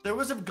glitch. There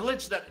was a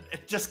glitch that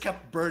it just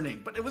kept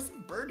burning, but it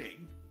wasn't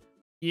burning.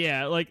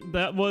 Yeah, like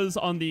that was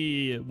on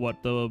the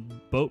the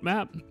boat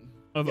map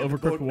of Yeah, the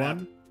Overcooked boat map.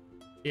 1.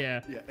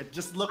 Yeah, Yeah, it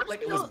just looked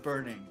like it was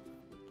burning.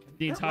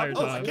 the entire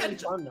Oh, time. again.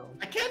 Fun, though.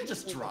 I can't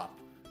just drop.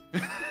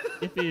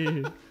 If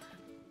you,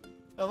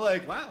 I'm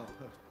like, wow.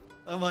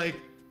 I'm like,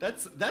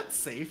 that's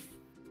safe.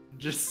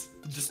 Just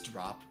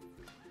drop.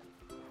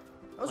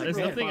 That was a there's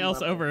great nothing fun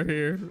else level. over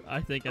here.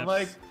 I think. I'm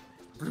like,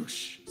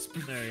 sploosh,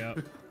 sploosh. There you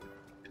go.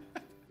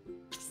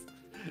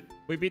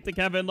 We beat the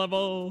Kevin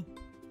level.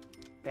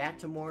 Back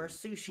to more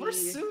sushi. More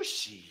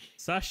sushi.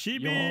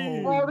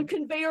 Sashimi. Oh, the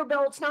conveyor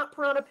belt's not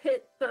Piranha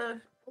Pit,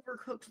 the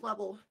overcooked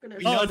level. Gonna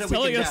You know Oh, that it's we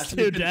telling can us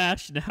dash. to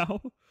dash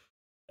now.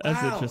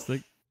 That's Wow.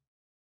 interesting.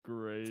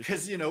 Great.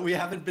 Because, we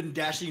haven't been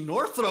dashing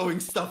nor throwing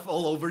stuff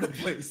all over the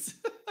place.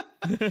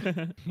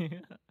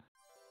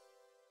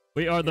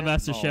 We are the Yeah.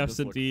 master Oh, chefs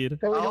this looks- indeed.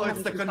 So we Oh, don't it's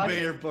have the to touch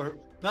conveyor belt.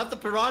 Not the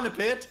piranha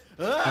pit.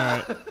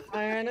 Ah!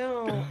 I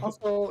know.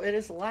 Also, it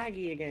is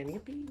laggy again.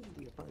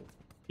 Yippee. Fun.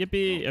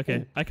 Yippee.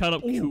 Okay, I cut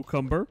up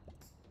cucumber.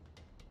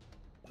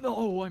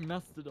 No, I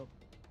messed it up.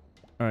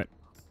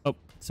 Oh,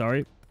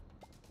 sorry.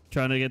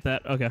 Trying to get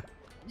that. Okay.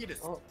 You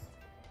just- Oh,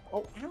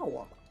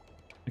 ow.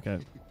 Okay.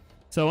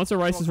 So once the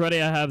rice is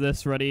ready, I have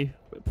this ready,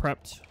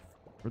 prepped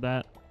for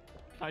that.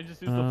 I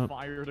just used the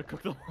fire to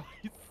cook the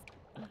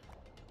rice.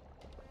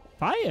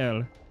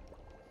 Fire.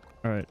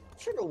 All right.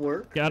 Should've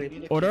worked. Got You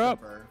need a order up.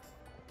 cucumber.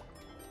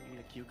 You need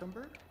a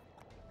cucumber?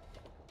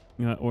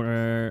 I'm gonna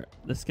order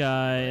this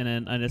guy, and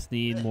then I just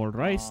need more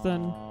rice.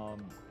 Then. Oh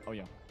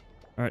yeah.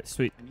 All right.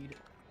 Sweet. I need it.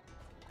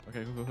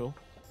 Okay, cool.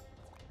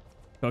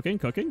 Cooking.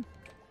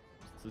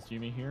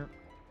 Sashimi here.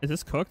 Is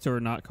this cooked or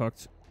not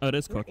cooked? Oh, it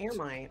is Where cooked. am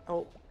I?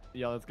 Oh,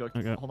 Yeah, let's go.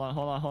 Okay. Hold on.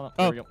 Oh.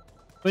 There we go.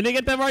 We need to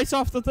get that rice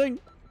off the thing.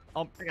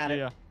 I got it.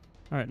 Yeah.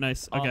 All right.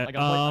 Nice. I Okay.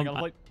 got a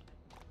plate.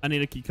 I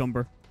need a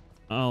cucumber.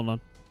 Hold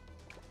on.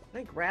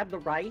 Can I grab the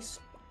rice?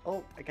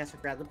 Oh, I guess I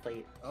grabbed the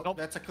plate. Oh, Nope.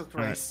 that's a cooked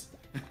All right. rice.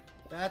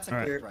 That's a All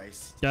right. cooked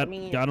rice. Got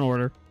me- got an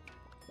order.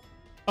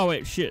 Oh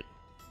wait, shit.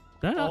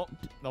 Did I not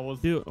That was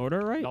do an order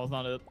right? that was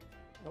not it.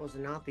 That was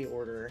not the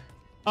order.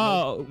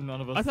 Oh, Nope,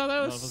 none of us. I thought that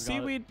none was of us got it.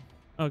 seaweed.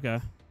 Okay,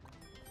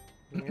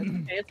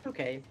 It's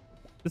okay.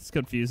 this is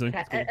confusing.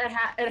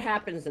 It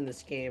happens in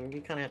this game.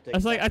 You kind of have to. I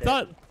was like, I accept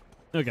thought.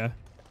 Okay.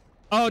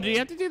 Oh, do you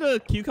have to do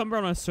the cucumber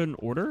on a certain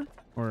order,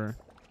 or?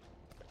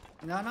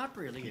 No, not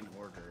really in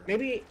order.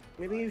 it.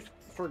 Maybe you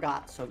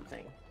forgot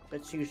something.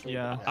 That's usually.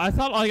 Yeah. what I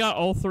thought I got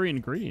all 3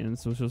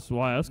 ingredients, which is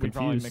why I was We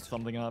probably confused. mixed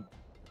something up.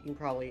 You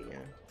probably yeah.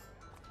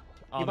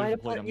 Oh, You there's might a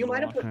have plate put I'm you gonna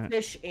might have put wash. Alright.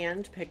 fish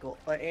and pickle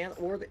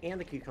and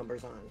the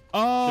cucumbers on.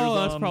 Oh,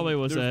 There's, that's probably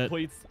was there's it.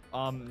 plates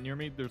near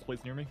me. There's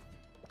plates near me.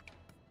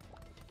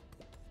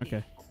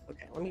 Okay.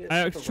 Okay, let me.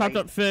 I put the chopped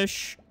rice. up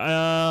fish,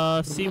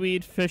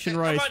 seaweed, fish, and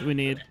rice. We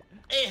need.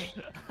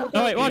 Put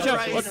Oh wait, the watch fish out!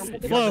 rice. What? down,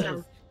 put the Flo. fish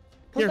down.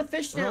 Put Here. the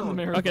fish We're on the down.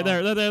 marathon.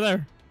 Okay,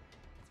 there.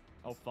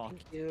 Oh fuck.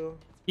 Thank you.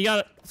 You got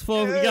it,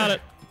 Flo. You got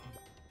it.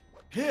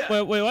 Yeah.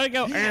 Wait, where'd it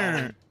go?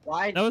 Yeah.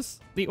 Why? That was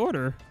the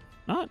order,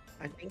 not.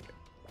 I think.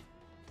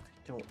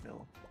 I don't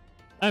know.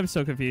 I'm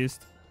so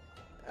confused.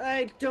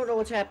 I don't know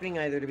what's happening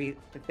either. To be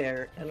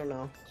fair, I don't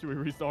know. Should we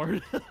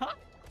restart?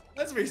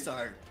 Let's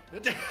restart.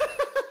 Okay.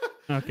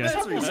 That's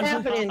Something's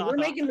happening. We're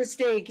making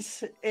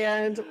mistakes,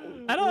 and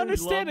I don't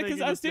understand it love because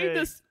making I was doing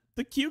mistakes. this: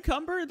 the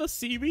cucumber, the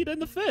seaweed,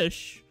 and the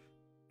fish.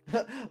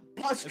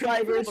 bus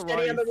driver the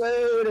steady on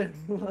the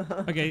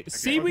road. Okay,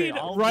 seaweed,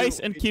 I'll rice,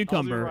 do- and I'll do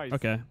cucumber. rice.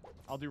 Okay,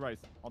 I'll do rice.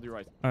 All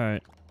all Okay.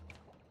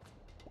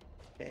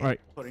 right.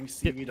 Putting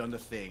seaweed on the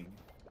thing.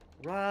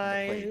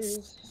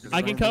 Rice.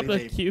 I can cut the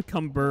Normally they-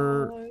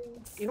 cucumber.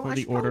 You know, for I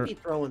the should order. probably be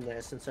throwing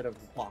this instead of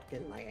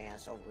walking my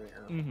ass over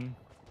here. Mm-hmm.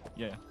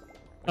 Yeah.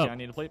 Oh. Okay, I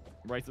need a plate.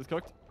 Rice is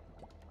cooked.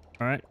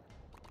 All right.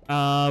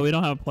 We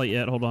don't have a plate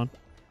yet. Hold on.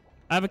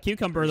 I have a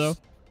cucumber though.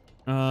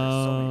 There's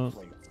so many Uh,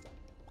 plates.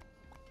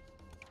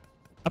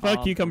 I put a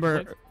Plates?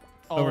 cucumber.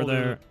 Over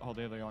there. Oh,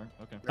 there they are.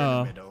 Okay. Right in uh,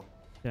 the middle.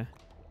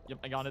 Yep,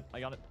 I got it. I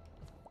got it.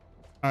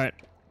 All right.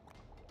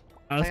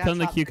 I was got cutting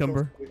the chopped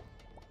cucumber. pickles.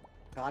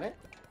 Got it.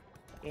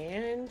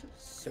 And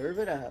serve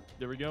it up.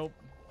 There we go.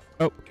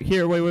 Oh,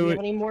 here. Wait. Do you have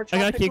any more I chopped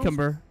got a pickles?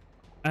 cucumber.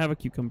 I have a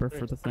cucumber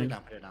for the Put it thing.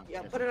 down, put it down.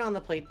 Yeah, put it on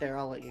the plate there.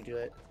 I'll let you do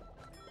it.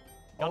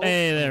 Got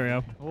Hey, there we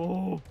go.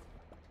 Oh.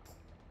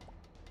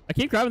 I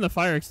keep grabbing the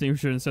fire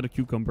extinguisher instead of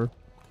cucumber.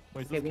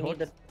 Wait, is Okay, this we need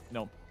cooked? the.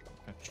 No.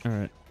 All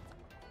right.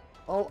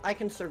 Oh, I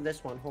can serve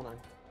this one. Hold on.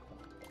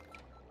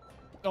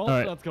 Oh, All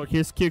right. that's cooked.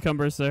 Here's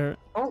cucumbers there.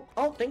 Oh,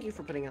 thank you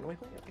for putting it on my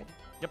plate. Okay.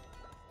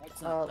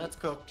 That's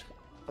cooked.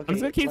 Okay. I'm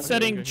just gonna keep let's-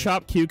 setting okay.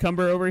 chopped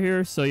cucumber over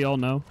here so y'all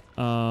know.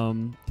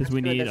 Because That's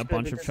we good, need that's a good,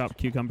 bunch of because- chopped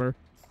cucumber.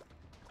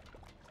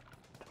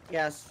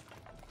 Yes.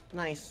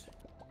 Nice.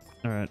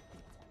 All right.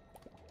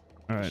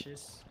 All right.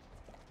 Fishes.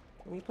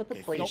 Let me put the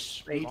Okay, plate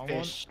fish. straight. Eat Wrong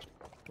fish.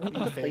 Let me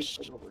put the plate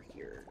Fish. over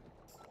here.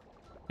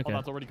 Okay. Oh,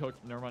 that's already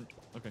cooked. Never mind.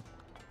 Okay.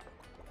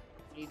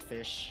 Eat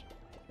fish.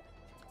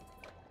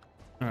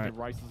 All The right.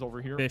 rice is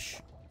over here. Fish.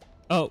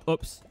 Oh,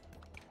 oops.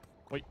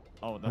 Wait.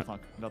 Oh, that's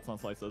not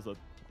sliced. That's a.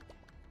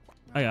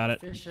 I got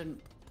it.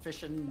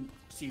 Fish and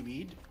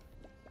seaweed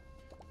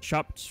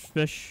Chopped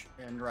fish.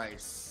 and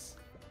rice.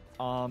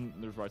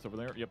 There's rice over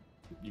there. Yep.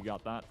 You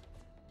got that.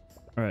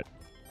 All right.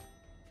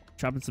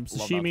 Chopping some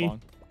Love that sashimi.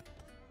 song.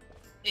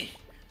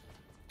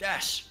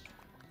 Dash.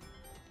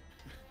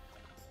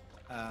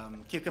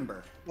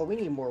 Cucumber. Well, we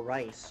need more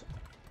rice.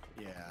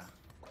 Yeah.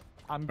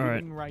 I'm All right.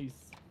 getting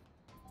rice.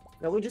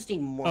 No, we just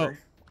need more.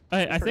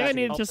 I forgot think I to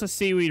need help just a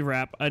seaweed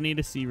wrap. I need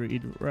a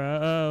seaweed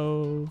wrap.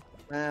 Oh.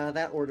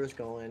 That order's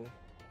going.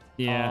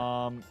 Yeah.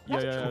 Yeah.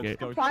 That's Yeah. okay. Let's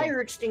go.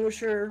 Fire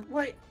extinguisher.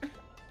 What?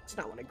 It's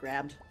not what I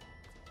grabbed.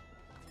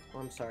 Oh,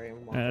 I'm sorry.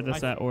 I'm walking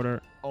Just that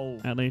order, Oh.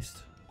 at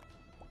least.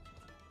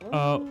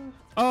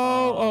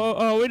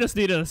 away. We just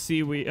need a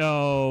seaweed.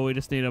 Oh, we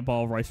just need a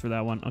ball of rice for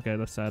that one. Okay,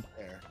 that's sad.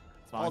 There.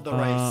 It's fine. All the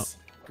rice.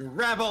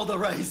 Grab all the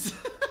rice.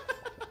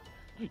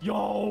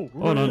 Yo.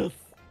 Hold on. rice.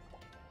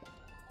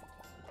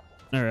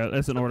 All right,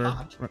 that's an order.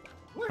 pot?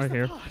 Where's Right the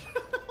here. pot?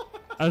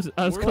 I was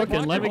Where's the cooking.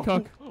 pot Let me go?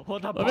 cook.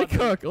 What that Let me pot do?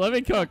 cook. Let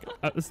me cook.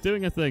 I was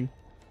doing a thing.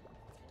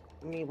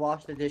 Let me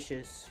wash the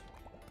dishes.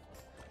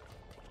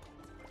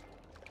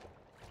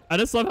 I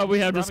just love how we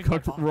have just Grabbing my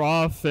cooked pot.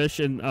 raw fish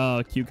and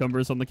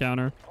cucumbers on the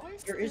counter.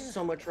 There is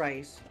so much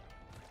rice.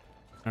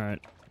 All right.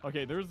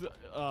 Okay. There's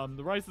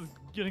the rice is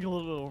getting a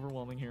little bit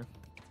overwhelming here.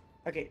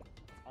 Okay,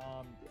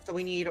 Um, so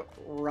we need.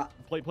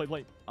 plate.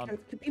 Can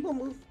people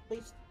move,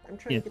 please? I'm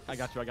trying Yeah. to get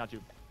this. I got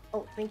you.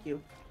 Oh, thank you.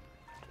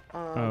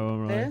 Oh,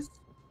 right. This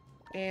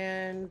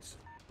and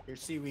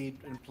Here's seaweed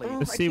and plate. Oh,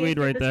 The I can't seaweed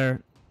get right this-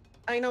 there.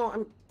 I know.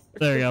 I'm. It's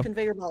There you the go.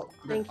 Conveyor belt.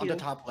 Thank On you. the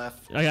top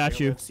left. I got there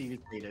you. we have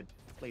Seaweed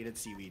plated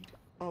seaweed.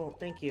 Oh,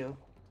 thank you.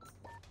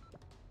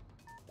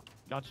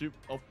 Got you.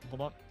 Oh,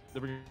 hold on.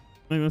 There we go.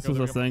 I think this Go, was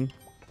there a we go. thing.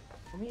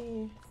 Let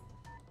me.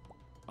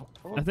 Oh,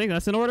 I think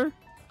that's in order.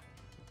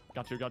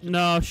 got you.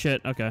 No shit.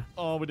 Okay.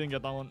 Oh, we didn't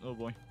get that one. Oh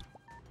boy.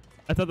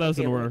 I thought that was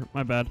in Okay, well- order.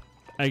 My bad.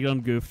 I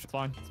done goofed. It's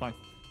fine. It's fine.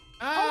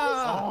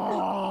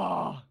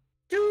 Ah! Oh,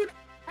 Dude,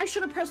 I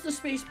should have pressed the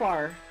space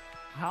bar.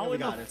 how we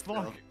in got the it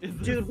fuck still. is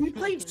this? Dude, we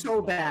played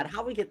so bad.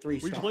 How we get 3 We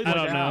stars? played I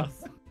like don't know.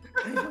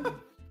 ass.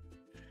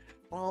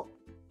 Well,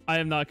 I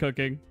am not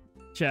cooking.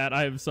 Chat,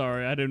 I am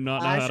sorry. I do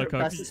not know I how to should have cook.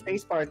 pressed the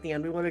space bar at the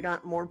end. We would have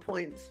got more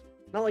points.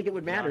 Not like it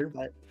would matter,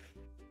 but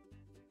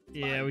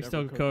Yeah, Fine, we never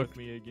still cook cook. with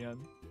me again.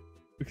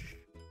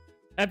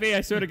 Eppy,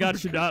 I swear to God,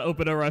 should not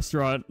open a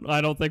restaurant.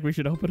 I don't think we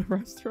should open a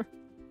restaurant.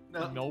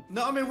 No, Nope.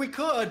 No, I mean we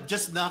could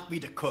just not be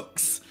the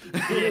cooks.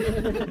 We'll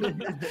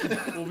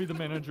be the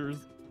managers,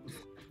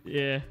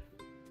 Yeah.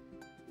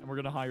 and we're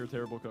gonna hire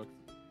terrible cooks.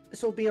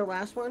 this will be a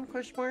last one?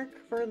 Question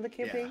mark for the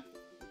campaign.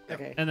 Yep.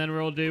 Okay. And then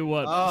we'll do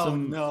what? Oh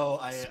Some no,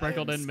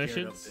 sprinkled I am in scared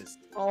of missions? this.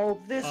 Oh,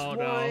 this Oh, one.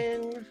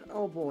 no.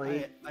 Oh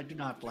boy. I do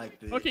not like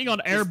this. cooking on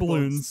this air bodes-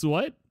 balloons.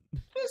 What?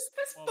 This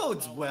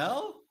bodes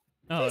well.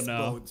 Oh This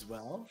no. bodes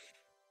well.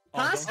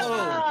 Pasta. Oh,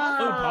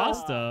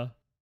 pasta.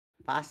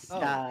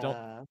 Pasta.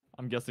 don't-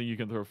 I'm guessing you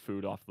can throw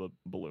food off the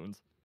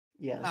balloons.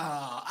 Yes.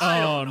 Oh, I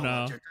don't know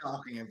no. what you're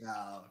talking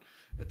about.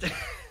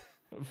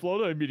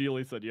 Floda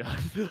immediately said yes.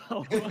 Yeah. I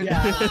don't know what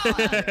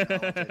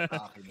you're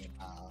talking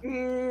about.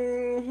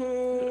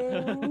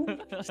 Mm-hmm.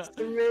 Just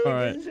to make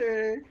Alright.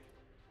 sure.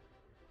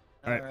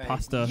 All right,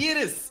 pasta.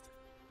 Yes.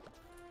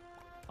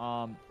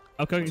 um.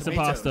 I'm cooking some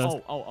Tomatoes.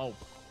 pasta. Oh.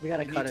 We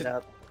gotta You cut need it to-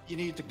 up. You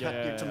need to cut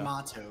Yeah. your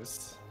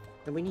tomatoes.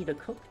 And we need to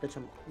cook the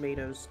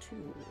tomatoes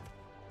too.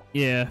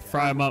 Yeah,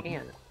 fry them up.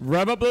 Man,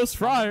 Rev up those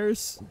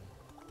fryers.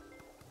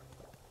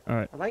 All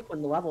right. I like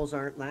when the levels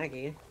aren't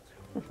laggy.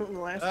 The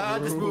last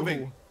one. Just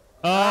moving.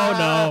 Oh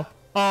no.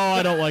 Oh,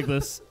 I don't like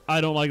this.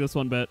 I don't like this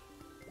one bit.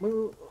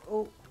 Move.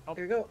 Oh, Oh,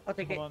 here you go. I'll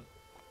take Hold it. on.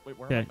 Wait,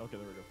 where Okay. am I? Okay,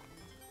 there we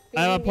go.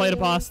 I have a plate of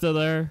pasta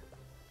there.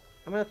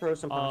 I'm gonna throw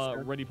some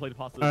pasta. Ready plate of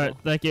pasta. All as right,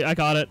 well. thank you. I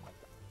got it.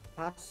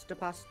 Pasta.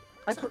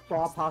 I put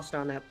raw pasta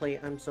on that plate.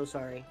 I'm so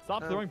sorry.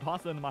 Stop throwing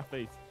pasta into my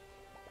face.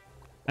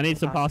 I need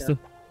some Pasta.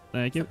 pasta.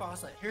 Thank you. Some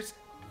pasta. Here's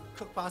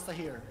cooked pasta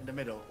here in the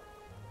middle.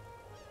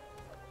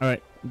 All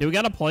right. Do we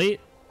got a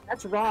plate?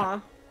 That's raw.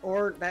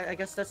 Or that, I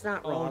guess that's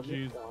not Oh, raw.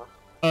 jeez. Raw.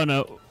 Oh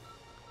no. Do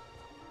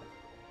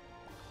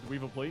we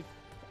have a plate?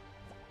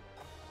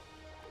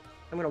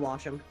 I'm gonna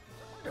wash them.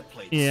 Your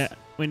plates. Yeah,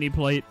 we need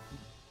plate.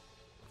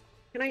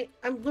 Can I?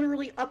 I'm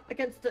literally up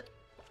against the.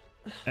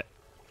 Uh.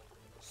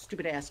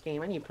 Stupid ass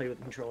game. I need to play with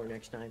the controller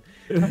next time.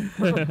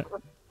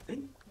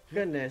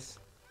 Goodness.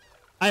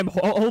 I'm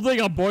holding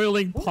a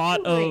boiling Oh,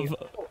 pot wait. of.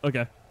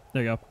 Okay,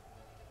 there you go.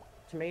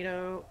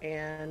 tomato,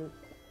 and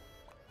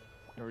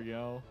Here we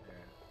go.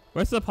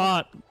 Where's the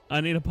pot?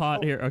 I need a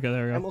pot here. Okay,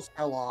 there we I go. almost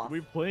fell off.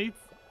 We plates.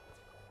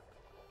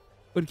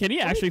 But can he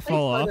How many actually plates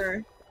fall are off?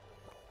 there?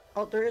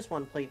 Oh, there is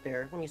one plate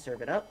there. Let me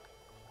serve it up.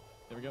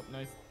 There we go.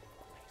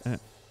 Nice.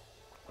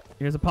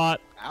 Here's a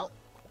pot. Ow.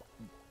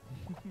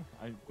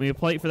 We need a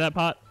plate for that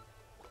pot.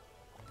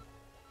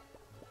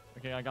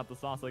 Okay, I got the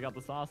sauce. I got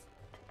the sauce.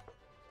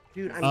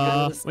 Dude, I'm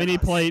good with We need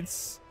sauce.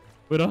 plates.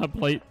 We don't have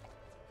plate.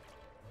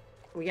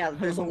 Well, yeah,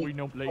 there's only We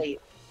no one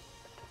plate.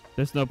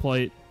 There's no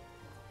plate.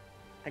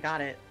 I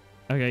got it.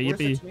 Okay, Where's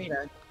the yippee.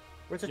 tomato?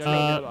 Where's the Yeah,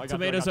 tomato? I got you,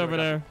 Tomatoes I got over you.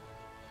 there.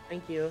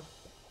 Thank you.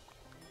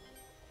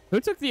 Who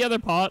took the other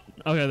pot?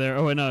 Okay, there.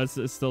 Oh wait, no, it's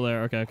still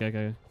there. Okay.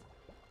 Okay,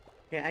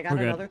 I got We're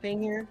good. another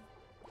thing here.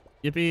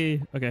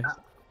 Yippee. Okay.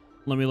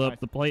 Let me load up Nice.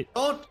 the plate.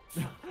 Don't.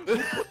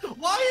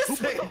 Why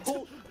is it?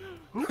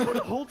 Who put a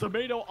whole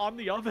tomato on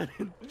the oven?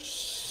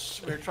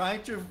 Shh, we're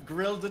trying to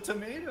grill the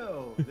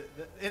tomato.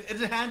 It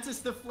enhances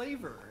the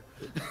flavor.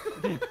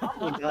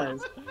 Probably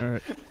does. All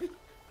right.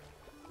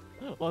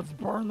 Let's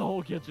burn the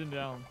whole kitchen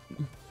down.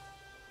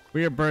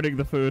 We are burning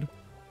the food.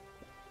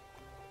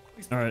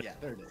 All right. Yeah,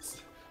 there it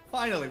is.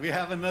 Finally, we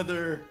have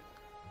another.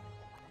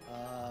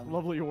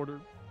 Lovely order.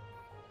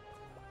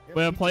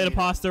 We have a plate of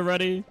pasta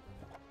ready,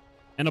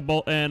 and a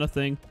bowl and a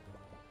thing.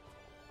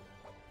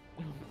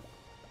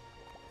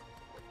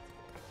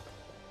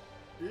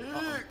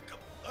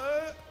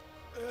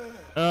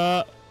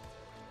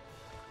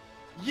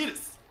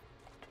 Yes.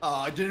 Oh,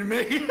 I didn't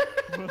make it.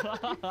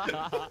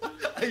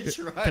 I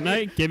tried. Can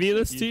I give you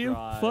this to You you,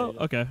 Flo?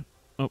 tried. Okay.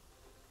 Oh,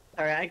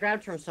 Alright, I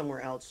grabbed from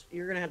somewhere else.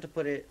 You're gonna have to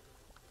put it.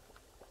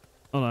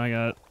 hold on, I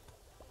got it.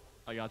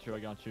 I got you. I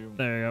got you.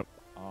 There you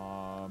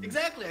go.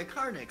 Exactly, a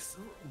Carnix.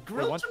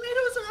 Grilled what?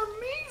 tomatoes are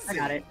amazing. I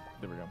got it.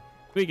 There we go.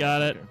 We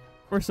got it. Okay.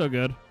 We're so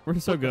good. We're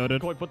so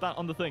goated. Koi, put that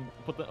on the thing.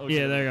 Put the. Oh,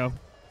 Yeah, there you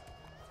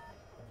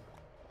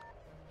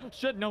go.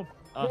 Shit, no.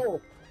 Oh.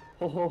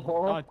 Ho, ho,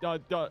 ho.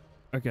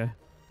 Okay.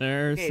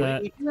 There's Okay,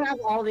 that. we do have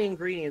all the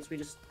ingredients. We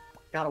just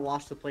gotta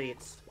wash the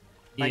plates.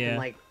 I Yeah. can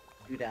like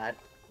do that.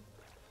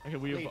 Okay,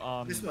 we Wait,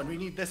 have this one. We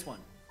need this one.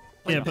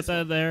 Yeah, Like put this that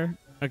one. there.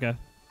 Okay.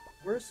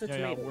 Where's the Yeah,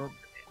 tomato? we're.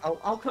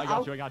 I'll I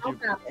got you, I got I'll you.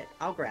 grab it.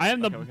 I'll grab I it.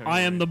 am the Okay,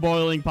 I am okay. the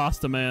boiling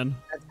pasta man.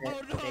 That's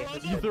it.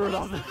 Okay. You threw it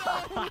on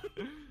the.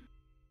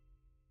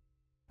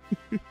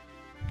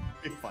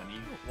 Be funny.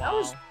 That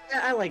was, Wow.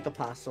 I like the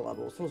pasta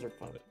levels. Those are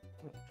fun.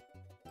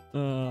 I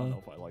don't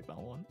know if I like that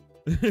one.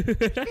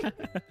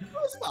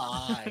 That's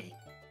fine.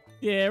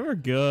 Yeah, we're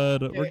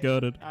good. We're Okay.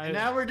 goated. And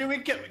now we're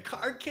doing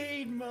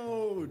arcade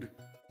mode.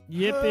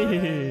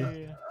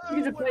 Yippee! You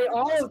get to play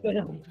all of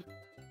them.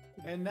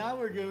 And now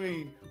we're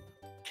doing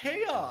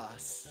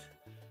chaos.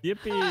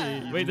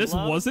 Yippee! Wait, this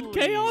wasn't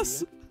Lovely.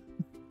 chaos?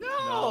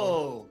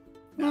 No.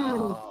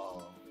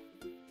 No.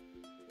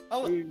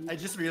 Oh, I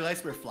just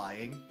realized we're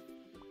flying.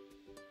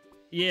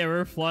 Yeah,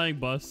 we're a flying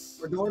bus.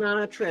 We're going on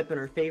a trip in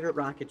our favorite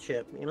rocket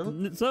ship, you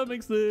know?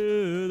 Something's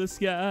through the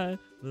sky,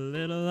 a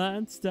little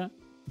line stop.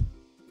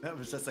 That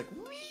was just like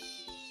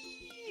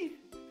wee.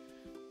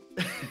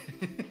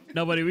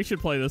 Nobody, we should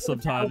play this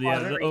sometime. Yeah,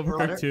 the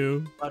Overcooked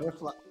 2.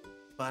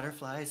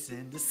 Butterflies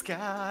in the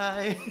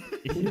sky.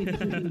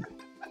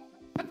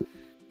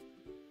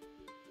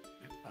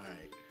 All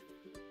right.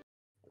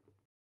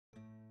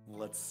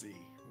 Let's see.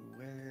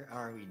 Where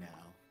are we now?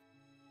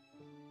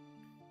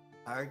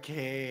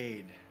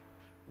 Arcade.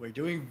 We're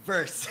doing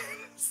versus.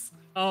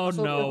 Oh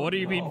Also, no, what do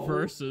you mean no.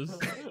 versus?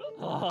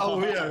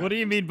 Oh yeah. What do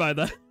you mean by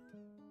that?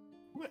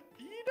 What,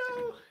 you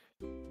know.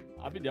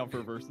 I'd be down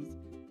for versus.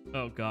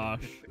 Oh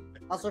gosh.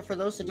 Also, for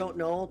those that don't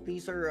know,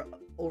 these are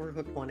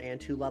Overcooked 1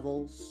 and 2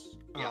 levels.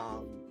 Yeah.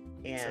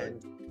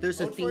 And there's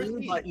a Vote for a theme,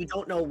 theme. but you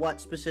don't know what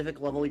specific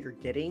level you're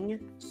getting.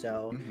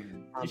 So,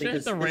 You should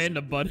hit the this-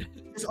 random button.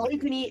 this all you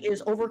can eat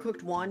is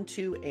Overcooked 1,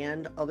 2,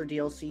 and other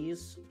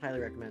DLCs. Highly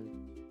recommend.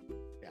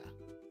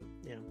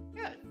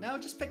 Yeah. Now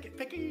just pick a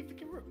thing.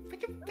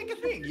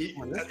 This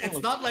one It's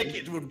looks not like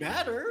great. it would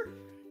matter.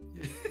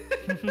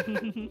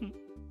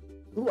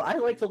 Ooh, I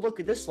like the look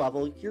of this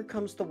level. Here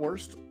comes the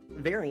worst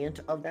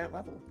variant of that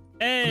level.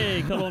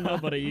 Hey, come on,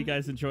 nobody. You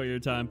guys enjoy your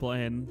time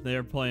playing.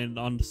 They're playing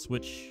on the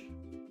Switch.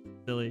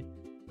 Silly.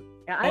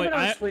 Yeah, Oh, I've been on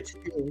I- Switch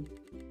too,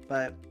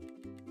 but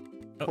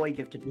Oh. Koi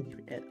gifted me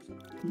it.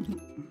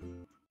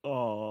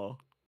 Oh.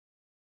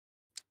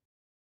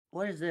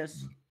 What is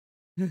this?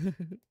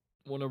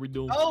 What are we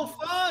doing? Oh,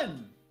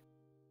 fun!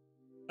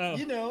 Oh.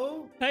 You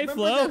know. Hey, remember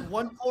Flo. that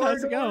one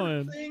How's it corridor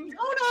going? thing?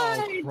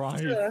 Oh,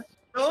 Christ.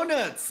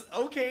 Donuts.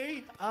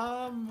 Okay.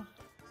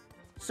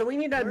 So we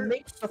need to Where-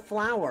 mix the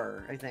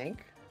flour, I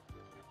think.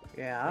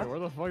 Yeah. Wait, where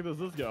the fuck does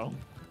this go?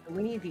 And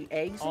we need the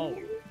eggs Oh. in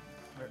here.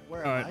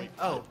 Where All am right.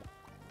 I? Oh.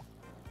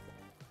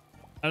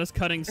 I'm just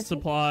cutting think-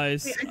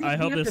 supplies. Wait, think I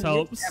we hope have this to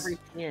helps. Mix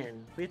everything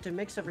in. We have to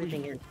mix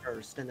everything in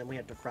first, and then we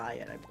have to fry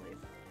it, I believe.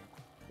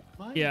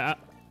 What? Yeah,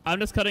 I'm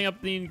just cutting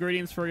up the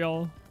ingredients for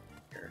y'all.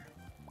 Here.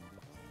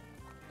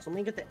 So let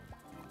me get the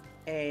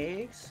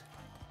eggs.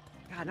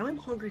 God, now I'm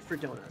hungry for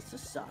donuts.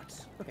 This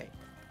sucks. Okay.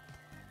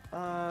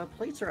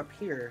 Plates are up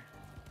here.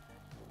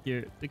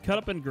 Here, the cut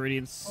up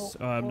ingredients.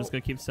 I'm just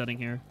gonna keep setting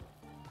here.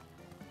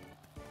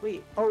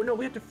 Wait. Oh no,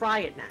 we have to fry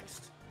it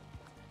next.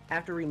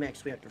 After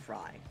remix, we have to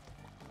fry.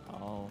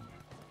 Oh.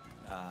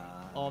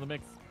 Oh, the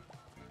mix.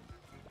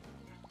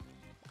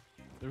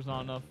 There's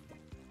not enough.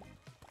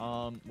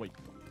 Wait.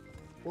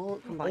 Well,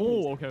 combine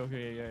Oh,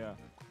 okay, yeah.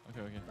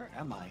 Okay. Where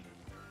am I?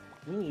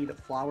 We need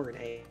flour and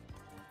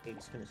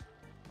eggs.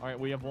 All right,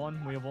 we have one.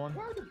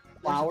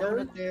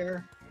 Flour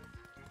there.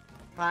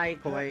 Hi,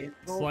 Koi.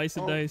 Slice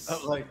and dice.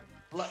 Oh, like,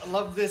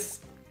 love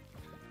this.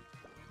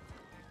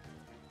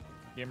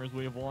 Gamers,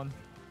 we have one.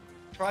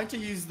 Trying to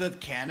use the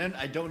cannon.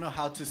 I don't know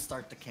how to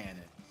start the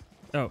cannon.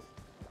 Oh,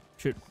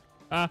 shoot.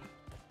 Ah.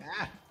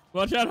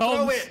 Watch out, Throw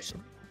Holmes. it.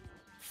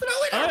 Throw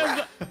it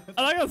around.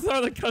 I'm not gonna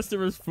throw the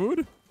customer's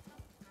food.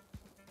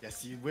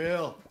 Yes, you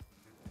will.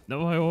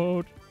 No, I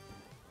won't.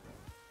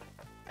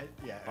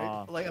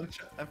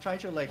 I'm trying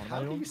to like.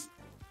 How do you?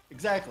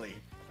 Exactly.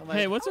 I'm like,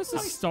 Hey, what's this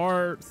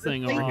star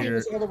thing over Thank you here?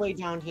 is all the way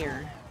down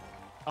here.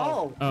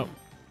 Oh.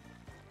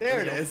 There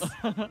it is.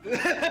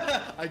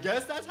 I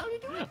guess that's how you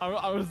do it.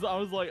 I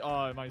was like,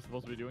 am I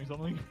supposed to be doing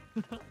something?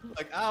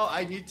 Like, oh,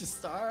 I need to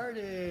start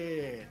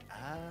it.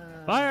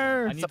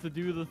 Fire! I need to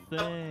do the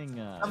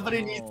thing.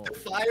 Somebody needs to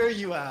fire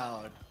you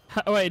out.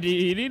 Wait, do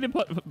you need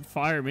to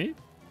fire me?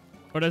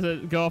 Or does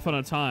it go off on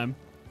a time?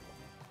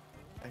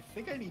 I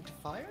think I need to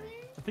fire you.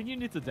 I think you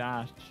need to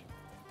dash.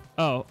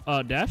 Oh,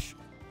 dash?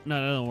 No,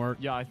 that doesn't work.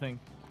 Yeah, I think.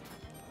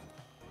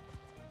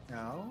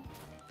 No.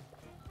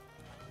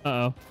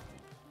 Uh-oh.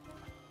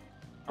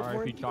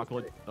 R.I.P.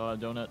 chocolate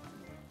donut.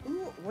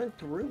 Who went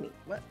through me?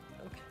 What?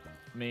 Okay.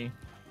 Me.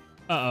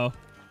 Uh-oh.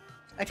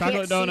 I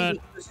Chocolate can't donut.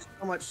 See there's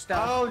so much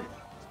stuff. Oh,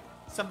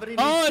 somebody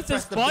needs Oh, to it's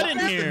this press the button in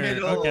the here.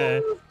 middle.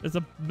 Okay. There's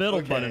a middle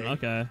Okay. button.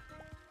 Okay.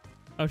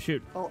 Oh,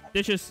 shoot. Oh,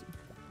 Dishes.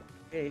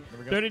 hey, There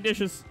we go. Dirty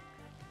dishes.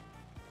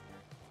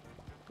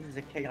 this is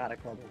a chaotic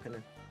level.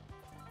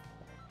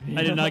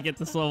 I did not get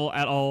this level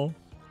at all.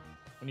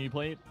 When you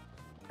play it?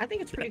 I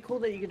think it's pretty cool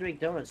that you can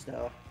make donuts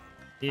though.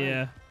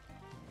 Yeah.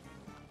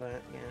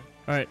 But yeah.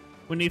 All right.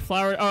 We need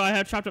flour. Oh, I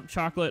have chopped up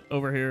chocolate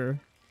over here.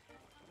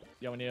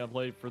 Yeah, we need a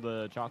plate for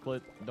the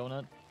chocolate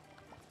donut.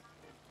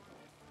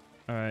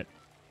 All right.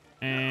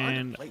 Where are the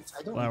And plates?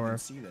 I don't flour. even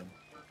see them.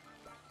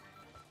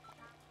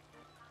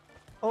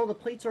 Oh, the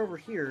plates are over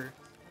here.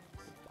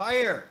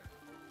 Fire!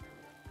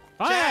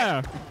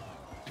 fire!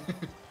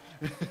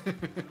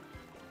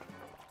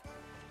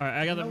 All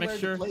right, I got the Where are the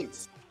mixture.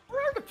 plates?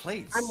 Where are the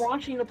plates? I'm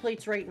washing the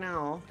plates right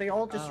now. They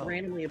all just Oh.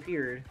 randomly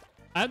appeared.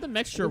 I have the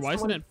mixture. Did Why isn't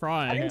someone- it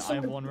frying? I have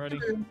someone one ready.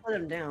 Put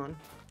them down.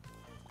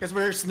 Because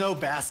there's no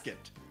basket.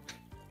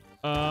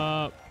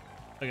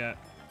 Okay.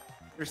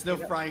 There's no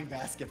frying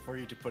basket for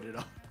you to put it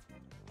on.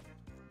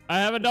 I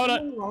have a Can donut.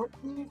 someone launch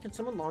me? Can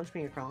someone launch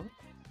me across?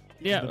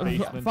 Yeah. The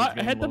basement is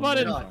getting Hit the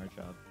lonely. button. Sorry,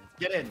 Chad.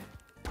 Get in.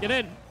 Get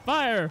in.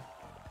 Fire.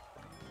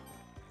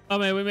 Oh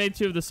man, we made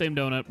two of the same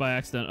donut by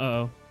accident.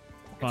 Uh-oh.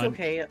 It's Fine.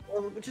 okay.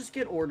 Well, we'll just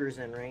get orders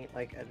in, right?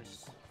 Like, I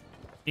just...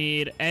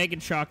 Need egg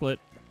and chocolate,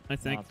 I No,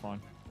 think. that's fine.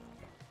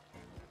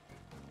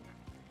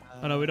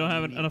 Oh no, we don't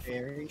have need enough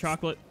berries.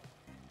 chocolate.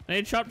 I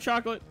need chopped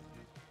chocolate.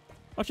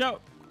 Watch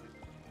out.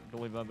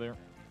 Don't leave that there.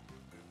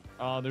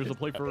 There's a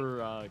plate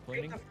for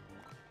cleaning.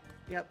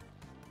 Yep.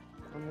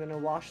 I'm gonna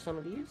wash some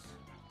of these.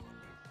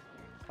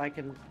 If I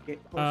can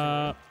get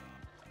closer.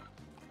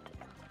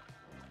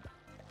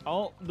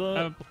 Oh,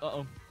 the.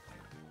 Uh-oh.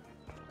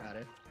 Got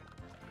it.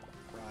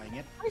 Frying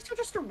it. Why is there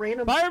just a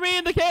random... Fire me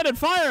in the cannon.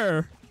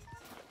 Fire.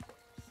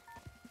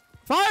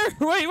 Fire.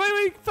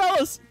 Wait,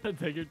 fellas.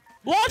 Take it.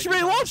 Launch me.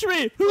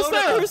 Who's Oh,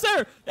 there? no. Who's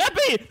there?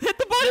 Eppy, hit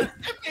the button.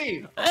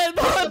 Eppy! And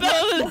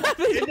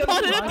the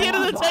button at the end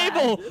of the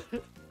table.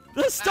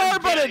 The star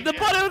I'm button. The getting it.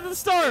 button with the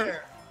star.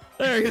 There.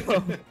 There you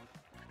go.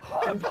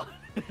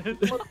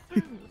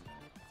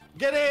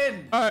 Get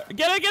in! All right,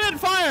 get in,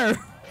 fire.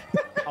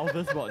 Oh,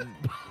 this button.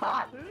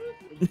 That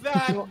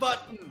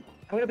button!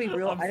 I'm gonna be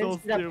real. I'm I didn't so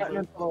see that button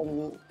stupid.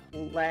 until the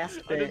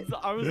last bit.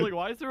 I was like,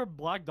 why is there a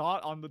black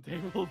dot on the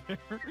table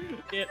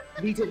there?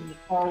 We didn't.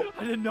 Oh,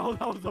 I didn't know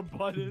that was a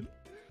button.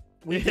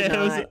 we Yeah, did it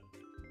was not.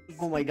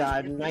 Oh my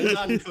god.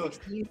 Uncooked.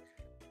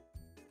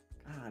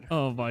 God.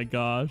 Oh my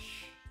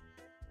gosh.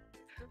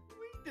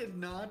 We did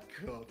not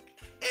cook.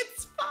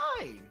 It's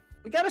fine.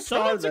 We got a star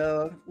Someone's a-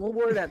 though. We'll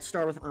wear that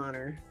star with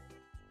honor.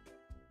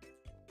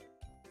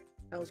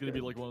 That was It's gonna be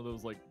good. like one of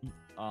those like,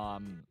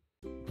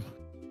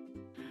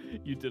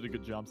 you did a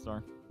good job,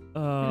 Star.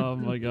 Oh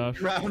my gosh.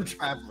 Ground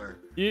traveler.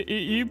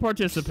 You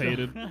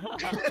participated.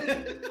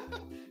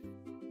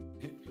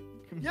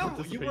 Yo,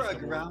 you were a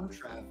ground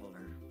traveler.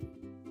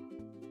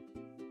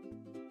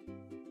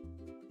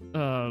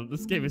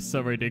 This game is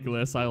so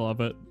ridiculous. I love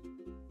it.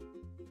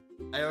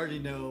 I already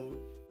know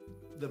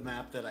the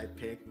map that I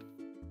picked.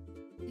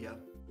 Yep.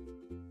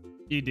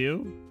 You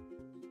do?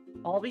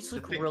 All these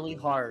look really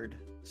hard,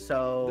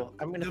 so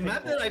I'm gonna. The pick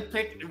map one. that I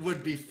picked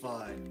would be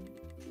fun.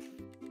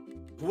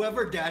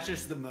 Whoever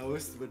dashes the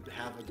most would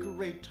have a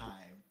great time.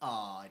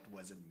 Aw, it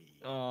wasn't me.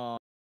 Well,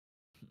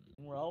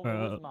 it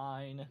was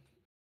mine.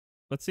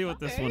 Let's see what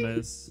this one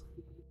is.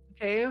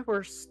 Okay,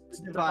 we're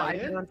Divided.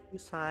 divided on two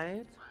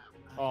sides.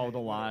 Oh, the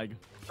lag.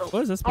 What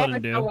does this Oh, I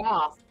button do? fell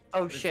off.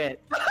 Oh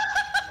shit.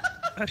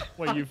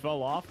 Wait, you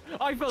fell off?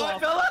 I fell I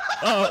off. fell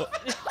Oh,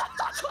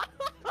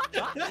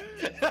 off.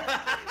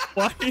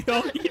 why do you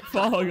all keep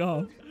falling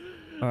off?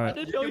 All I right,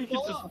 didn't know you could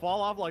fall just off.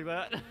 fall off like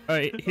that. all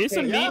right. Here's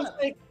some Yeah.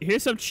 meat.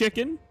 Here's some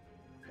chicken.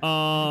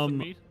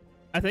 Meat?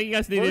 I think you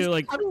guys need Where's to the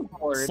like cutting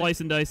board? slice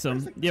and dice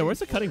them. Yeah, where's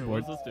the cutting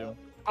What board? does this do?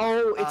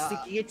 Oh, it's the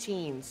Uh,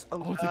 guillotines.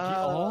 Oh, Oh, it's a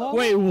oh.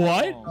 Wait,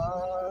 what?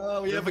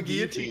 Oh, we have a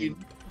guillotine.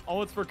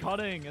 Oh, it's for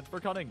cutting. It's for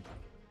cutting.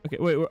 Okay,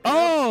 wait.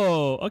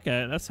 Oh,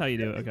 okay. That's how you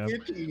do it. Okay.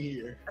 Guillotine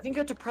here. I think you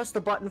have to press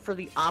the button for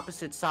the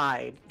opposite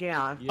side.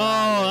 Yeah.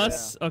 Oh,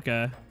 that's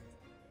okay.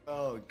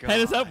 Oh god.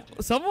 Hey,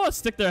 does someone want to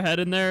stick their head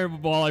in there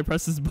while I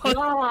press this button?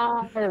 Oh,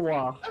 I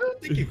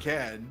don't think you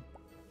can.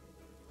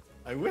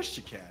 I wish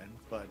you can,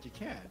 but you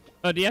can't.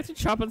 Oh, do you have to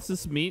chop up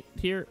this meat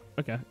here?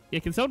 Okay. Yeah,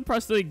 can someone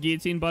press the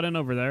guillotine button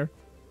over there?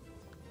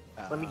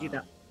 let me do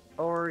that.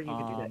 Or you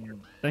can do that here.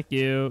 Thank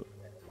you.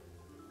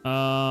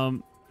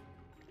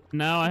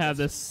 Now I have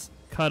this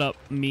cut up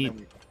meat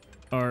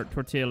or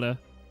tortilla.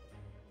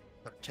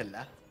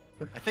 Tortilla.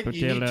 I think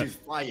you need Tortilla. to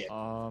fry it.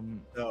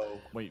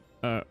 No. Wait.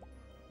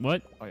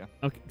 What? Oh, yeah.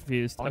 I'm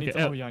confused. Oh, I need Okay.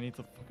 to, oh, yeah, I need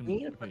to fucking... You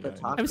need to put okay, the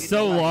yeah, top- I'm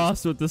so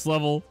lost with this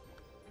level.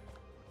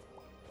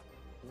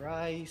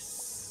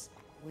 Rice.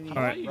 We need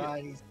All right.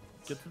 rice.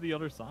 Get to the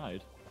other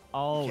side.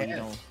 Oh, you Yes.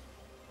 know.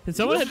 Can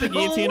someone hit the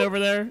guillotine over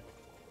there?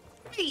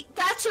 Wait,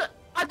 that's a.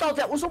 I thought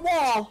that was a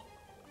wall.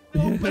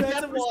 No, but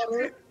that's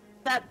water.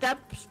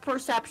 That's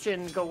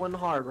perception going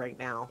hard right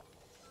now.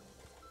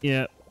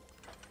 Yeah.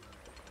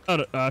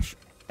 Oh gosh.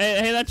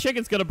 Hey, that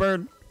chicken's gonna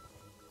burn.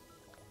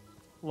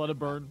 Let it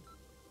burn.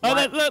 Oh,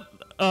 What? that.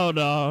 Oh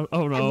no.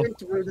 Oh I no. went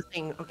through the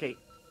thing. Okay.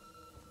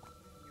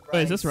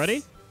 Wait, is this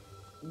ready?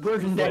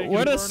 Good Wait, day.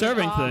 Where burn the it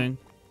serving off. thing?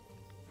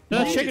 No,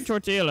 Rice. chicken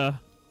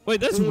tortilla. Wait,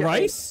 that's Yeah.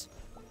 rice?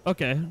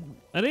 Okay.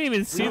 I didn't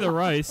even see the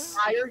rice.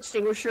 Fire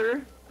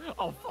extinguisher.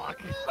 Oh, fuck.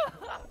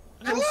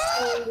 I'm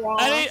so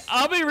lost.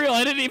 I'll be real,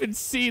 I didn't even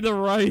see the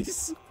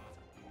rice.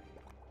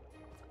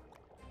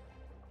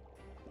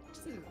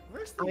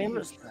 Where's the I am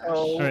trash? so.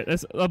 Alright,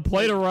 that's a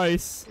plate of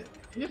rice.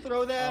 Can you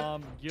throw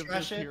that? Give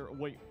Trash this it. here.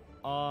 Wait.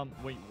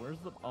 Wait, where's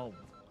the... Oh.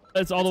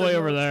 It's all the It's way on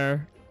over the-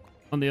 there.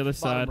 On the other Bottom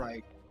side.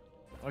 right.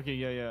 Okay,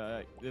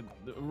 yeah.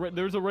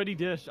 There's a ready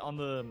dish on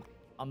the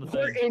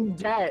We're thing. in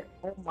debt.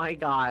 Oh my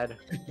god.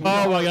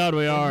 Oh my god,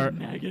 we are.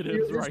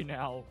 Negatives right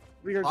now.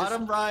 We are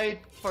Bottom right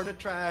for the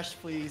trash,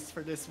 please,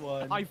 for this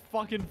one. I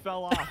fucking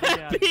fell off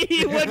again.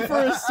 He went for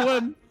a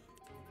swim.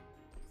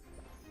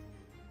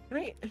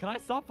 Wait. Can I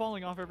stop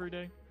falling off every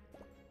day?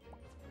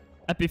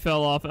 Eppy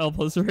fell off L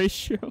plus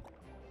ratio.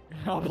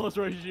 Plus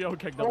ratio,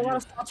 kick I W.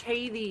 want to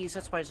saute these.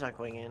 That's why it's not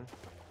going in.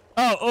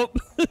 Oh,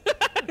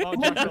 Oh,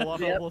 Jack fell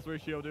off L plus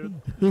ratio, dude.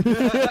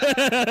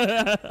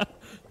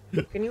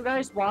 Can you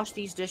guys wash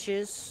these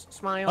dishes?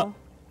 Smile.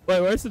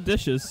 Wait, where's the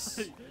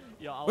dishes?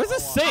 Yeah, Where's the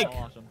sink?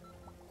 I'll wash 'em.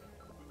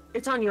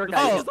 It's on your The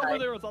guys' sink is over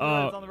side. there. It's on the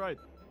right. It's on the right.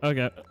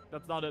 Okay.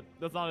 That's not it.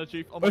 That's not it,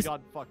 Chief. Oh my Where's-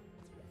 god, fuck.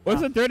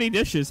 Where's the dirty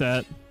dishes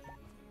at?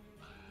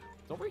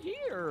 It's over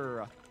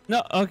here.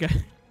 No, okay.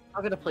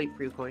 I'll get a plate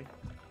for you, Koi.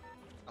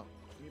 Oh,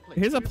 give me a plate.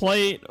 Here's a Give me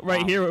plate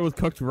right Wow. here with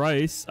cooked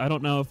rice. I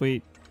don't know if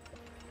we...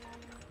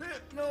 plate.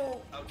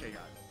 No. Okay,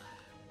 got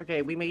it.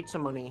 Okay, we made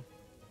some money.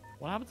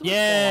 What happened to the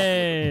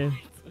Yay!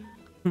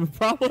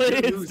 Probably You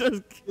it's lose.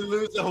 just... You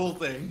lose the whole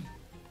thing.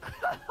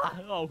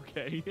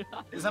 Okay.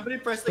 Did somebody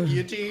press the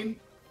guillotine?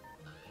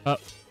 Oh,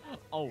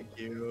 Thank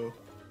you.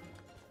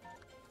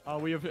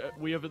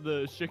 we have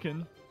the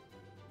chicken.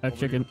 I have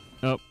chicken.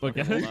 Oh, okay. well,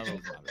 that doesn't matter.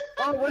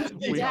 Oh, where's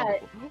the We have-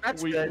 debt?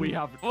 That's we, good. we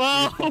have.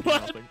 Well, we have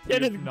nothing. We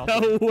have didn't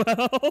nothing. go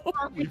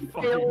well. We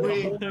Failed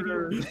fucking nothing.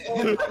 orders.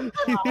 Oh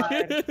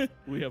my god.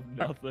 We have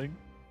nothing.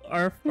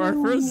 our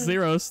first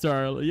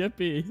 0-star.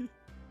 Yippee.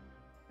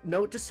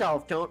 Note to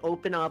self: don't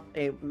open up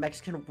a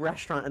Mexican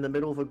restaurant in the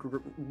middle of a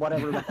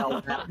whatever the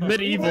hell. that-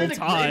 Medieval We're in a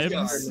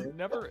times.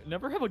 graveyard.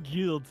 Never have a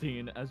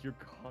guillotine as your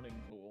cutting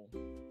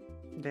tool.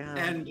 Damn.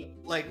 And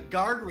like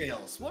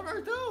guardrails. What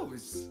are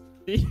those?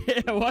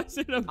 Yeah, why is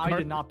it a I card-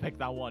 did not pick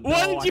that one.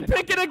 Why No, did I you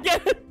pick it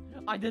again?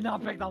 I did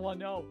not pick that one.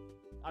 No,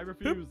 I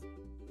refuse.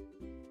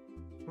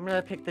 I'm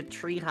gonna pick the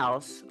tree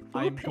house. Who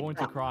I'm picked going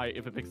to that? cry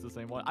if it picks the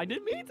same one. I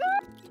didn't mean to.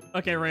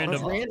 Okay, Oh, it's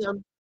random.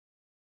 random.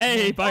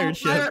 Hey, pirate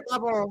ship. Pirate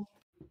level.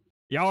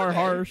 Y'all are Okay.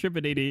 horror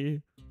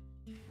shippity.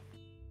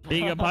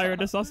 Being a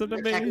pirate is awesome to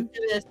I me. can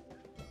do this.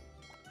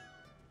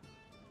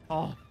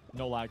 Oh,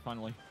 no lag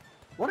finally.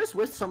 What is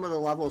with some of the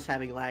levels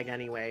having lag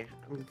anyway?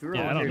 I'm really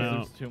Yeah, I don't curious. know.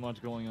 There's too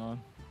much going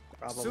on.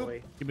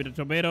 Probably. Give me the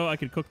tomato. I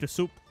can cook the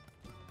soup.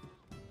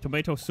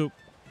 Tomato soup.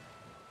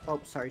 Oh,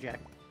 sorry, Jack.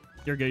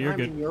 You're good. You're I'm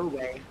good. in your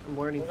way. I'm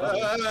learning from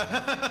you.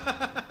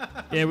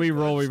 Yeah, we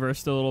roll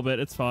reversed a little bit.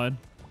 It's fine.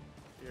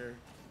 Here.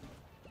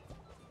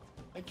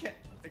 I can't.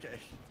 Okay.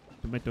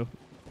 Tomato.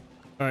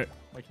 All right.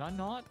 Wait, can I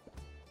not?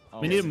 Oh,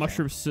 We need yes, a you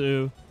mushroom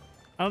stew.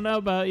 I don't know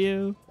about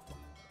you.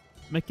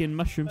 Making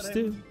mushroom But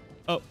stew.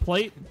 Oh,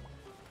 plate.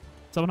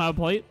 Someone have a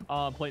plate?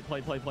 Plate.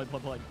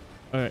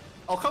 All right.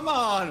 Oh, come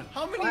on.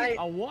 How many? Why,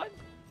 A what?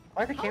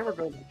 why the camera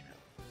go?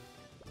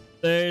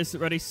 There's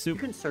ready You soup.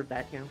 can serve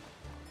that, yeah.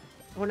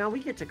 Oh, now we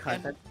get to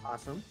cut. That's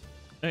awesome.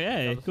 Oh,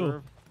 yeah, Gotta cool.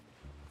 serve.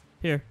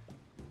 Here.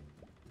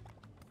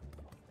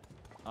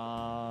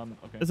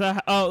 Okay. Is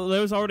that? Oh,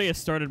 there was already a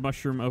started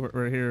mushroom over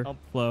right here. Oh,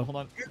 Flo. Hold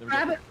on. You There we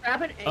grab go.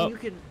 it, and Oh. you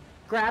can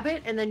grab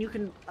it, and then you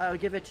can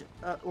give it,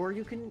 or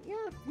you can, yeah,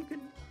 you can.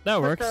 That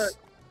put works.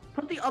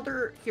 Put the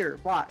other here.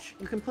 Watch.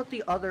 You can put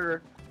the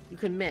other. You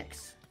can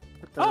mix.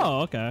 with the-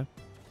 Oh, okay.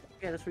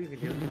 Yeah, that's what you can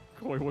do.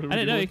 Wait, what are we I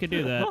didn't know doing? you could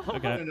do that. Okay.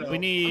 don't know. We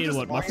I'm need just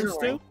what mushrooms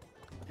wondering. too?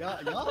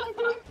 Y'all are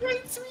doing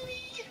great,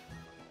 sweetie.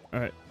 All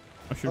right.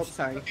 Oh, Mushrooms.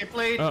 sorry. Okay,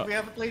 plate. Oh. We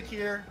have a plate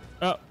here.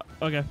 Oh,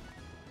 okay.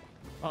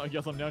 Oh, I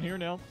guess I'm down here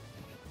now.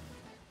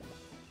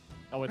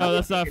 Oh, wait. Oh,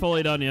 that's not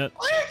fully done yet.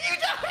 What are you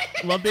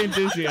doing? Love the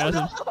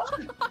enthusiasm.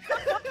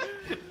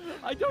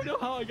 I don't know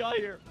how I got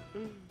here.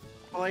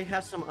 Oh, I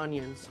have some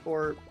onions,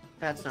 or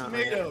that's not.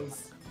 onions.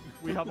 Tomatoes.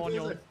 We have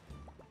onions.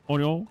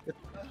 Onion.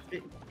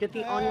 Get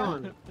the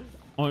onion.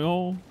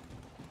 Onion.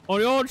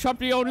 Onion. Chop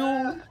the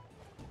onion.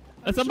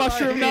 That's a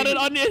mushroom, not an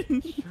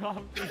onion.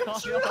 Drop the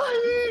onion.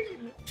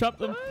 Trying. Chop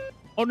them.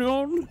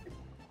 Onion.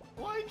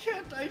 Why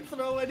can't I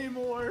throw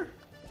anymore?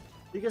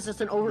 Because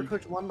it's an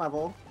overcooked one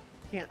level.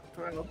 Can't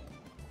throw.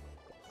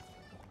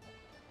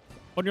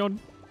 Onion.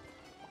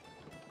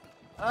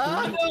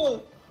 Ah,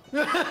 no!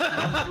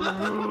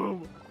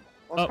 Well,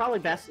 Oh. it's probably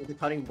best with the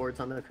cutting boards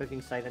on the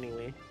cooking site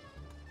anyway.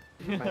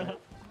 Fine.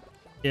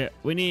 Yeah,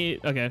 we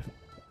need. Okay.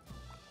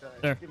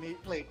 There. Give me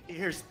plate.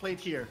 Here's plate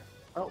here.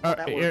 Oh, well, Alright,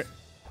 that here. works.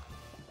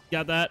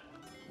 Got that.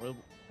 Where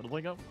did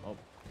we go? Oh.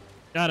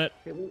 Got it.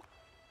 Okay, All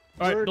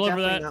right, we're deliver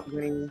definitely that. Not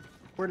winning.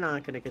 We're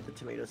not gonna get the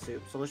tomato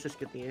soup, so let's just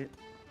get the.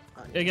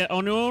 I get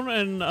onion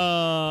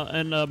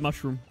and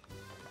mushroom.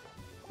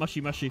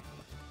 Mushy.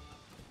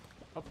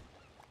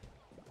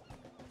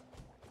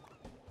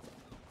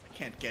 I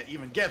can't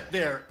even get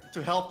there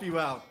to help you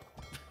out.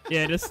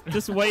 Yeah,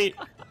 just wait.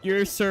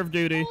 Your serve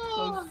duty.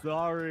 So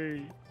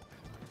sorry.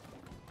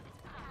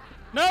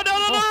 No,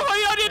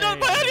 my onion, not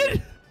my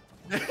onion.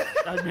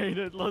 I made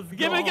it. Let's go.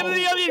 Give me the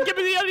onion. Give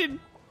me the onion.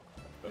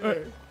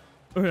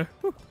 Okay.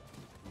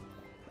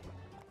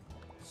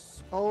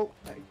 Oh,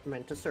 I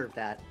meant to serve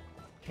that.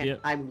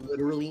 Yep. I'm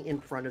literally in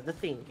front of the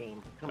thing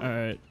game. Come All on.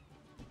 right.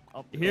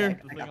 Up, Here.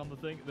 The thing on the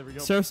thing. There we go.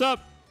 Serves up.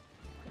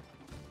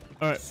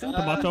 All right.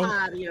 Tomato.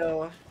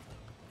 Mario.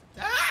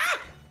 Ah!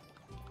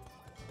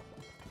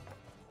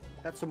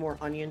 Got some more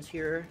onions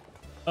here.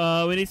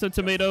 We need some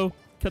tomato.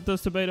 Cut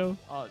those tomato.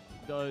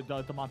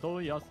 The tomato,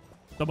 yes.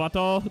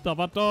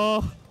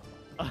 Tomato.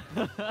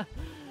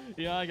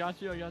 Yeah, I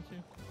got you.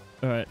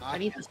 All right. I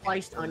need the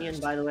sliced onion,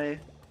 by the way.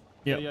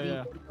 Yep.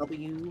 Yeah.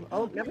 W.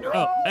 Oh, never mind.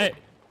 Oh, hey.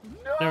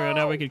 There we go.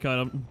 Now we can cut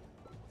them.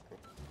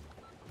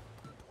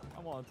 I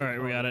want All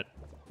right, we got it.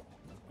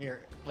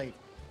 Here, plate.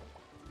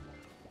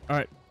 All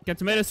right. Got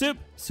tomato soup.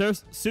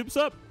 Soup's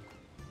up.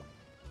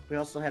 We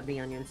also have the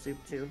onion soup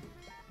too.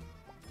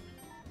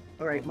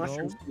 All right, Oh,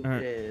 mushroom no. soup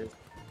Alright. it is.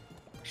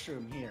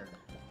 Mushroom here.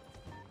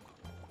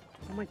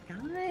 Oh my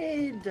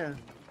god!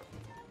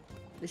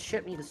 This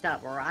ship needs to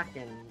stop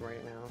rocking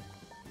right now.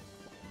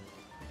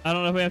 I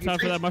don't know if we have time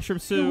for that mushroom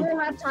soup. We'll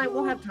have time.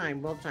 We'll have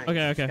time. Okay,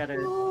 Just okay. gotta...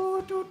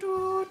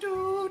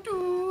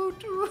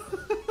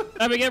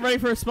 Abby, get ready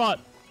for a spot.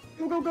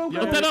 Go, go, go, Yeah,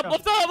 go! Lift that up.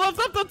 Lift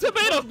up the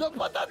tomato.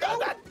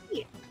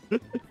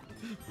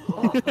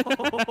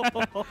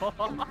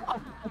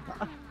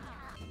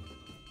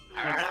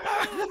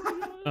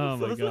 Oh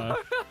my gosh.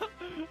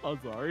 I'm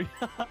sorry.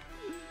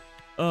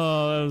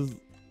 Oh, that was.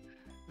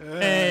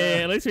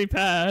 Hey, at least we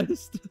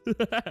passed.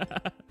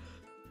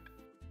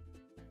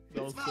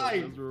 That was so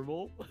fine.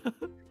 miserable.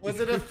 Was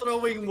it a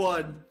throwing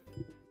one?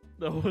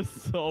 That was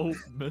so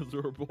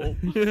miserable.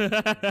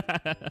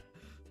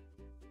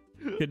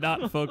 Could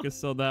not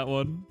focus on that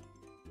one.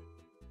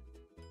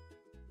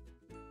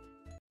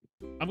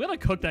 I'm gonna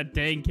cook that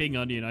dang king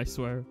onion, I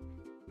swear.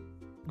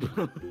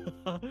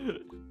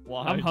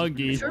 Why? I'm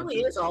hungry. It certainly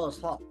is all his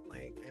fault.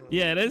 Like, I don't-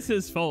 Yeah, it is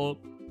his fault.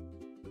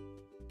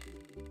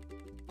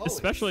 Oh,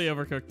 Especially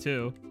Overcooked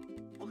too.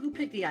 Well, who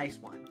picked the ice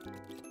one?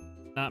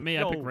 Not me,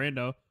 I No. picked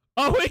rando.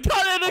 Oh, we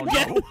got it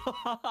again!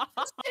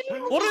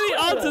 What are the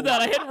odds of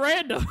that? I hit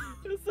random.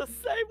 It's the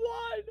same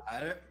one. I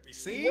don't, you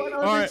see? What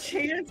are Alright. the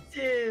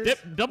chances?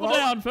 Double Well,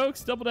 down,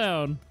 folks. Double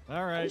down. All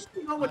I right. just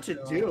don't know what to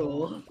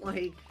do.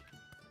 Like,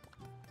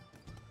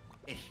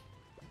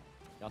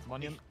 Got some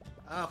onion.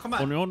 Oh, come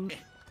on. Onion.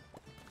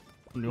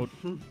 Onion.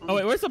 Oh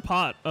wait, where's the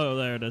pot? Oh,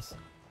 there it is.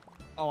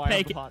 Oh, I have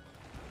Take the it. pot.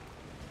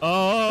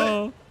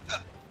 Oh.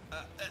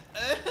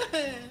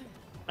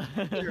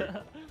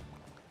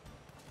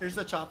 Here's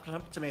the chopped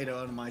up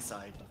tomato on my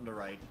side, on the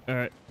right. All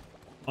right.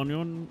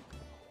 Onion.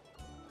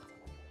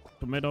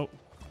 Tomato.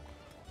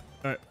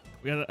 All right.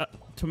 We got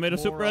tomato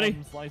soup More, ready.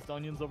 Sliced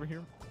onions over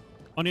here.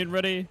 Onion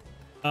ready.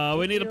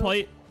 We need a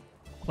plate.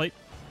 Plate.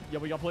 Yeah,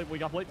 we got plate.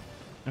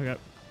 Okay.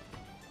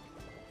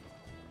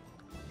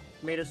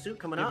 tomato soup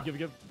coming up.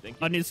 Give. Thank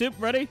you. Onion soup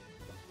ready.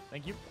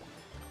 Thank you.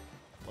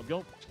 Let's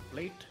go.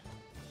 Plate.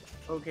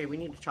 Okay, we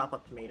need to chop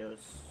up tomatoes.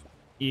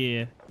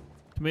 Yeah.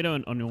 Tomato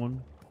and onion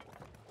one.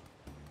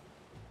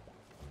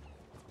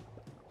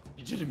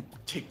 You didn't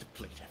take the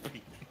plate,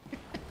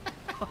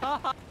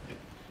 Eppy.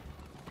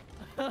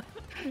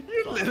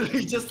 You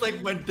literally just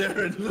like went there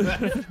and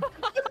left.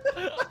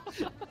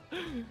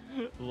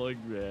 Look,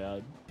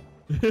 man.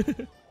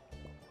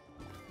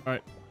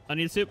 Alright.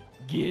 Onion soup.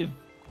 Give.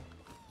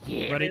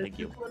 Yeah, Ready? thank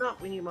you. Coming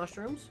up. We need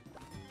mushrooms.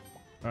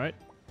 Alright.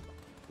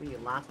 We need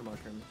lots of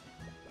mushrooms.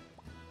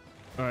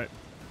 Alright.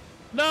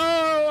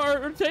 No!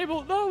 Our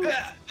table! No!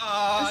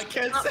 I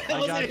can't say I I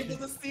wasn't got able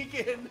to sneak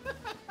in.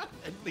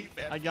 And leave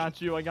Eppy. I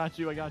got you.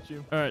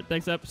 Alright,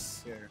 thanks,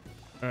 Eps. Here.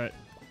 Alright.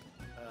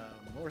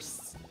 More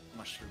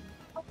mushroom.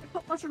 Oh, I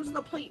put mushrooms in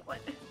the plate. What?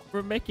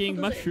 We're making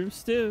What is it? mushroom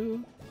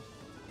stew.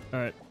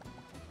 Alright.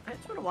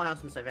 It's been a while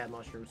since I've had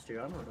mushrooms too.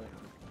 I don't really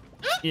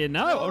know. Yeah,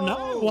 now I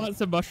No! want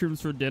some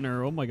mushrooms for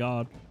dinner. Oh my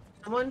god.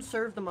 Someone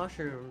served the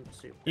mushroom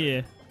soup.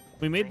 Yeah.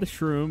 We made the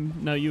shroom.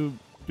 Now you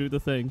do the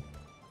thing.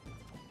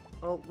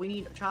 Oh, we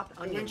need chopped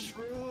I want onions.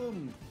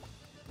 shroom.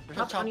 There's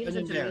Chopped onions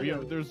and there.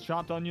 tomatoes. There's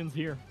chopped onions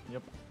here.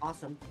 Yep.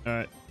 Awesome.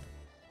 Alright.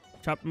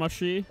 Chopped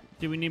mushy.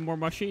 Do we need more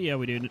mushy? Yeah,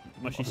 we do.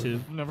 Mushy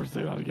soup. Never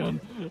say that again.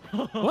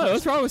 What?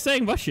 What's wrong with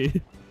saying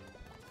mushy?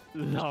 I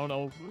don't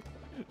know.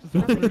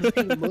 Just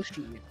saying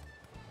mushy.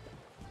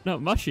 No,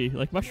 mushy.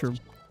 Like mushroom.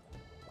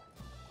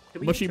 Do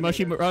we Mushy, need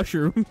mushy tomatoes?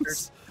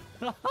 mushrooms.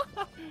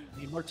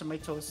 Need more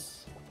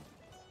tomatoes.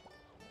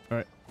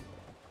 Alright.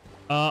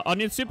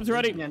 Onion soup is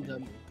ready.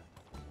 And,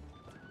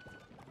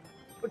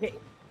 Okay.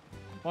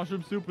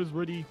 Mushroom soup is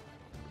ready.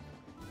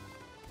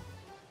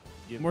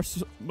 More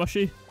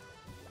mushy.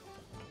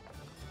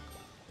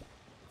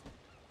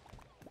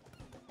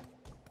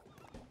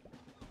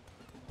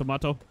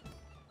 Tomato.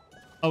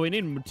 Oh, we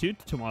need 2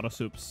 tomato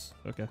soups.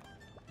 Okay.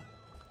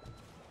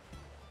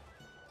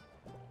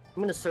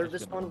 I'm gonna serve Let's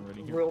this get that one one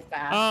ready here. real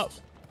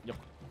fast. Yep.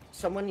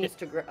 Someone needs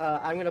to.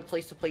 I'm gonna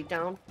place the plate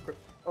down.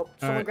 Oh,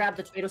 someone Alright. grab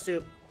the tomato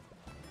soup.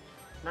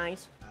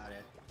 Nice. got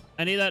it.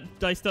 I need that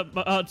diced up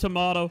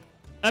tomato.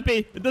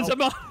 Eppy, the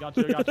tomato.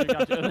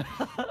 Gotcha.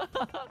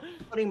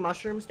 Putting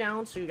mushrooms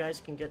down so you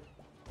guys can get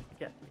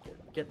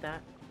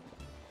that.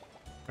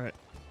 Alright.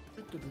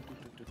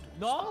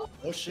 No.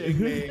 Pushing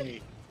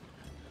me.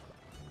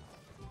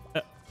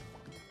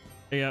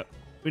 Yeah.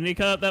 We need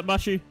to cut out that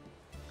mushy.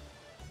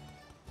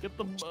 Get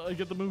the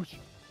moosh.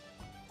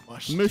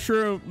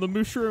 Mushroom. The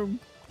mushroom.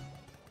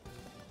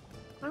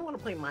 I want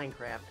to play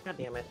Minecraft. God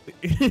damn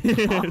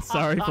it.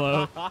 Sorry,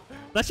 Flo.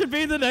 That should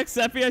be the next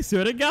Eppy, I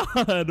swear to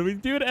God. We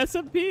do an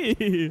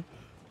SMP.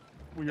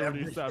 We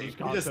already established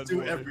We content. just do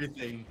warning.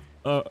 everything.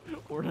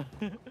 We're not-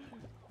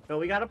 No,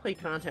 we gotta play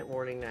content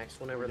warning next,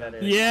 whenever that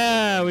is.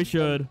 Yeah, we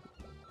should.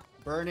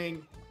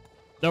 Burning.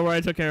 Don't worry,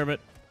 I took care of it.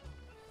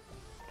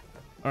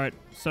 Alright,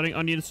 starting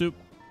onion soup.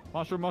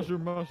 Mushroom.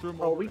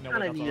 Oh, we No, kind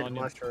of that's not needed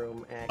onion.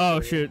 mushroom. Actually.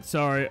 Oh, shoot,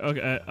 sorry.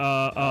 Okay,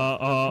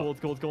 It's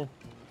cool.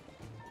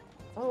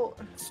 Oh,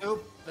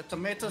 Soup. The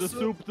tomato The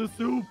soup.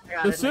 soup. I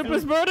got the it. soup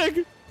is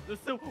burning! The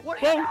soup. What?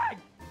 Whoa!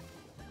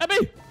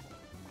 Eppy!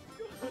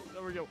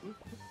 There we go.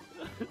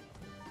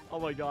 Oh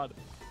my god.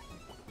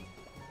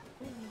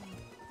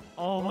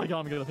 Oh my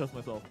god, I'm gonna piss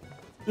myself.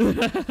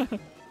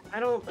 I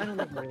don't think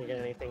we're gonna get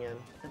anything in.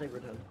 I think we're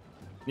done.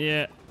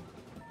 Yeah.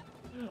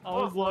 I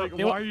was like,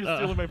 You why know- are you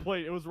stealing my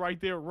plate? It was right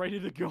there, ready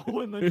to go,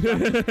 and then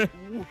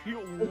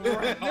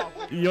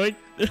Yoink.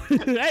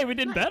 Hey, we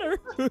did better.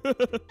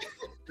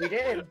 We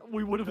did.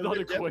 we would have done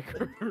it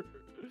quicker.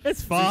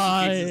 It's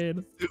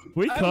fine.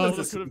 We I caused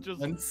was could have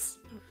just- once.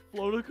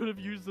 Floda could have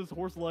used his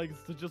horse legs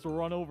to just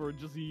run over and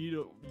just eat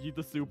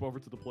the soup over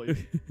to the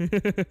plate.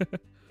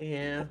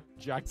 Yeah.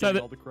 Jack So getting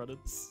the- all the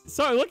credits.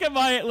 Sorry, look at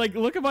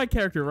my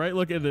character, right?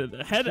 Look at it.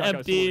 Head Jack, I swear to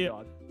empty.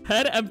 God.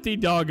 Head empty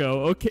doggo.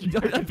 Okay,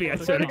 Eppy, I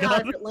swear to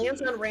God, God. it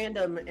lands on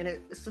random and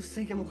it's the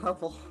same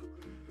level.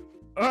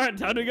 Alright,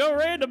 time to go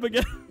random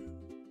again.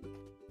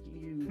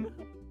 You.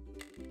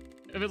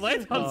 If it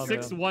lands on Oh,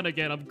 6-1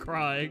 again, I'm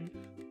crying.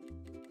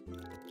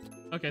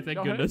 Okay, thank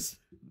Go ahead. goodness.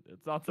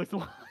 It's not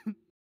 6-1.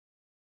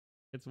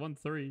 It's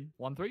 1-3.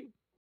 1-3.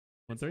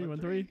 1-3,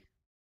 1-3.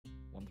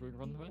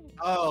 1-3.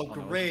 Oh,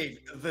 no.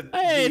 great. The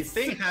Hey, the it's-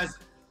 thing has.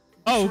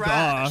 Oh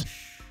Trash.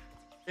 gosh.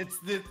 It's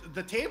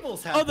the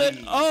tables have Oh,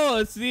 these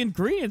it's the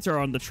ingredients are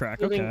on the track.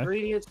 So the Okay.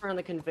 ingredients are on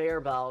the conveyor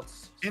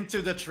belts.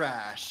 into the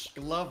trash.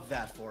 Love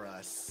that for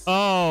us.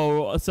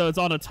 Oh, so it's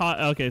on a top.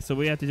 Okay, so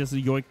we have to just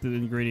yoink the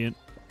ingredient.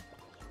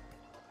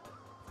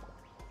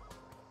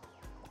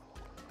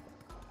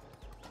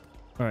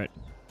 All right.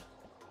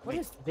 What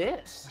is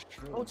this?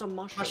 Mushroom. Oh, it's a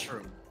mushroom.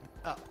 Mushroom.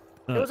 Oh,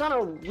 It was on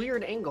a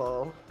weird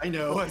angle. I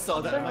know. I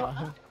saw that. I'm like,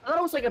 I thought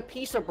it was like a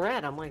piece of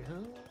bread. I'm like,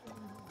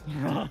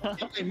 huh?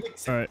 I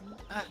mix it. All right.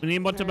 We need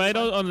more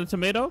tomato on the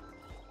tomato.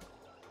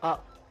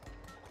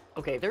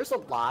 Okay, there's a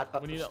lot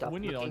of We stuff.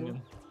 need looking.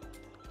 onion.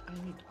 I need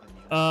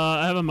onion.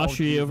 I have a mushy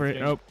Jesus, over here.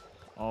 King. Oh,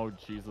 Oh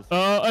Jesus.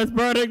 it's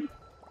burning.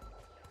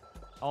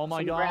 Oh my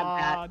Some grab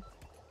that.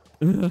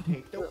 god.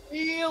 Take the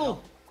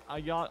wheel.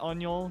 I got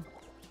onion.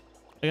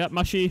 I got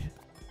mushy.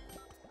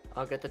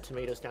 I'll get the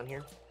tomatoes down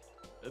here.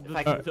 If The-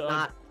 I can the-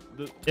 not.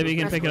 the- If you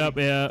can pick it up,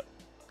 yeah.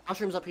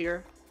 Mushrooms up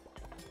here.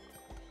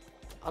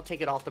 I'll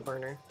take it off the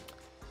burner.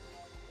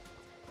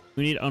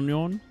 We need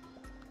onion.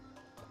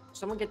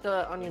 Someone get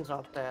the onions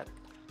off that.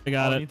 I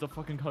got I it. need to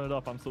fucking cut it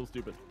up. I'm so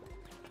stupid.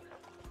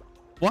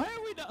 Why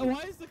are we not,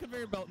 why is the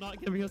conveyor belt not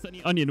giving us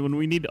any onion when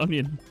we need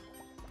onion?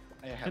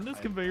 Can this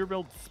conveyor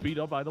belt speed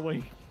up, by the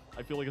way?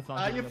 I feel like it's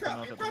not You doing enough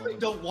you at the probably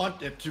moment. don't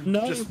want it to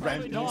No, just you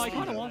probably randomly No, I speed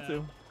kind of up. want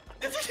to.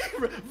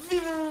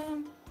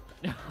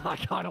 Yeah. I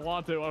kind of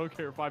want to. I don't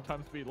care. 5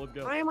 times speed. Let's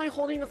go. Why am I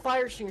holding the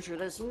fire extinguisher?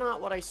 That's not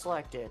what I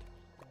selected.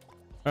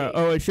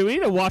 Oh, wait, should we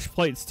need to wash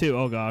plates too?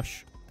 Oh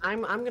gosh.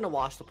 I'm gonna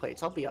wash the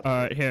plates. I'll be up. All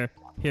right, here.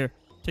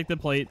 Take the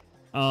plate.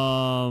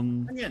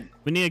 Onion.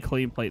 We need a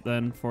clean plate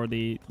then for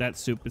that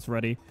soup is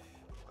ready.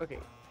 Okay.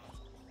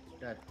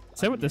 Got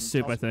Same with this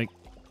onion soup, I think.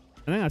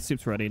 I think that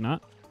soup's ready,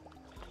 not?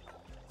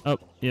 Oh,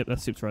 yep,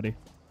 that soup's ready.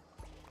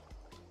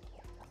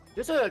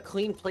 There's a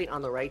clean plate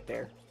on the right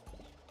there.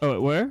 Oh,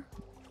 wait, where?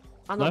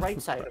 On the Left?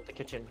 right side of the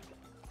kitchen.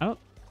 Oh,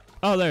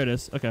 there it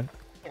is. Okay.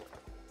 Yeah.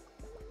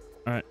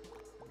 All right.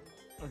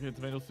 Okay,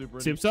 tomato soup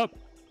ready. Soup's up.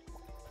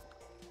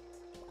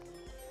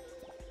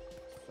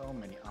 So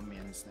many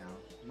onions now.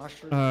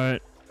 Mushrooms. All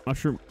right.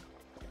 Mushroom.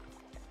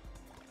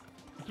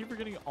 I keep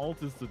forgetting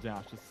alt is the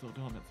dash. It's so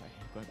dumb. I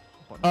hate that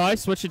button. Oh, I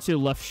switched it to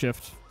left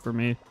shift for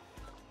me.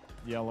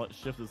 Yeah,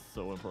 shift is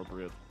so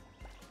appropriate.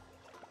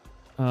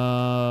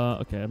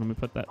 Okay, let me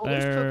put that Oh,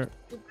 there's there.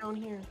 cooked down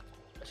here.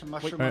 There's a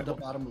mushroom Wait, on the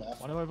bottom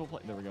left. Why do I have a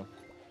plate? There we go.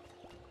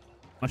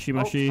 Mushy, Oh,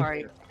 mushy.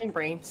 sorry. Same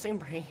brain. Same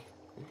brain.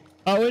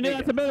 Oh, we need There you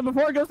that tomato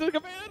before it goes to the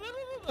conveyor.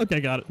 Okay,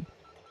 got it.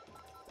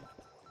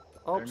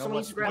 Oh, I know someone needs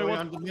what's to grab going it.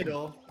 on in the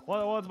middle.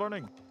 What's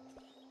burning?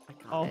 I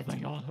got Oh, it.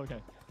 thank God. Okay.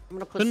 I'm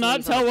gonna put Could some not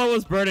of these tell on- what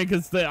was burning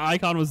because the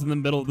icon was in the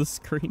middle of the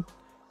screen.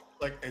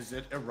 Like, is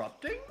it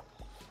erupting?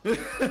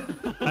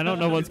 I don't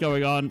know what's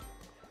going on.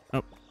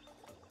 Oh.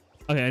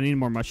 Okay, I need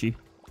more mushy.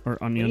 Or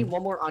I need onion.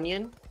 one more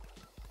onion.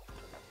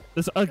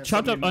 There's a There's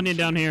chopped some up in onion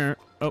down mushy. here.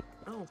 Oh,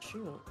 Oh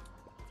shoot.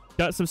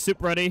 got some soup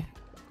ready.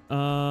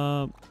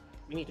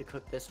 We need to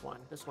cook this one.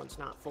 This one's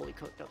not fully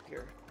cooked up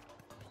here.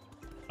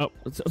 Oh,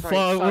 Sorry,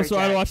 Flo, let's sorry,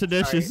 try to Jack. wash the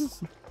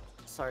dishes.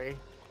 Sorry.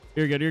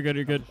 You're good, you're good,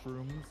 you're good.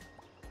 Mushrooms.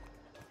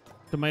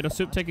 Tomato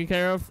soup taken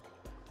care of.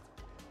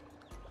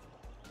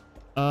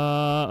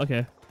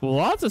 Okay.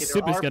 Lots of Okay, there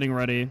soup is are- getting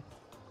ready.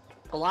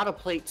 A lot of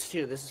plates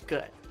too. This is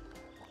good. Let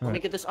me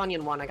Alright. get this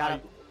onion one. I got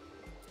it.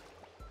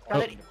 Oh.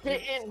 Got it.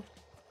 Hit it in.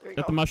 There you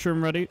Got go. the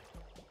mushroom ready.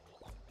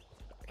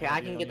 Okay,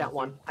 I can get that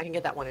one. I can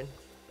get that one in.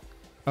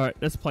 All right,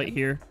 this plate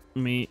here.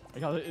 Me. I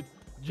got it. It's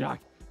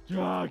Jack.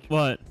 Jack.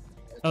 What?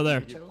 Oh,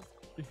 there.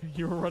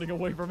 You were running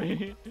away from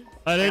me.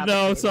 I didn't got the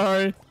know. plate.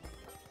 Sorry.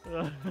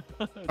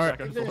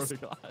 Jack, I'm Take this. sorry.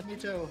 God. Me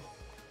too.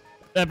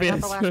 That'd I be got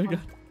the last good.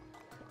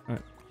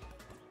 one.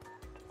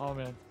 Oh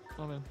man.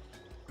 Oh man.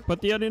 Put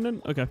the onion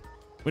in. Okay.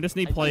 We just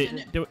need I plate.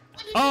 didn't. Do it.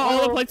 Oh, all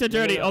the Oh. plates are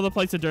dirty. Yeah. All the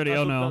plates are dirty.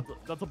 Oh no.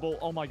 That's a bowl.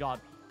 Oh my God.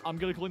 I'm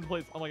gonna clean the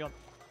plates. Oh my God.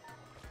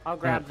 I'll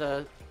grab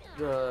the.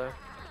 There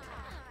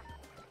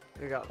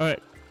you go. All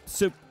right.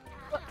 Soup.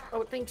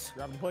 Oh, thanks.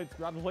 Grab the plates.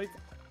 Grab the plates.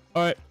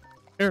 All right.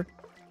 Here.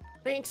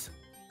 Thanks.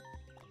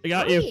 I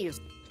got you. Nice.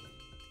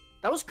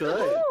 That was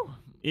good.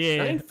 Yeah.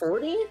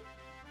 940?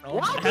 Oh,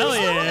 Wow, Hell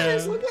that's yeah.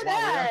 nice. Look at wow, we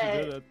actually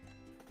that. did it.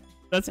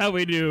 That's how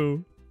we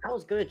do. That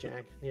was good,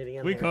 Jack. Near the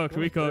end We there. cook. That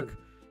We was good. cook.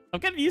 I'm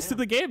getting used to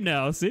the game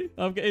now. See,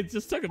 it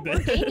just took a We're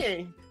bit.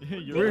 gaining.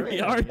 You're We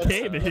right. are Let's,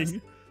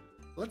 gaming.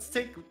 Let's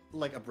take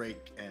like a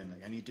break and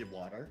like, I need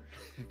water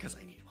because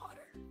I need water.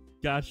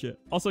 Gotcha.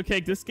 Also,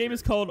 Cake, this game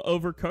is called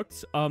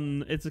Overcooked.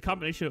 It's a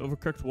combination of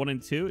Overcooked 1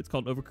 and 2. It's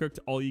called Overcooked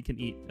All You Can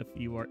Eat. If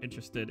you are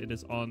interested, it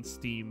is on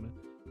Steam,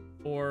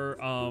 or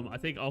I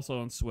think also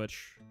on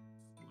Switch.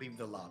 Leave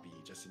the lobby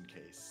just in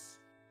case.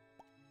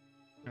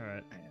 All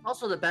right. And-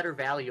 Also, the better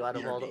value out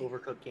of all the BRB.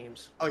 Overcooked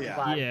games. Oh, yeah.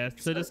 But- Yeah.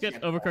 So just get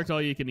Overcooked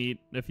All You Can Eat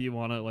if you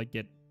want to like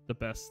get the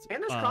best.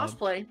 And there's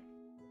crossplay.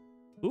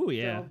 Ooh,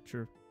 yeah, So-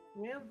 true.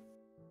 Yeah.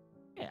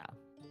 Yeah.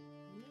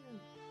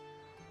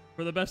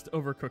 For the best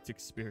Overcooked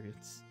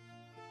experience.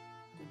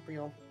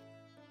 Real.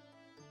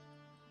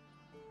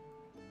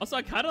 Also,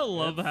 I kind of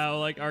love how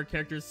like our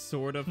characters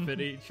sort of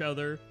fit each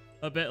other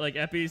a bit. Like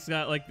Eppy's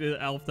got like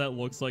the elf that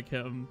looks like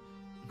him.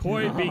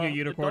 Koi being a It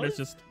unicorn is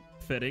does. just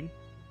fitting.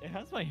 It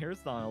has my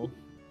hairstyle.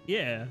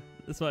 Yeah,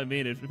 that's what I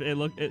mean.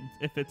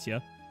 It fits you.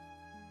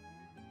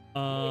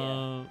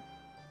 Flo,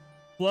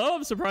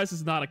 I'm surprised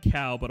it's not a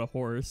cow but a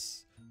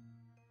horse.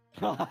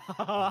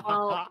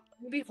 Well,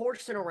 we'll be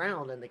horsing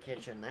around in the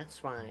kitchen. That's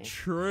fine.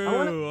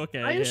 True.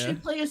 Okay. I Yeah.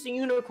 should play as the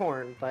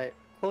unicorn, but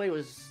Koi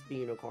was the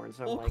unicorn,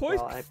 so I'm Well, like, Koi's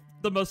well, I...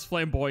 the most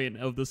flamboyant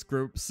of this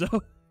group, so.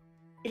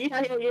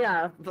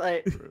 yeah,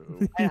 but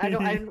I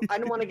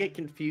don't want to get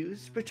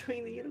confused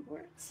between the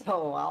unicorns,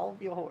 so I'll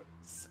be a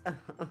horse.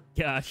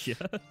 Gotcha.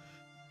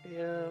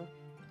 Yeah.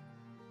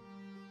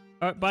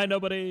 All right, bye,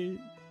 nobody.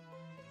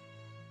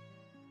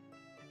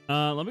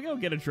 Let me go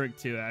get a drink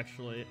too.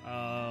 Actually,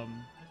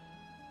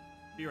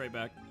 be right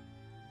back.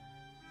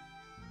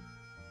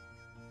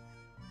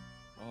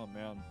 Oh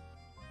man.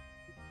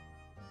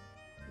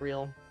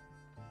 Real.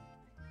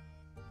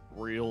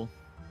 Real.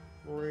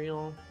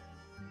 Real.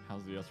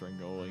 FPS ring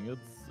going.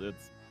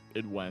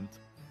 It went,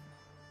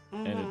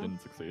 and it didn't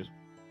succeed.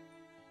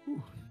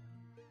 Whew.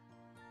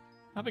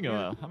 Having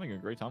a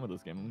great time with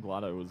this game. I'm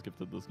glad I was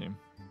gifted this game.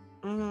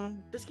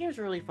 This game is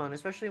really fun,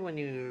 especially when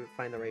you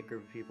find the right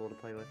group of people to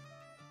play with.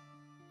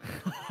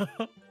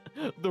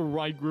 The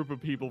right group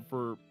of people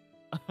for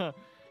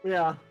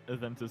Yeah.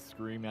 them to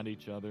scream at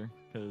each other,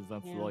 because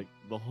that's like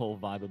the whole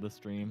vibe of the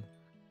stream.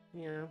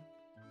 Yeah.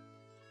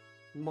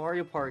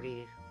 Mario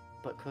Party,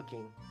 but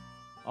cooking.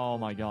 Oh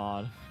my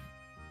god.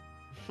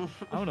 I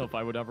don't know if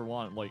I would ever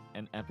want like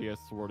an Eppy, I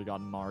swear to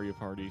God, Mario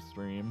Party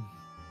stream.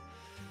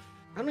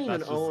 I don't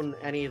even own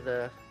any of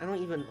the. I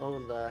don't even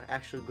own the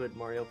actual good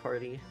Mario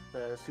Party,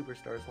 the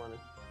Superstars one.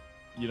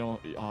 You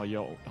don't. Oh,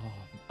 yo. Oh,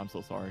 I'm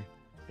so sorry.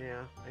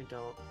 Yeah, I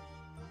don't.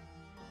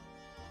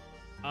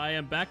 I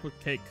am back with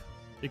cake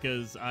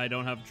because I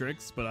don't have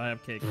drinks, but I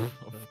have cake.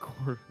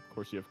 Of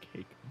course you have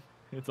cake.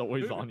 It's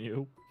always on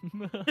you.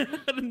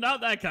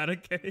 Not that kind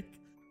of cake.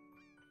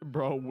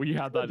 Bro, we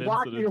had that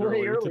incident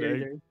earlier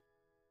today.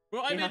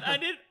 Well,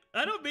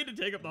 I don't mean to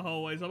take up the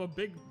hallways. I'm a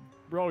big.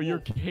 Bro, your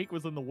cake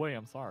was in the way.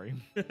 I'm sorry.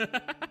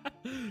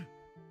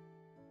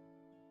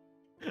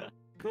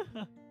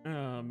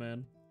 Oh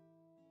man,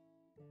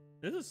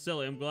 this is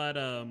silly. I'm glad.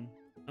 I'm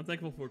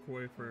thankful for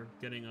Koi for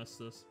getting us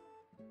this.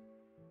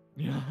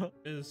 Yeah,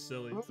 it is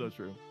silly. So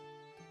true.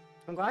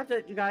 I'm glad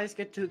that you guys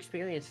get to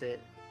experience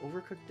it.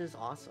 Overcooked is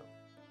awesome.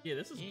 Yeah,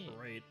 this is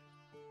great.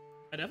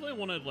 I definitely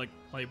want to like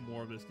play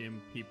more of this game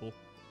with people.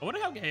 I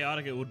wonder how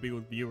chaotic it would be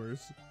with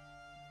viewers.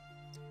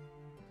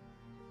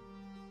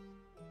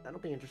 That'll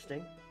be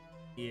interesting.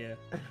 Yeah.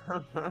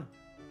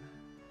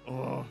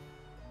 Oh.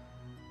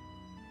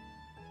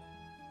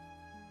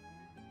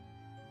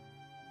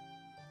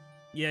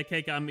 Yeah,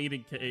 cake. I'm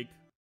eating cake.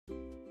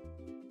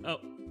 Oh,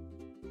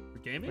 for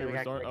gaming?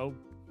 Wait, Start? Oh,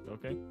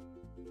 okay.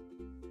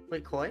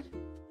 Wait, Koi?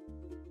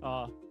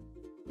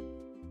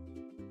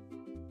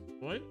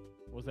 What?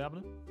 What's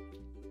happening?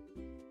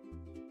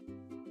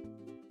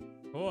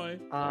 Koi.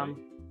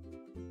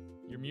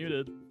 You're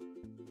muted.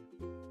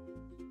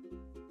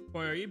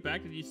 Koi, are you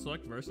back? Did you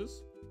select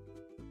versus?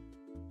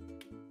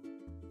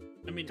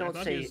 I mean, Don't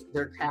say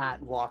their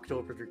cat walked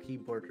over their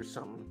keyboard or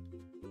something.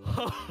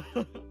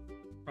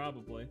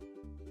 Probably.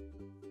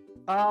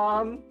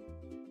 Koi?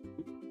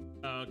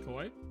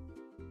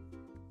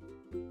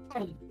 I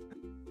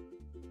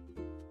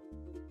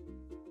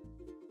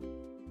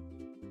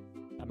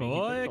mean,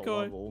 he picked the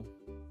Koi. level.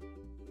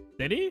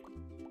 Did he?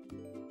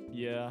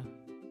 Yeah.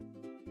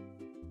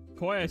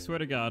 Koi, I swear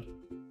to God.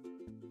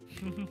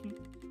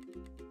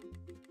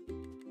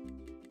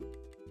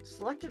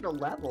 Selected a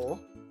level?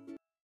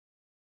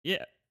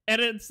 Yeah,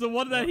 and it's the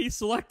one that he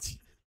selected.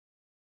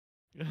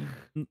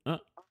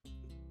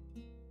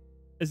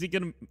 Is he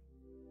gonna?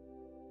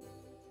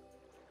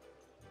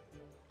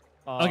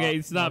 Okay,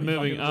 he's not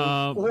moving.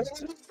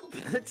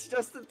 It's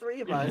just the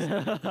three of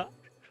us.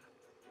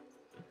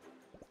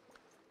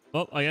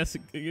 Well, I guess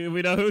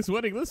we know who's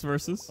winning this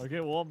versus. Okay,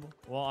 well,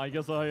 I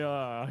guess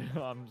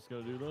I'm just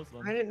gonna do this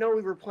then. I didn't know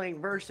we were playing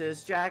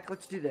versus. Jack,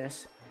 let's do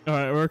this. All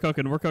right, we're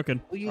cooking. We're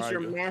cooking. We'll use your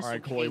massive All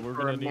right, Koi, we're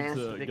gonna need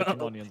to get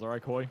some onions. All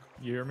right, Koi,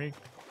 you hear me?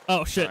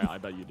 Oh shit! Right, I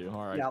bet you do.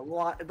 All right. Yeah,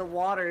 the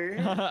water.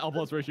 L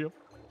plus ratio.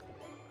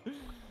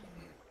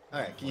 All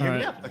right, can you hear me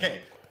now?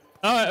 Okay.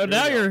 All right,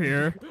 now you're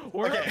here.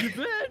 Where have you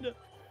been?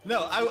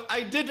 No,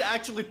 I did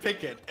actually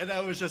pick it, and I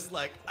was just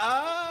like,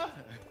 ah.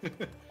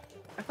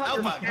 I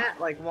thought your cat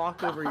like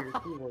walked over your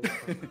keyboard.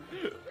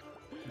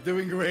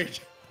 Doing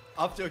great.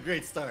 Off to a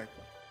great start.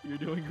 You're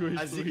doing great.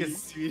 As you can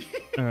see.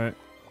 All right.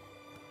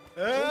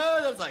 Oh,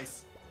 that's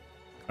nice.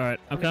 All right,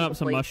 I'm cutting up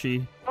some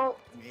mushy. Oh,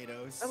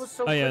 Tomatoes. that was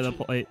so. Oh yeah, the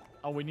glitchy. plate.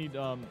 Oh, we need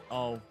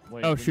Oh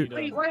wait. Oh, we shoot. Need,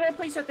 Wait, why did I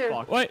place it there?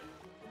 fuck. Wait.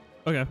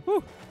 Okay.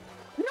 Whew.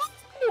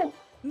 No!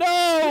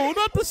 No,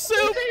 not the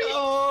soup.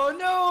 Oh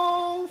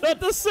no! Not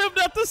the soup.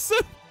 Not the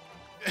soup.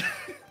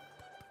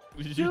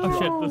 Did you Dude. get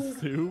the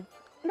soup?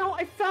 No,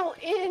 I fell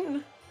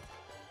in.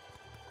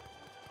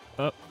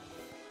 All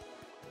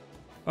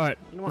right.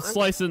 You know what,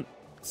 Slicing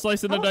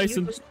and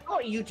dicing.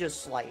 You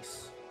just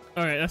slice.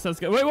 All right, that sounds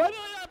good. Wait, what?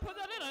 Put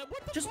that in.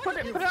 What the Just fuck?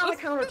 put it on the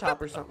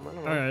countertop or something. I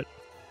don't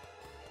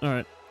know. All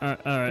right.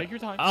 Take your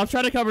time. I'll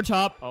try to cover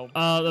top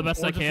the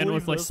best Or I just can leave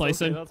with like this.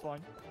 slicing. Okay, that's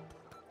fine.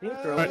 Can you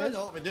throw Alright. it?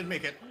 No, it didn't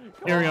make it.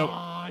 Here we go.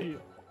 Why?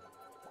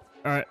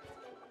 All right.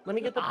 Let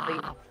me get the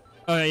plate.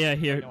 Oh yeah,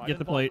 here. No, I Get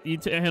the didn't fall. plate. You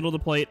handle the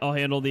plate. I'll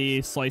handle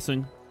the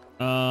slicing.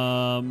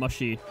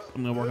 Mushy.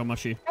 I'm gonna work on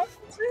mushy. No,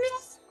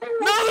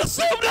 the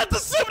soup! Not the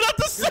soup! Not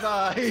the soup!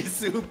 Goodbye,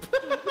 soup.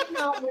 I'm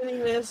not winning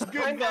this. I'm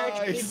Goodbye,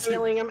 actually soup.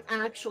 failing. I'm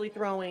actually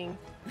throwing.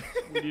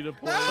 We need a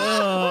play.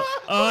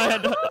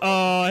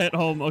 I hit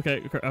home.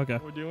 Okay.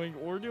 We're doing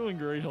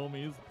great,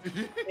 homies.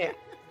 Yeah.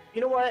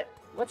 You know what?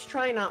 Let's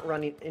try not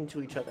running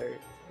into each other.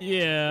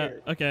 Yeah.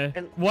 Here. Okay.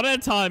 And- One at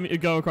a time. You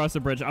go across the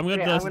bridge. I'm gonna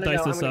Yeah, dice I'm gonna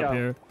this go, I'm up gonna go.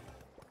 here.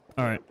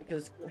 All right.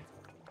 Because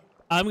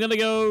I'm gonna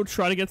go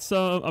try to get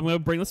some. I'm gonna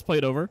bring this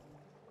plate over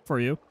for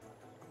you.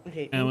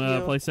 okay, And I'm thank gonna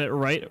you. place it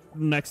right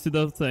next to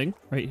the thing,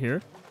 right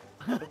here.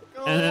 Oh,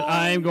 And then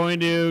I'm going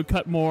to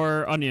cut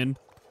more onion.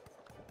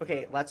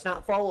 Okay, let's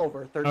not fall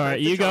over. Third All right,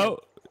 time's the you charm.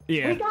 go.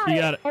 Yeah, We got you it.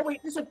 got it. Oh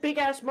wait, there's a big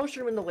ass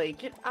mushroom in the way.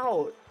 Get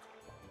out.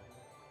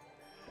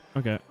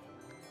 Okay.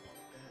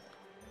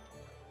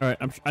 All right,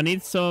 I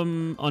need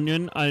some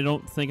onion. I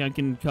don't think I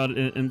can cut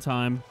it in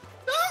time.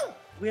 No!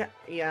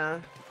 Yeah.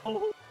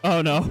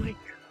 Oh no.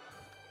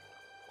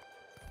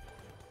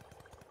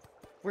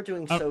 We're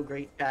doing so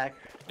great, Jack.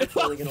 We're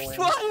totally gonna win.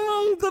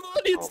 Oh, the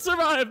onion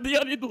survived. The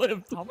onion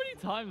lived. How many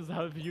times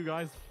have you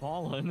guys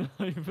fallen?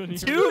 Too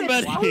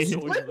many. It's so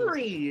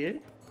slippery.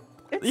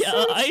 It's Yeah,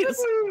 so ice.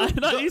 slippery. I'm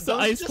not used to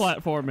Those ice just-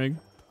 platforming.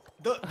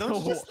 Don't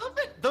you just love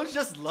it? Don't you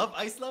just love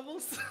ice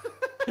levels?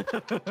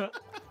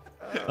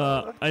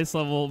 Ice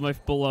level, my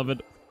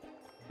beloved.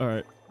 All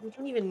right. We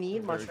don't even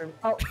need mushroom.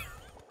 Oh,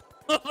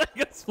 Oh my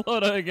God,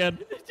 Floda again.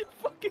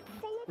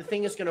 the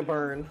thing is gonna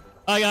burn.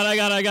 I got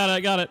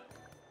it.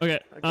 Okay.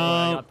 I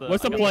got the-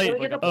 What's the I got plate? Let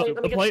me get the plate, let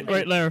me The get plate the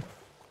right there.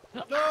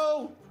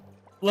 No!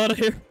 Load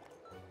here.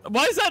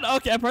 Why is that?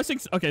 Okay, I'm pressing.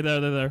 Okay,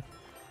 there.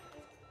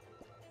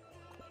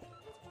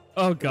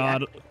 Oh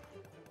God,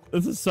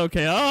 this is so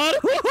chaotic.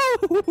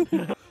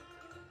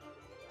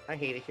 I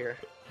hate it here.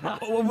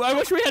 I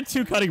wish we had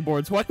 2 cutting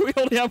boards. Why do we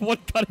only have 1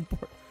 cutting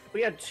board? If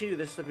we had 2,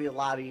 this would be a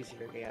lot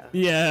easier. Yeah.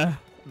 Yeah.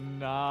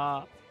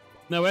 Nah.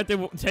 No, we have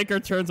to take our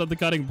turns on the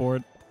cutting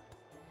board.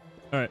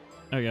 All right,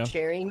 there we go.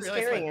 Sharing's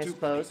Realize, caring, like, I 2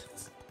 suppose.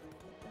 plates.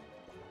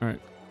 All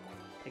right.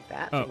 Take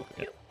that. Oh, Thank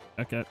you.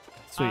 Okay.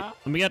 Sweet.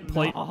 Let me get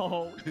plate.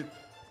 No.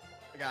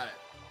 I got it.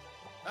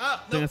 Ah,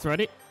 Think no. that's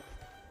ready?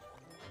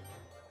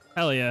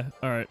 Hell yeah.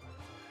 All right.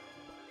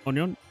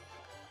 Onion.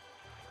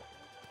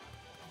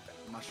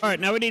 All right,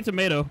 now we need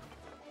tomato.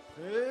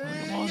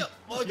 Hey, yeah.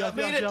 Oh, I Yes,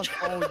 made yes, it.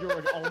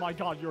 yes. Oh my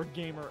God, you're a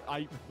gamer.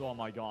 Oh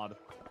my God.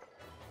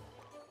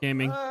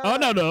 Gaming. Oh,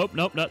 no,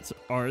 nope, that's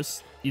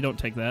ours. You don't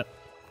take that.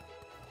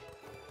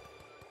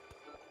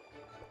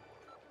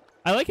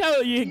 I like how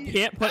you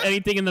can't put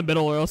anything in the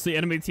middle or else the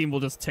enemy team will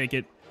just take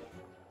it.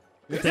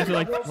 They have to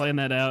like plan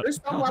that out. There's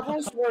some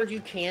levels where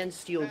you can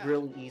steal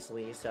really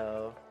easily,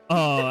 so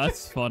Oh,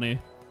 that's funny.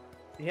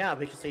 yeah,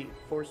 because they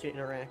force you to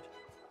interact.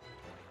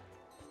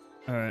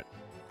 All right.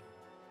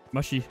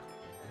 Mushy.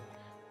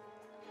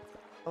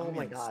 Oh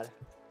my God.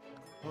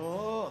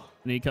 Oh.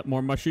 Need to cut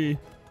more mushy.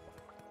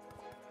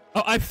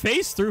 Oh, I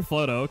phased through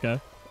Floda. Okay.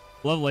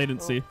 Love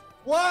latency.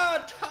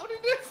 What? How did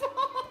it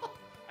fall?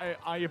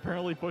 I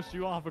apparently pushed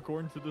you off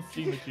according to the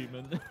Steam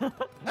achievement.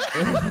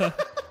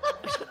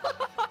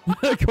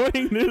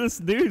 According to this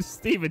new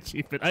Steam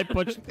achievement, I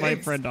pushed my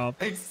Thanks. friend off.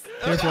 Thanks.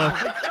 Here, Flo.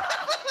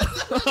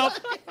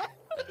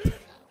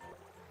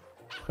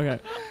 Okay.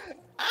 God.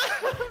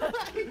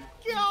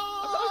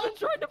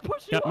 trying to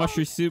push you Got off.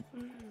 mushy soup.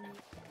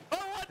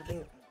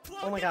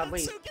 Oh my God,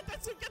 wait. Get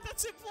that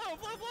soup.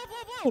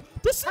 Flow.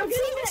 The soup. I'm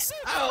getting The it.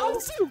 soup. Ow. The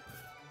soup.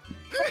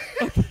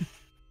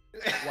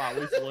 Wow,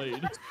 we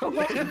slayed.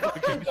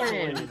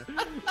 Again.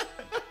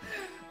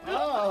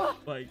 Oh.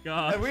 My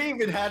God. And we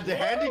even had the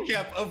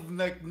handicap of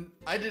like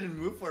I didn't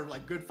move for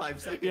like good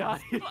 5 seconds. Yeah.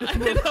 I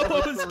didn't know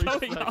what was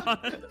going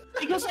on.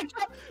 Because I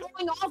kept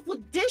going off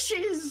with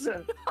dishes.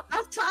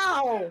 That's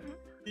how.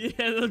 Yeah,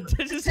 the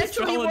dishes just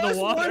Essentially, fell in was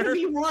the water.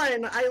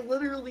 1v1. I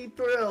literally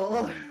threw.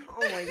 Oh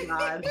my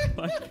God.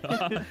 Oh my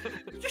God.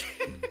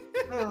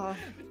 Oh.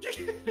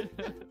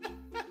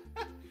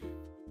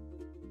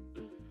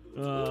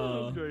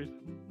 Oh, Great.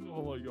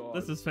 Oh my God.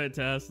 this is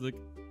fantastic.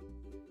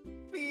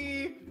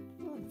 Me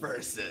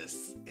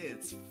versus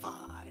it's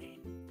fine.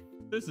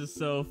 This is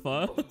so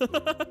fun.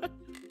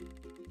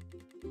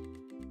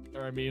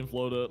 Alright, me and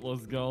Floda,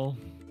 let's go.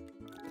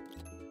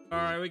 All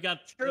right, we got.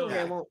 Surely I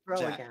Jack, won't throw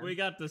Jack. again. We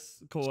got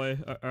this, Koi.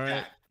 All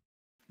right,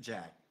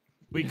 Jack.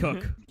 we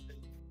cook.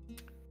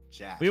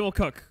 Jack. We will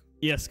cook.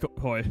 Yes, Koi.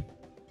 Alright,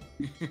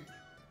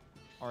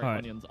 Alright.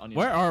 onions.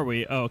 Where are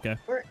we? Oh, okay.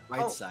 Where-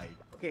 Right oh, side.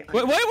 okay.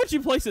 Why would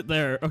you place it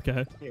there?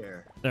 Okay,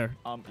 Here. there.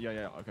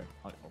 Yeah, okay.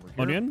 Over here.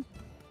 Onion,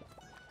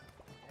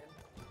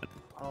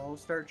 I'll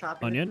start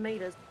chopping Onion. the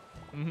tomatoes.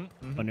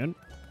 onion,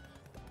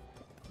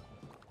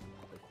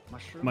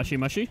 Mushroom. mushy,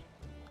 mushy.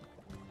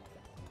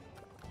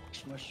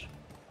 Mush.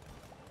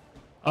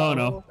 Oh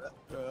no.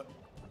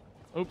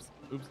 Oops.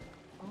 Oh,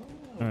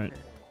 All right.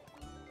 okay.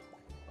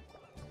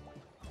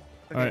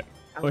 All right.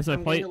 I'm, Where's that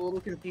I'm plate? getting a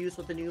little confused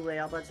with the new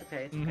layout. That's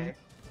okay. It's okay.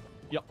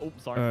 Yeah,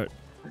 oops, All sorry.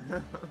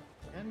 right.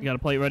 You got a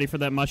plate ready for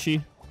that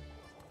mushy?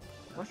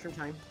 Mushroom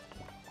time.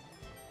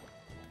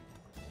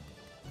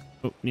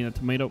 Oh, need a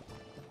tomato.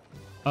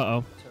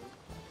 Uh-oh.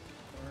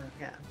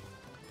 Yeah.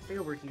 Stay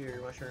over here,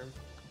 mushroom.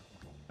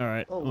 All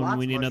right. Oh, lots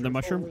we need another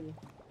mushrooms. mushroom.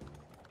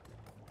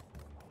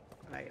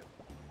 Right.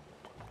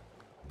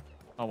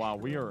 Oh wow,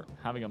 we are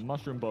having a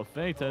mushroom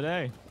buffet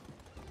today.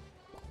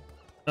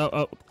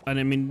 Oh, I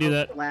didn't mean to do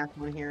that. The last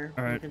one here.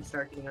 All right. You can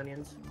start getting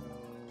onions.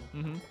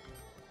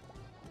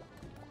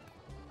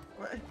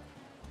 What?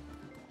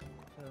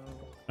 So,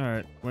 All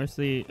right. Where's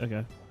the...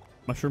 Okay.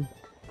 Mushroom.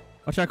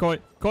 Watch out, Koi.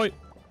 Koi!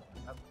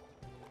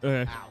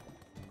 Okay. Ow.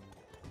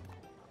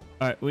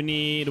 All right. We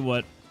need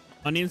what?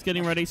 Onions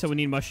getting ready, so we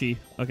need mushy.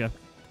 Okay.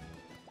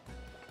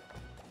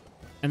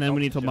 And then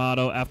we need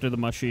tomato after the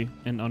mushy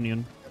and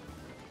onion.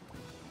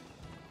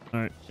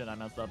 Alright. Shit, I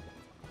messed up.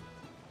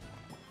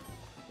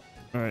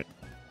 Alright.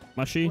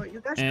 Mushy. Well, you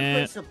guys should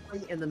and place a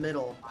plate in the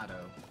middle. Tomato.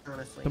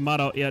 Honestly.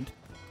 tomato. Yeah.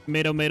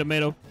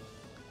 Tomato.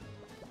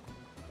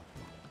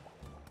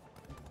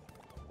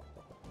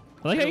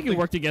 I like how you can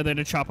work together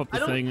to chop up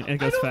the thing. It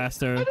goes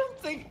faster. I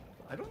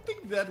don't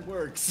think that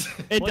works.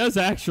 It does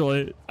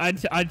actually. I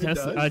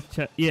tested.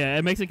 does? Yeah,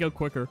 it makes it go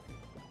quicker.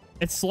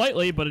 It's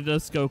slightly, but it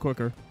does go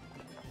quicker.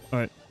 All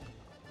right.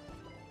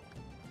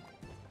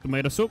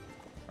 Tomato soup.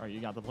 All right,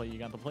 you got the plate. You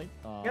got the plate.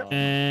 Yep.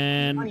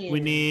 And Onion. we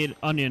need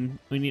onion.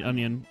 We need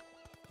onion.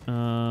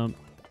 Yo,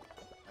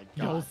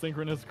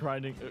 synchronous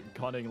cutting.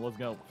 Let's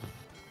go.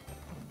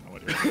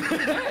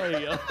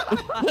 Hey.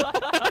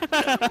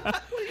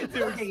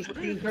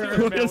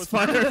 What is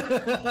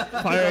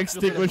fire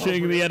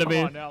extinguishing the enemy.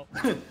 Come on now.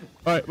 All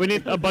right, we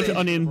need a bunch of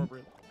onion.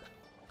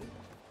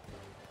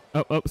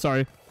 Oh,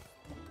 sorry.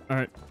 All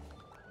right.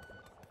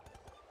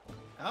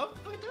 Oh,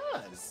 it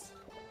does.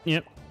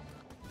 Yep.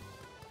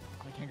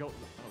 I can't go. Okay,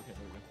 there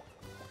we go.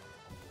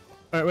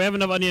 All right, we have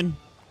enough onion.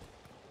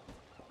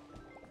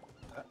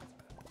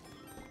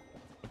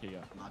 Okay,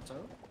 yeah. Tomato.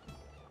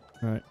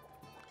 All right.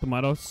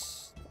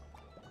 Tomatoes.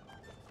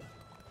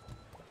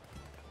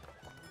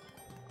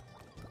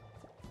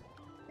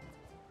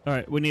 All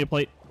right, we need a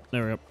plate.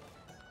 There we go.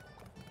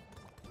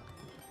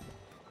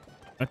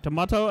 A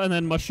tomato and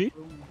then mushy.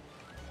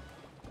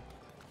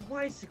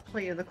 Why is the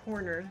plate in the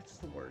corner? That's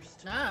the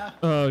worst. Nah.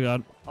 Oh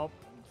god. Oh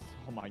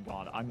my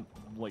god, I'm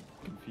like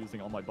confusing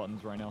all my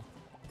buttons right now.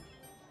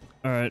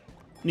 All right.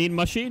 Need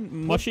mushy,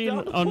 Down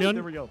the plate, onion.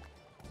 There we go.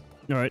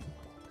 All right.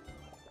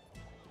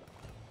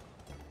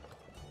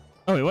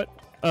 Oh wait, what?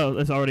 Oh,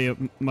 there's already a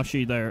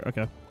mushy there.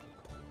 Okay.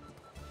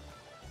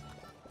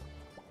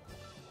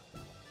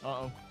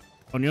 Uh-oh.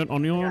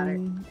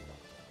 Onion.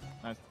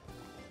 Nice.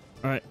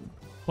 All right.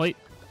 Plate.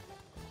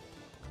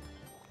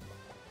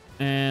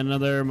 And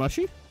another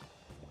mushy.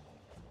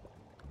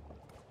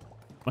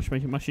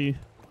 Mushy.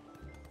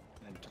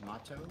 And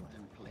tomato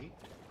and plate.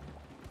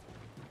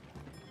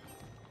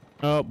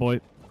 Oh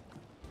boy.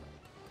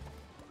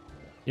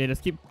 Yeah,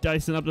 just keep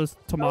dicing up this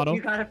tomato. Oh,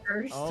 you got it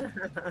first. Oh.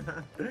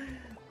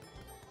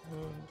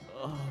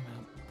 Oh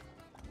man.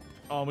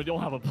 Oh, we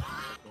don't have a.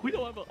 We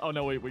don't have a. Oh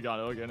no, wait, we got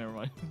it. Okay, never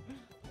mind.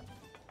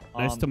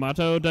 Nice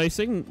tomato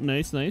dicing.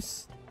 Nice.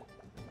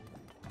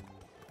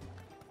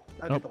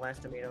 I'll get the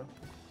last tomato.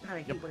 God,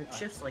 I hate when it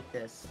shifts like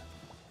this.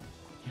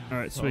 Yeah, All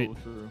right, so sweet.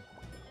 True.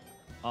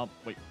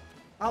 Wait.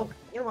 Oh,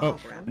 you know what? Oh, I'll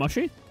grab it.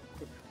 mushy?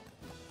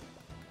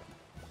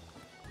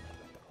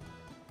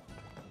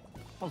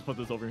 I'll just put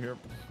this over here.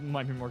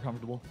 Might be more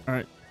comfortable. All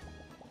right.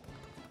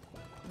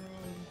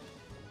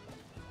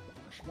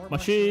 More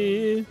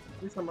Mushy.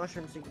 There's some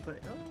mushrooms you can put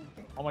it. Oh,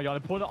 okay. Oh my god, I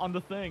put it on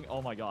the thing.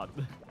 Oh my god.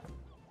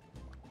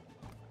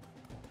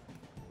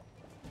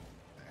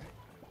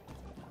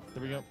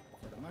 There we go.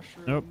 For the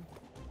mushroom. Nope.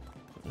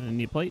 I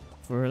need a plate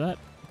for that.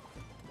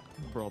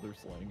 Bro, they're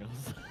slaying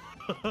us.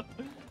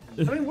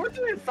 I mean, we're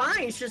doing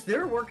fine. It's just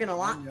they're working a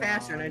lot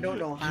faster, and I don't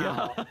know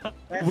how.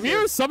 That's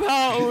We're it.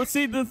 somehow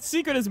see the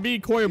secret is me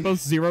and Corey are both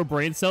 0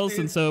 brain cells,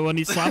 and so when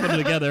you slap them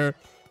together,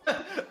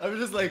 I was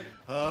just like,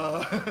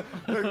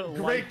 they're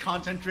great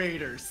content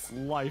creators.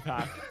 Life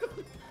hack.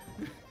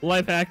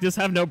 life hack, just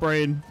have no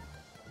brain.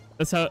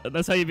 That's how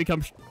you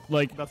become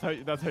like That's how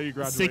you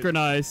graduate.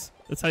 synchronize.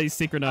 That's how you Oh,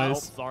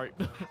 synchronize. sorry.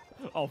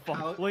 Oh fuck.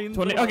 How-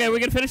 20. Okay,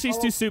 we can finish these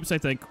Oh. 2 soups, I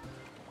think.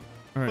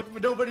 All right.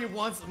 But nobody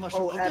wants a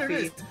mushroom. Oh, There it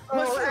Eppy. is. Oh,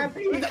 Mushroom.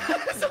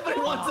 Eppy. Somebody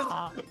wants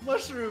a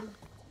mushroom.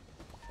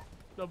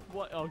 The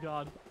what? Oh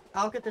god.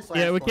 I'll get this last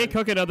Yeah, we one. can't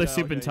cook another Yeah,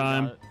 soup okay, in you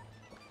time.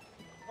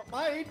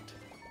 got it.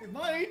 It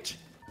might.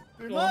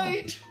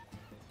 Oh.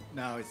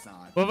 No, it's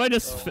not. What if I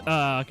just?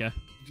 Okay.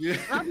 Yeah.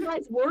 How do you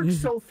guys work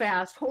so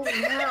fast? Holy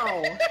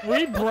hell!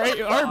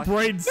 Our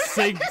brain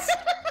sinks.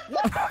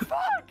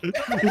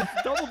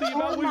 Double the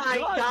amount Oh we've my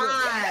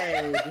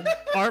done. god!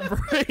 Our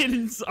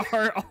brains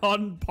are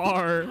on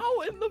par.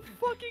 How in the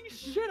fucking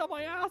shit on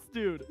my ass,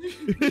 dude?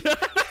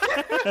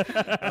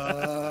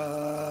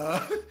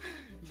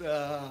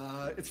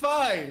 It's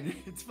fine.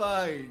 It's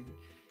fine.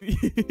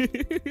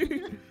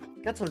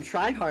 Got some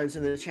tryhards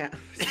in the chat.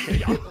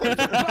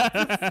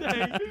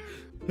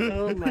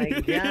 Oh my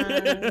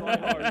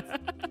god!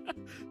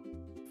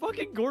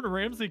 Fucking Gordon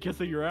Ramsay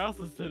kissing your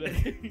asses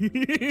today.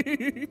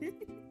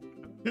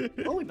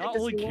 Oh, we Not get to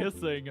only see one-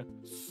 kissing,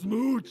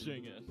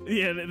 smooching it.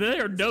 Yeah, they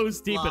are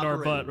nose deep in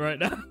our Slobbering. butt right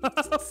now.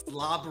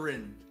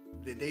 Slobbering.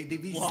 They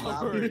be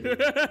Slobbering.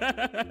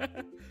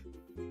 slobbering.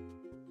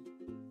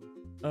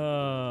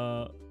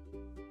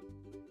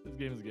 This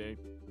game is gay.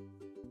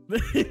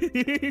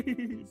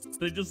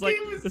 They just like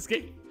this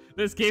game.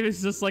 This game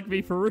is just like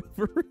me for real.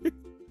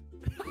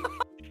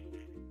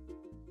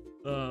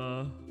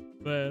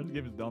 This Man,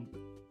 game is dumb.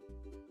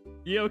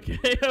 you okay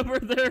over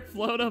there,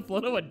 Floda?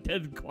 Floda went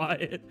dead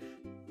quiet.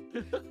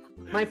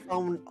 My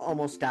phone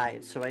almost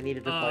died, so I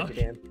needed to plug it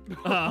in.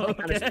 Oh,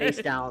 Kind of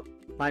spaced out.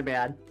 My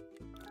bad.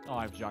 Oh,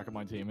 I have Jack on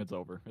my team. It's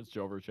over. It's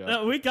Jover chat.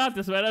 No, we got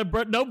this, man.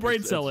 No brain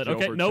It's cell it,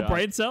 okay? Jover No chat.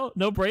 brain cell.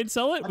 No brain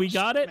cell it. We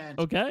got it, Man.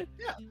 okay?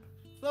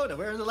 Floda,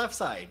 we're on the left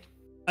side.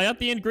 I got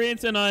the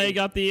ingredients and I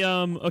got the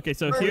okay,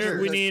 so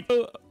here we need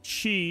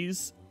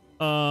cheese.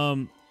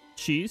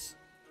 Cheese?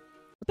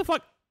 What the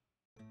fuck?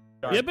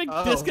 You have been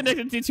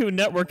disconnected due to a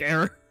network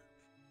error.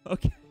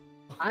 Okay.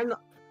 I'm.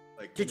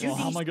 Like, Did you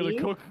How am I gonna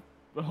cook?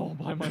 Oh,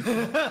 by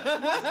myself.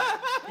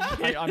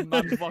 I'm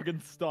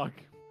fucking stuck.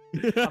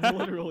 I'm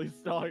literally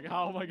stuck.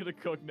 How am I gonna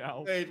cook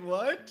now? Wait,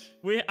 what?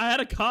 I had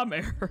a comm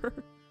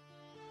error.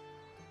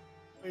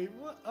 Wait,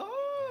 what?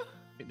 Oh.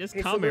 It just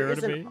Okay, so comm there error to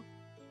isn't- me.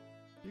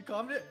 You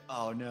calmed it?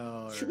 Oh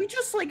no. Should we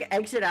just like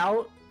exit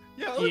out?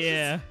 Yeah. Let's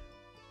Yeah.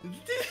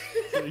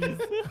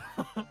 Just...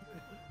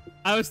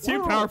 I was too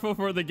Whoa. powerful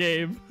for the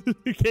game.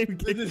 The game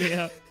kicked me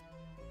out.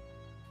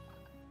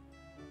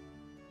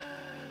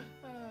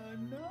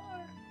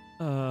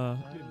 No.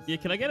 Yeah,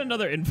 can I get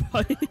another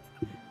invite?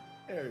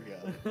 There we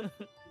go.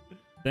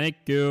 Thank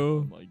Oh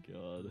you. my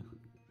god.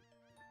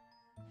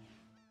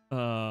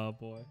 Oh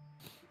boy.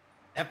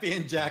 Eppy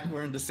and Jack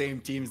were in the same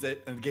teams and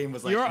the game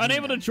was like. You're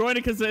unable to join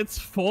it because it's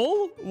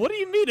full? What do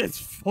you mean it's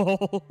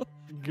full?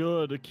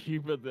 Good,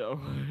 keep it that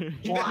way.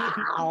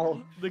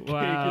 Wow. The cake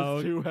Wow.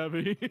 is too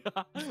heavy.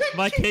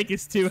 My cake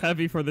is too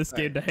heavy for this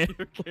game to handle.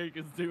 Your cake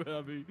is too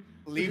heavy.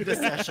 Leave the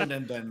session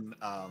and then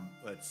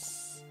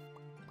let's.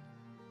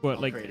 What,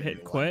 I'll like create a hit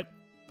new quit?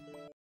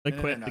 Like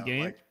No, quit no, the no,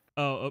 game? like,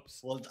 Oh, oops.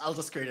 well, I'll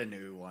just create a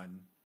new one.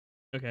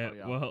 Okay, Oh,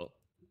 yeah. well.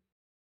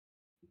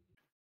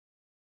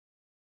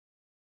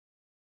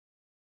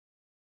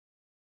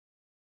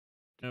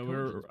 No,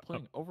 we're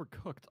playing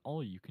Overcooked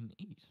all you can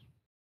eat.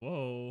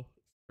 whoa,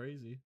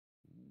 crazy.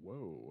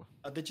 Whoa.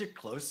 Did you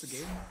close the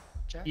game,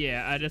 Jack?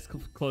 Yeah, I just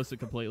closed it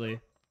completely.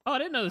 Oh, I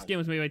didn't know this game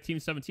was made by Team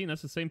 17.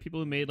 That's the same people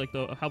who made like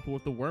the Help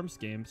with the Worms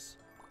games.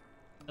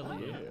 Hell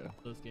yeah, Yeah.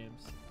 those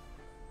games.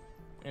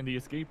 And the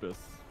Escapists.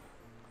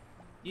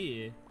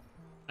 Yeah,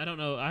 I don't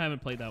know. I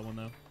haven't played that one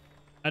though.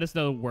 I just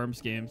know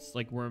Worms games,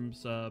 like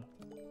Worms.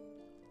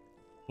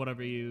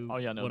 Whatever you. Oh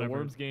yeah, no, whatever. the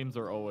Worms games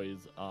are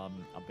always a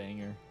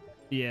banger.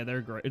 Yeah,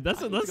 they're great. That's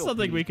I need to that's go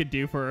something pee. we could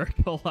do for a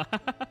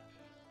collab.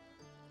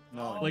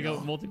 No. Like no. a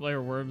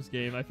multiplayer Worms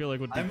game. I feel like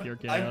would be pure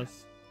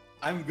chaos.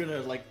 I'm gonna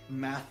like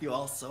math you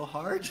all so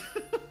hard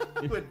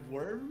with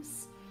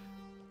worms.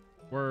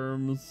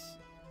 Worms.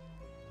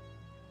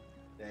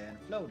 And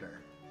floater.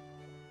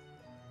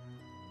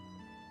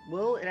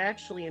 Will it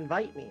actually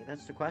invite me?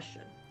 That's the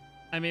question.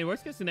 I mean,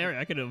 worst case scenario,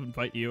 I could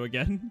invite you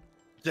again.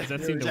 Does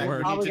that seem to Jack, work?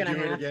 we Probably need to gonna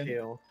do it have again.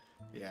 to.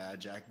 Yeah,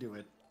 Jack, do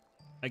it.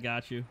 I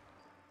got you.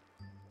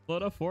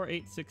 Floda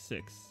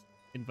 4866.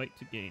 Invite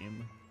to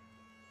game.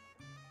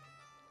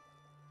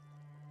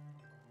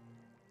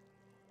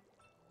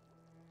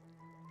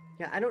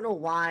 Yeah, I don't know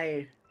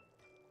why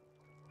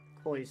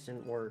Chloe's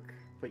didn't work,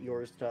 but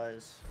yours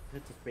does.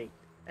 It doesn't make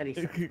any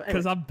sense. But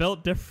Because anyway. I'm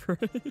built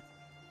different.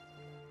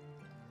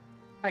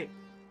 Right.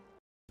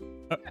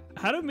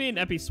 How do me and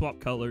Eppy swap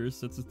colors?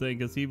 That's the thing,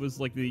 because he was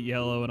like the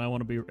yellow and I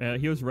want to be.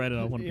 He was red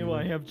and I want to be I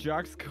red. have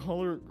Jack's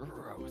color.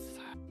 Gross.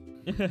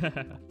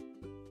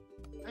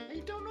 I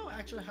don't know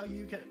actually how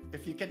you can,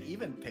 if you can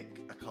even pick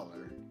a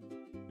color.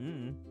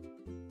 Mm.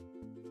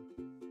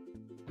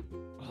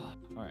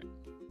 Alright.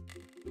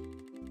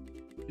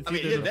 It's I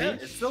mean, either it, the did,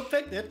 beach- it still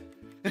picked it.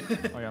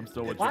 Oh yeah, I'm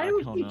still with Why Jack. do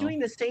we Oh, keep no. doing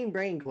the same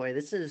brain, Koi?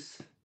 This is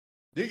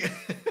this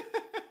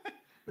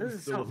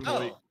is Still so. with Oh.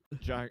 Chloe.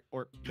 Jack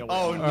or no.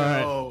 Oh wait, no!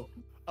 Alright.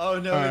 Oh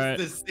no! Alright.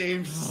 It's the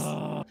same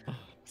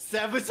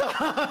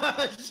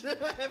sabotage.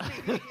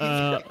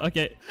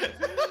 Okay.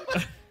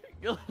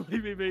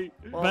 Leave me be.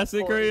 Well, Best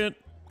Chloe, ingredient.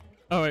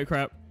 Oh wait,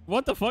 crap.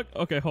 What the fuck?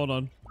 Okay, hold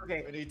on.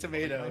 Okay, We need I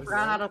tomatoes.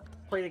 forgot how to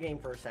play the game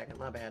for a second.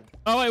 My bad.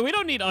 Oh wait, we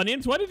don't need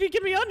onions. Why did you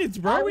give me onions,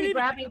 Why bro? are We we need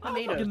grabbing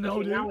tomatoes? fucking know,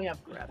 Okay, now dude. we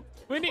have grab.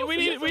 we need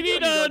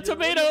onions.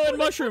 tomato and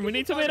mushroom. We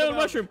need What are you tomato and talking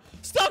mushroom.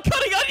 Stop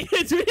cutting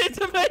onions. We need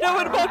tomato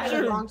and On the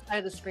mushroom. wrong side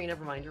of the screen.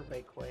 Never mind. You're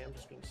right, Koi. I'm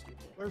just being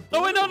stupid.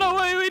 Oh wait, no,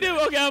 wait, we do.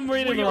 Okay, I'm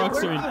reading the wrong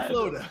Where's screen. the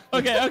Floda?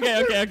 Okay.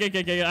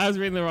 I was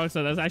reading the wrong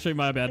side. That's actually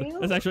my bad.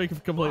 That's actually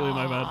completely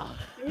my bad.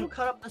 Can you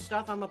cut up the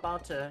stuff I'm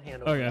about to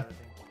hand over? Okay. to everything?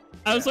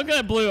 I was looking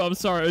at blue. I'm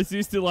sorry. I was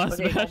used to last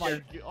Okay,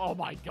 match. Oh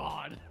my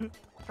god.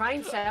 Try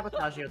and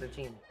sabotage the other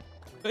team.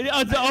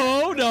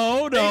 Oh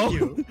no. Thank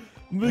you.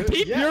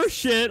 Keep Yes. your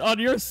shit on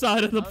your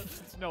side of the.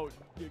 No,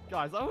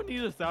 guys, I don't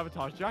need a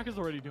sabotage. Jack is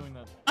already doing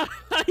that.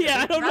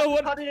 Yeah, I don't know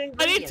what. Cut it in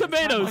I need ingredients.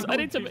 tomatoes. My I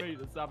need own tomato.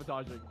 teammate is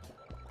sabotaging.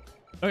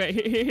 Okay,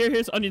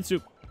 here's onion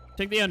soup.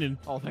 Take the onion.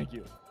 Oh, thank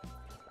you.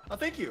 Oh,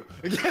 thank you.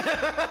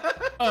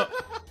 Oh.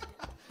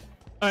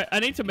 All right, I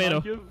need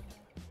tomato. Can I give-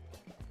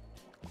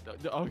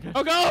 Okay.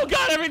 Oh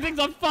god, everything's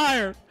on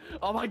fire.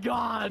 Oh my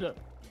god.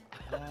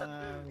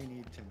 We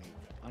need tomato.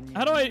 Onion.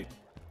 How do I?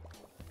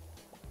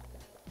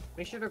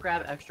 Make sure to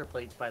grab extra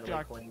plates, by the way,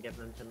 Jack. Koi, and give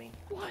them to me.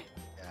 What?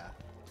 Yeah.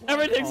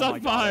 Everything's Oh on my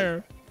God.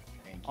 fire.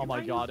 Thank you. Oh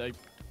my god.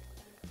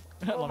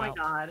 Oh my Out.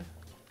 god.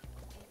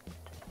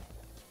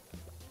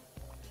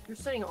 You're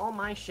setting all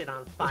my shit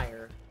on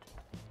fire.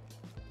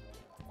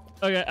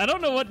 Okay, I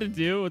don't know what to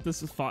do with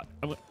this. There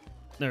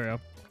we go.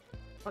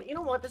 Well, you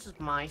know what? This is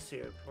my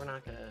soup. We're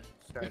not gonna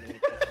start anything.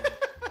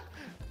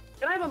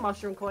 Can I have a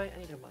mushroom, Koi? I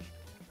need a mushroom.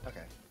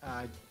 Okay.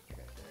 Okay.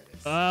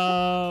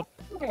 Oh.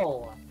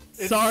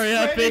 Sorry,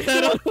 Eppy.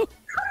 I don't know.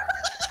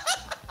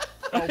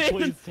 Oh,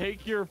 please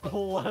take your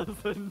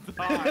pleasant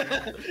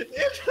time.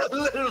 It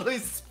literally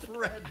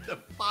spread the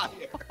fire.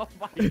 Oh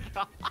my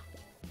god.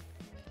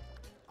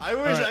 I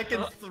wish I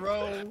could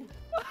throw.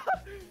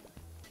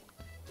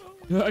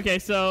 Okay,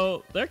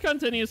 so they're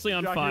continuously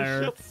on Jack, fire.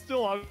 Your shit's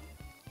still on.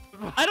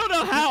 I don't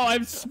know how.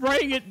 I'm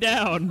spraying it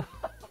down.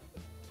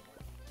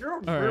 You're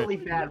a All really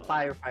bad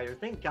firefighter.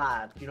 Thank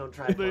God you don't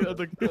try.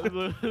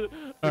 The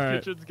All right.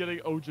 kitchen's getting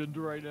ogened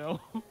right now.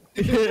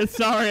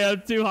 Sorry,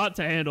 I'm too hot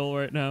to handle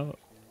right now.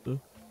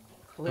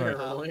 Clearly.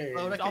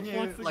 Floda, Stop can you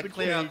flexing like the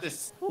clear out cage,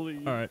 this?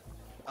 please. All right.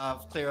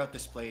 Clear out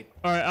this plate.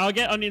 All right, I'll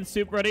get onion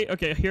soup ready.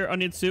 Okay, here,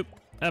 onion soup.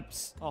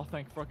 Eps. Oh,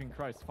 thank fucking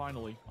Christ!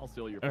 Finally, I'll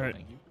steal your. All right.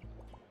 Thank you.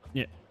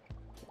 Yeah.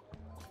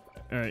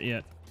 All right,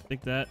 yeah.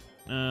 Take that.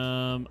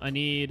 I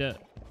need.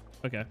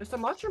 Okay. Is the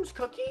mushrooms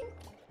cooking?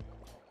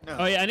 No.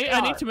 Oh yeah,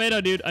 I need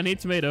tomato, dude. I need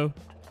tomato.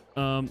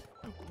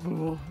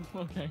 Ooh,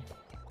 okay.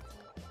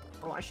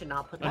 Oh, I should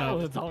not put I that. know.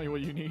 Oh, tell me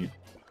what you need.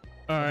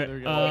 All right. there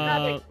we go. Oh, wait,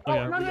 God, oh,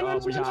 yeah.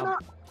 no.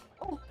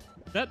 Oh,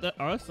 That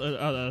that's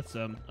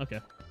okay.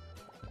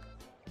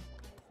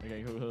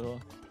 Okay, cool.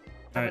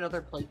 I have Alright.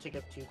 another plate to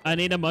get to. I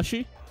need a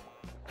mushy.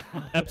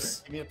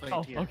 Eps. Give me a plate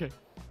Oh, here. okay.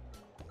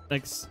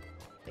 Thanks.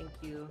 Thank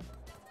you.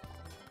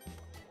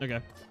 Okay.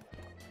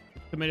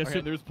 Tomato Okay,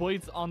 soup. there's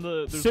plates on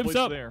the. There's Soup's plates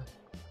up. there.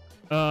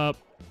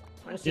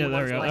 Yeah,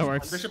 there we go. That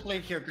works. There's a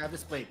plate here. Grab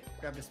this plate.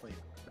 Grab this plate.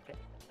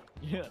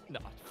 Yeah. No.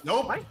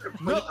 Nope. Why is there a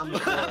plate on the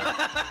floor?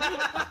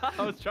 I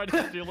was trying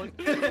to steal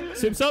it.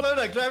 Soup's up.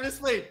 Floda, grab this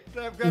plate.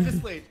 Grab this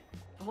plate.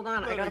 Hold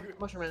on, I got a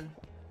mushroom in.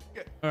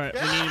 All right,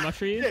 we need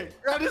mushroom. Yeah,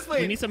 grab this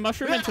plate. We need some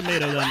mushroom and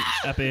tomato then,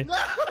 Eppy.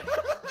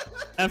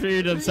 After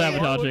you're done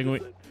sabotaging,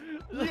 we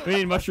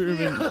need mushroom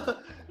and.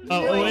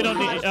 Oh, we don't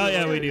need. Oh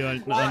yeah, we do.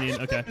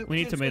 Onion. Okay, we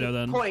need tomato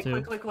then Quick.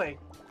 too.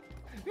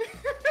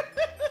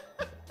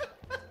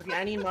 Okay,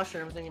 I need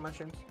mushrooms.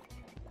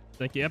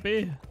 Thank you,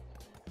 Eppy.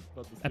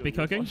 About to steal Eppy your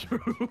cooking?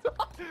 mushroom.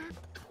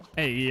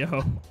 Hey yo.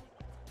 All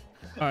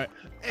right,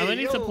 I'm gonna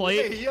need some yo,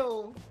 plate. Hey,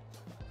 yo.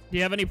 Do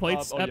you have any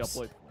plates, Oh yeah, Eps?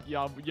 plate.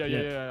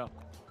 Yeah.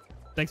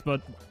 Thanks,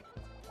 bud. Yeah,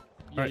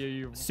 Alright,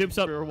 you're soup's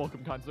up. You're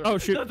welcome, kind sir. Oh,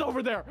 shoot. That's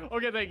over there.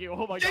 Okay, thank you.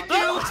 Oh my god.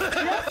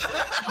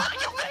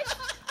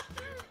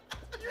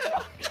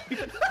 You.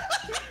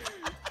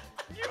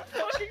 You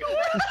fucking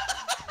away.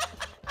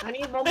 I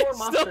need one more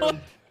It's still-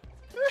 mushroom.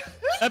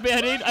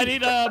 Eppy, I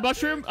need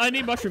mushroom. I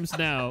need mushrooms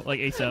now, like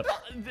ASAP.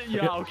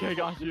 Yeah, okay,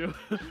 got you.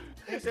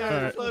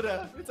 Alright.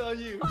 Floda, it's on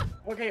you.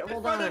 Okay, In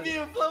hold front on. of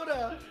you,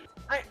 Floda.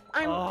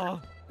 I'm.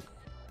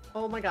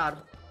 Oh my God.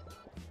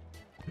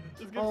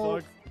 This game Oh.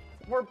 sucks.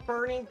 We're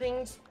burning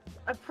things.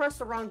 I pressed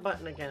the wrong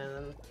button again and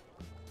then.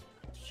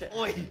 Shit.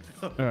 Oi.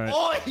 Alright.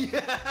 Oi.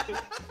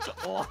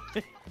 Oh.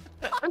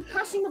 I'm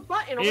pressing the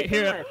button. Here-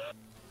 Here.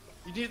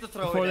 You need to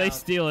throw Before it they out.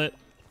 steal it.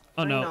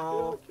 Oh no.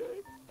 No.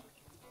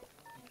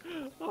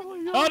 Oh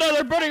my god. Oh no,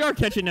 they're burning our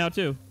kitchen now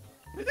too.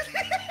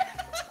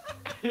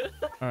 All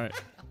right.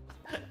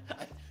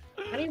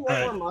 I need one All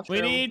more right. mushroom.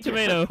 We need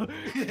tomato.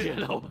 Yeah,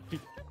 no.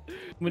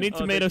 We need Oh,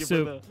 tomato thank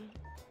you for soup.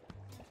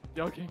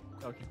 Yeah, okay.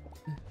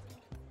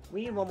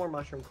 We need one more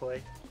mushroom,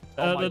 Koi.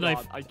 Oh my The god,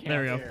 knife. I can't.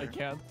 There we go. I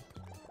can't.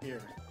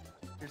 Here.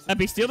 Here's some-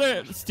 Eppy,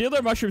 steal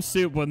their mushroom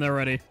soup when they're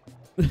ready.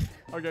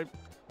 Okay.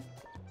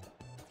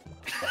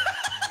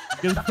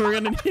 'Cause we're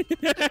gonna need.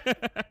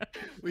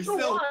 We So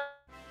still. what?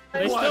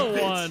 They still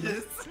won.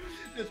 bitches.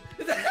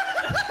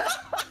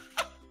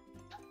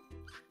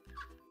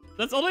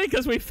 That's only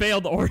because we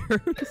failed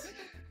orders.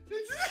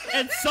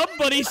 And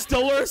somebody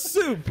stole our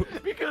soup.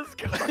 Because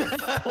God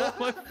stole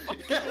my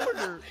fucking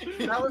order.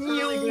 That was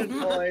really good,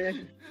 Koi.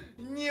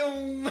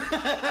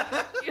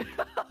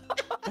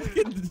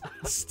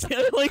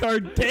 Stealing our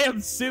damn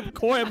soup,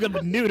 Koi. I'm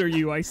gonna neuter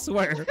you, I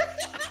swear.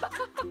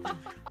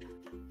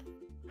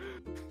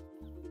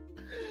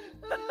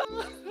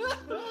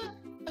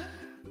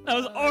 That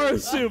was our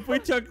soup. We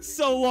took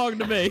so long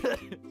to make.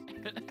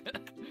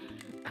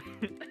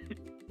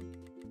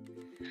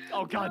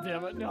 Oh god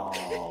damn it,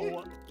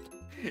 no.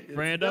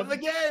 Random. Them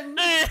again.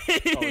 Hey,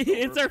 it's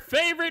it's over. our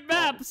favorite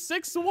map,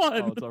 6-1.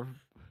 Oh, it's our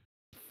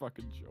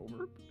fucking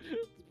Jomer.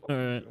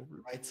 Alright.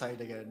 Right side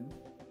again.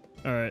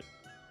 Alright.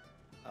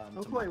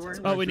 Oh, tomato. wait, we're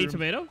in Oh, we need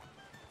Mushroom. tomato?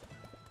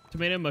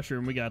 Tomato and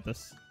mushroom, we got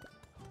this.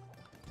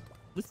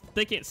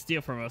 They can't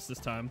steal from us this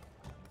time.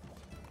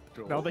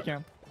 No, they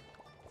can.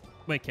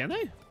 Wait, can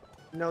they?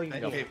 No, you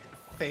don't. Okay,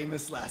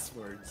 famous last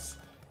words.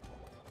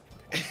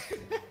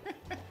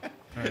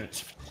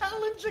 Alright.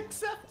 Challenge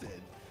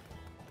accepted.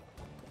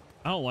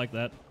 I don't like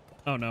that.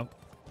 Oh no.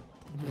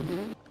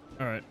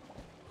 Alright.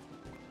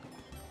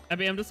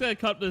 Abby, I'm just gonna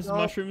cut this No.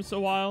 mushrooms a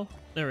while.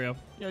 There we go.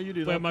 Yeah, you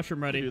do We that. have mushroom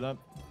You ready. do that.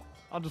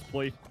 I'll just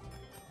plate.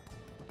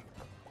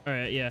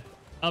 Alright, yeah.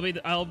 I'll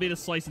be the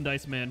slice and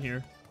dice man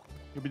here.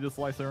 You'll be the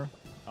slicer.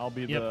 I'll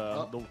be Yep.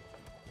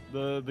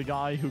 the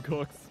guy who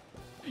cooks.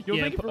 Yo,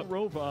 Yeah, thank you for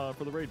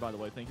the raid, by the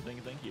way. Thank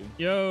you.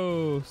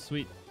 Yo,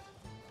 sweet.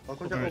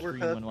 Welcome to Alright.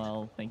 Overcooked.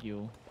 Well, thank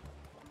you.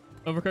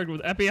 Overcooked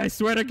with Eppy, I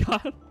swear to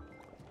God.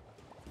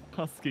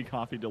 Husky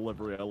coffee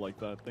delivery. I like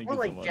that. Thank More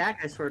you so like much. Jack,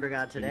 I swear to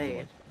God, Thank you so today.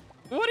 much.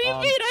 What do you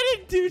mean? I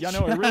didn't do Yeah,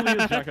 no, it really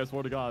is Jack. I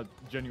swear to God,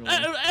 genuinely.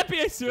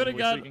 Eppy, I swear to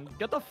God. Speaking.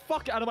 Get the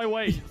fuck out of my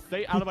way.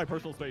 Stay out of my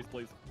personal space,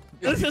 please.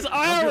 This is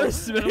our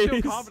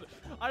space.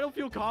 I don't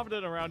feel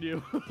confident around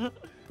you.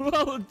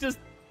 Well, just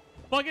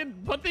fucking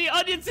put the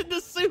onions in the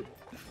soup.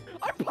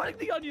 I'm putting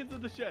the onions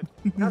in the shit.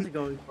 How's it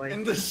going, Clay?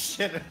 In the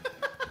shit.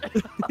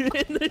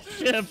 In the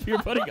ship. You're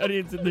putting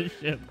onions in the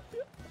ship.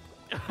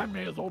 I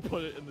may as well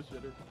put it in the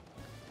shitter.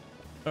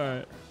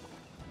 Alright.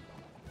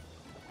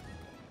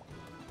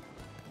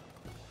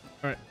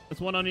 Alright, that's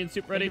one onion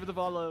soup ready. Thank you for the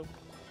follow.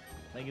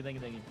 Thank you, thank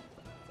you, thank you.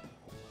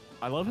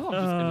 I love how I'm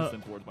just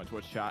innocent towards my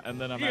Twitch chat, and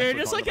then I'm you're actually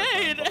just like, talking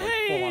hey, about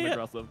hey. full on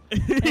aggressive.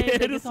 Hey,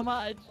 Thank you so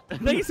much.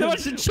 Thank you so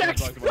much to Jack.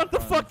 What the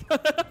fuck?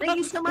 Thank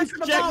you so much for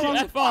the Jack, follow.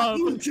 F off.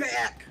 You,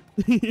 Jack.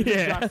 Yeah.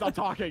 Jack, stop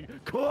talking.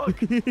 Cook.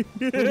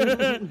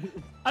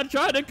 I'm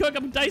trying to cook.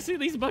 I'm dicing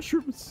these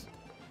mushrooms.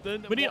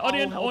 Then We need I'll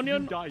onion, help you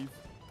onion. dice.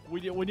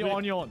 We need Wait.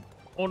 onion.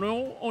 Oh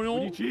no, oh We no.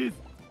 need cheese.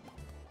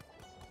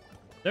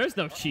 There's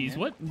no cheese.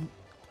 What?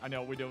 I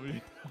know, we do.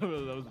 That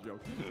was a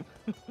joke.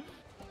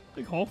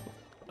 Big hole.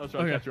 I was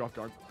trying to catch you off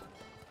guard.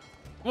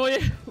 Well,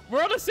 yeah,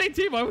 we're on the same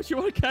team. Why would you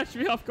want to catch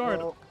me off guard?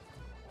 Well,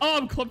 Oh,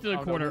 I'm clumped in a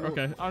I corner. know,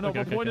 Okay. I know, okay,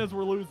 but the point okay. is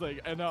we're losing,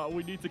 and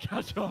we need to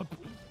catch up.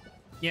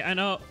 Yeah, I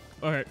know.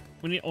 All right,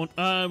 we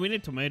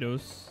need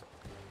tomatoes.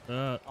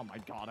 Oh my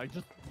god, I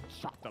just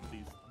chopped up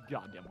these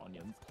goddamn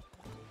onions.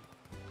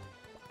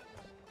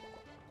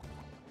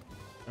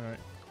 All right.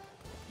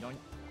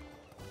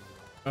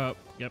 Yoink.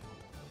 Yep.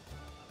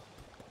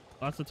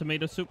 Lots of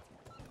tomato soup.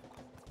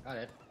 Got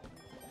it.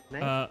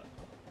 nice.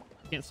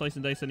 Can't slice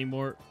and dice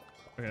anymore.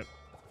 Okay.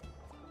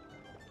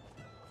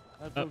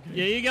 That's okay.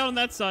 Yeah, you get on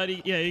that side.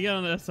 Yeah, you get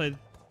on that side.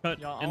 Cut,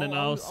 Yeah, and then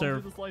I'll I'll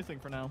serve. do the slicing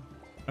for now.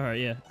 All right,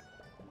 yeah.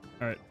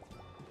 All right.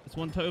 It's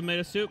one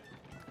tomato soup.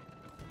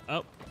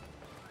 Oh.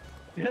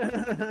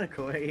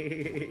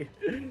 Koi.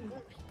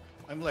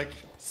 I'm like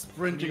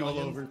sprinting all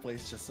over the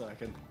place just so I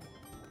can.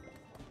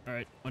 All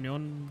right.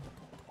 Onion.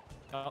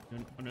 Oh.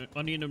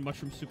 Onion and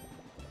mushroom soup.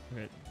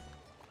 Okay.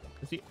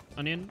 Let's see.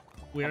 Onion.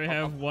 We already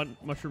have one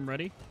mushroom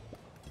ready.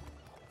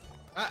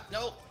 Ah,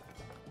 no!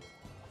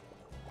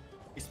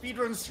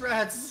 Speedrun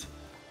strats!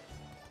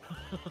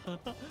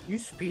 You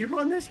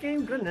speedrun this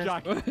game? Goodness.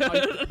 Jack,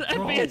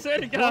 Eppy, I swear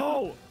to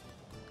God.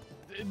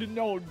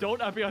 No, don't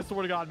Eppy, I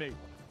swear to God, me.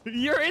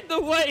 You're in the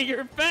way.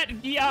 You're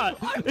fat yacht.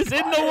 It's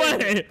in the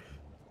way.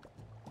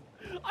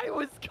 I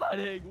was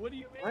cutting. What do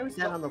you mean? Why was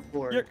that on the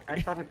floor? You're-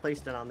 I thought I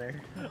placed it on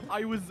there.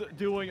 I was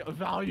doing a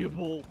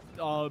valuable.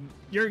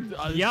 Your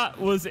yacht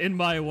was in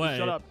my way.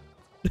 Shut up.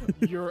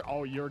 Your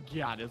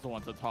yacht is the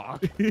one to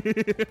talk.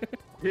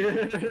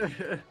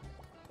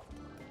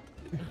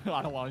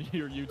 I don't want to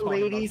hear you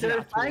talking Ladies about are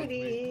yacht towards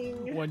me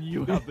fighting. when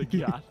you have the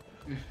yacht.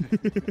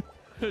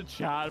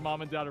 Chad,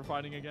 mom and dad are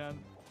fighting again.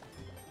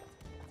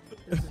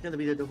 This is gonna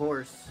be the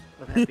divorce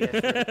of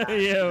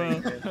Happy Yeah,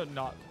 well.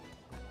 Not.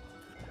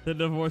 The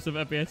divorce of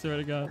Eppy, I swear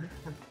to God.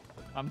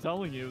 I'm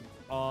telling you.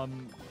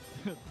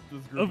 This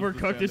group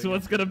Overcooked is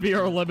what's gonna be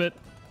our limit.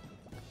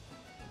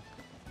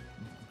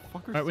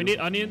 Alright, we need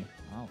onion.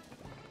 Wow.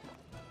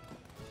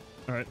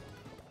 All right.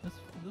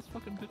 This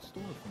fucking bitch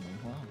stole it from me.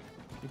 Wow.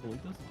 Can you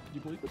believe this? Can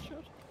you believe this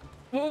shit?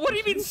 Well, what do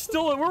you mean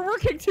stole it? We're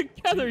working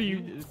together, Do you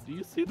you see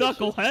this shit?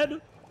 knucklehead.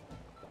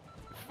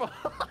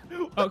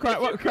 Oh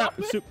crap! What crap?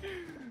 Soup.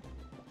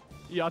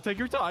 Yeah, take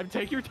your time.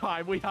 Take your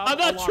time. We have. I'm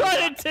a not lot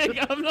trying of to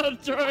take. I'm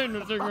not trying to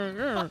take.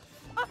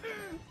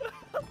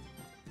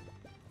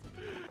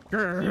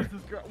 Grr.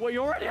 Jesus Christ. Well,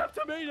 you already have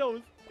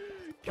tomatoes.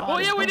 God, Oh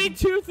yeah, we need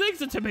 2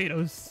 things of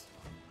tomatoes.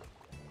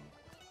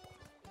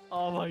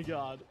 Oh my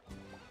God.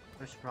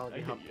 I should probably I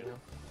be hate helping you.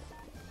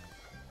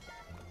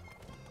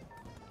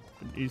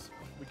 you. Jeez.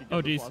 We can get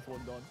Oh, this jeez. last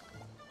one done.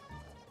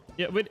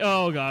 Yeah.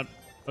 Oh God.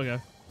 Okay.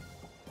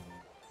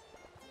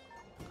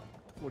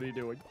 What are you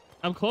doing?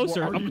 I'm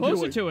closer. What are I'm you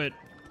closer doing? to it.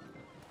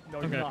 No,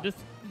 you're Okay. not. Just.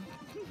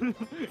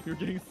 You're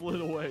getting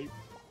slid away.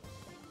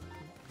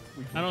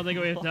 I don't think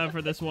we have time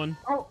for this one.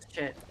 Oh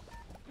shit.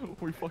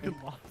 We fucking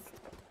lost.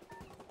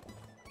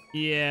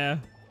 Yeah.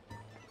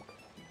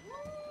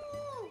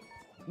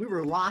 We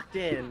were locked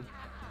in.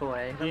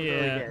 Boy, that was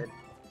Yeah.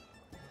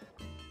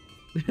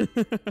 really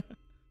good.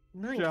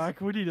 Nice.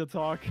 Jack, we need to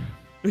talk.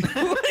 We need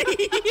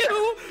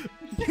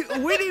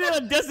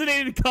a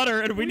designated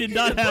cutter, and we did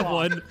not have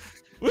one.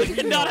 We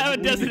did not have a We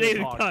need to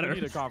designated talk. cutter. We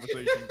need a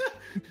conversation.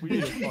 We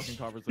need a fucking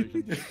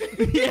conversation.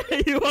 Yeah,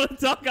 you want to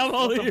talk? I'm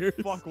all What ears.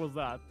 the fuck was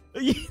that?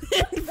 You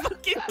didn't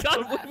fucking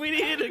cut what we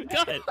needed to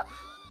cut.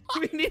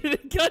 We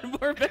needed to cut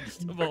more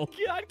vegetable.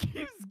 God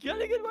keeps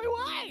getting in my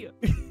way.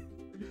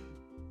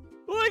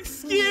 Well,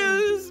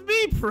 excuse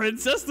me,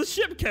 princess. The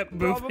ship kept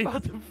Bro, I'm moving.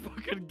 about to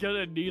fucking get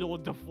a needle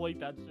and deflate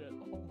that shit.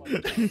 Oh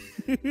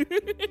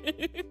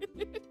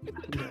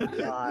my God.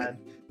 God.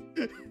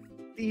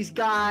 These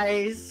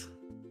guys.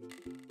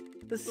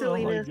 The Oh my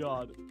silliness.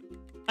 God.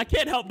 I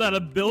can't help that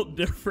I'm built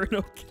different,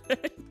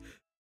 okay?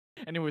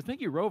 Anyway, thank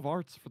you, Rove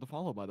Arts, for the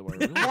follow, by the way.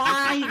 Really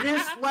Why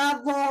this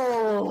level?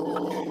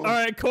 All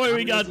right, Koi,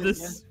 we got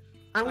this.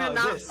 I'm gonna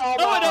not this. fall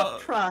Oh, off. no.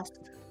 Trust.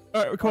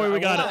 All right, Corey, we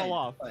got Fine, it. Fall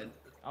off. fine.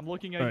 I'm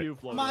looking at Alright. you,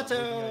 Floda.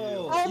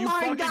 Mato! Oh You my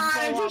fucking god,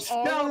 I fell just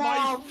off. fell Oh my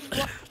off.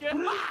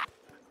 fucking-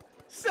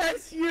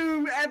 Says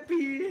you,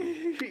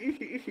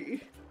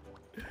 Eppy.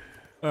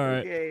 All right.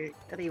 Okay.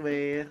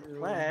 Anyway,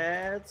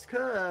 let's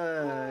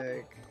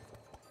cook.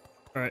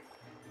 All right.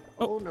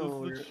 Oh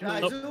no. This is the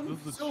Guys, Oh. zoomed.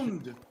 This is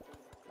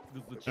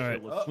the All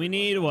right. chillest We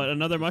need what?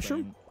 Another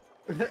mushroom?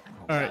 thing.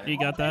 All right, you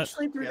got that.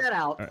 Actually threw Yep. that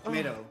out. Alright.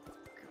 Tomato.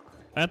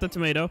 I got the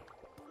tomato.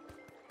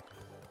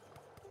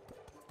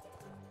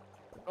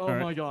 Oh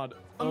Alright. my god.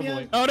 Oh Onion.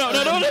 boy. Oh no,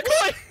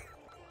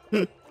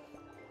 Corey!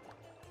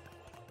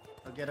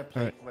 I'll get a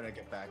plate when I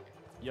get back.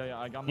 Yeah,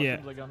 I got Yeah.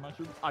 mushrooms. I got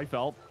mushrooms. I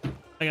fell.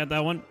 I got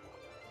that one.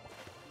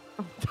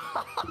 Can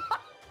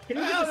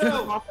you Oh, get the no.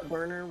 stuff off the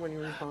burner when you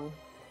were falling?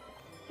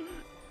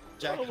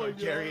 Jack Oh my card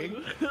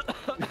carrying.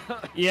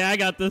 god. Yeah, I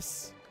got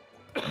this.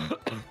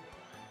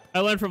 I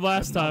learned from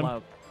last I'm not time.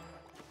 allowed.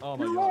 Oh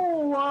my god.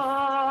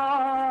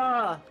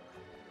 No!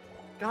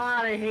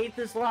 God, I hate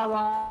this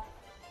lava.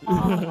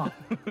 Ah,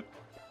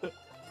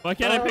 Why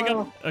can't I pick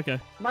up? Okay.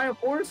 my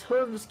horse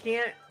hooves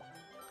can't.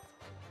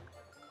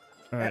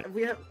 All right.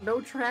 We have no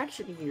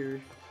traction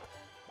here.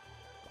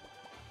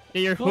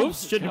 Yeah, your Oh, hooves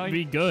can shouldn't I-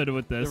 be good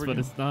with this, There we but go.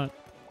 it's not.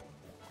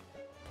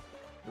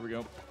 Here we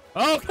go.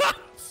 Oh god!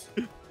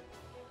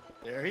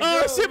 There he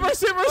Oh, goes. super!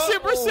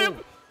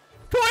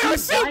 Corey, our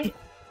soup! Why-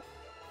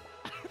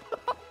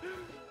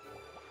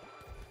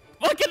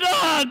 Look at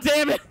that!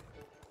 Damn it!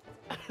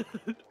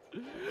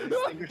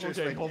 Extinguisher's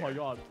Okay, right oh my there.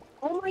 god.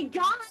 Oh my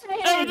god!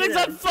 Everything's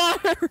on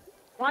fire!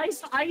 Why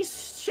is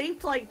ice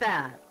shaped like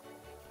that?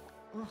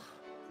 Ugh.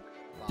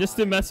 Just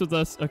to mess with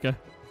us. Okay.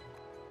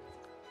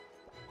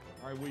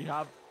 Alright, we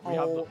have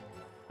Oh,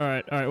 the... All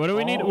right. What do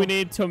we need? Oh. We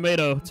need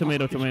tomato. Oh my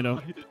Tomato.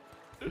 God.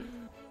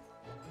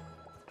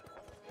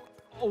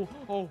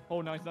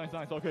 Oh, nice.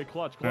 Okay,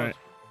 clutch. Alright.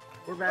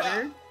 we're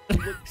better.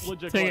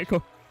 Legit Take it,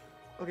 clutch.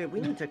 Corey. Okay,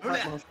 we need to cut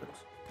mushrooms.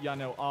 Yeah,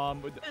 no, oh,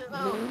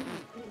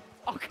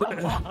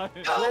 come on.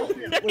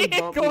 We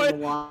bump Go into the ahead.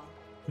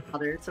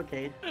 water. It's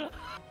okay.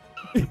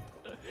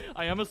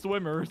 I am a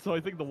swimmer, so I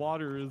think the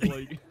water is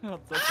like...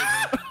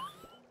 upset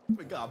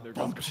We got There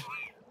bumped.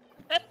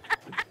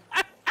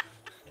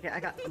 Okay, I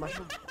got the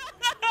mushroom.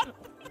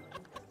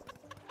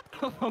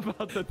 I'm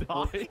about to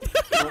die.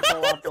 Don't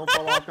fall off. Don't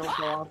fall off. Don't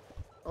fall off.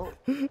 Oh,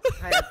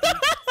 hi, Eppy.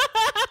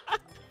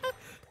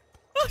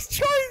 I was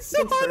trying so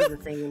You can serve hard. the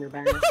thing in your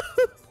bag.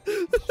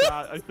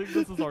 Chat, I think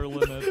this is our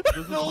limit. This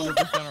is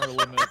 100% our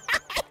limit.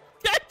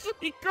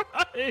 Actually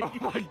crying.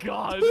 Oh my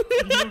god. You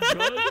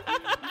good?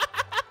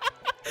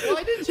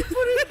 Why didn't you put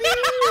it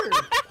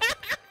there?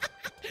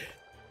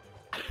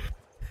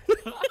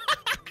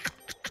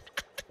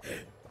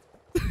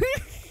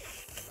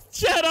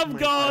 Chat, I'm my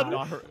gone. I've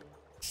not heard,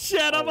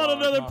 Chat, I'm Oh, on wow,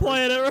 another I've not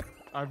planet.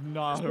 I've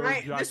not heard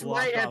Right, Jack this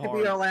laugh might that have to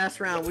hard. be our last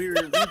round. We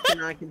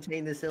cannot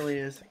contain the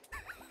silliness.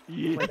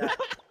 Yeah. my God.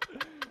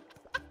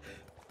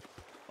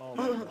 Oh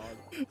my god.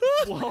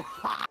 Whoa.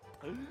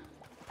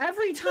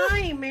 Every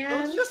time, man.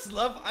 Don't you just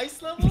love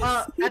ice levels?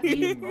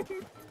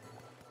 Eppy.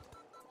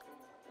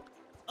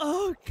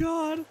 Oh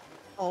god.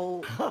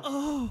 Oh,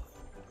 Oh.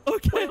 We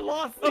Okay.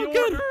 lost the I'm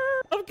good. order.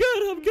 I'm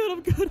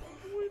good.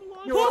 We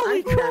lost. you know what? I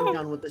Holy think I'm crap.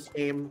 done with this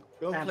game.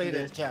 Go after plate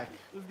this. it, Jack.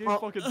 This game Oh.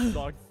 fucking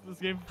sucks. This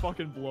game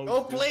fucking blows. Go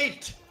dude.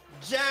 plate!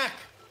 Jack!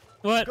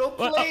 What? Go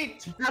What?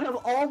 plate! Out of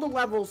all the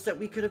levels that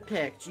we could have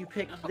picked, you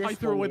picked this I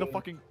threw one away the game.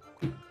 fucking...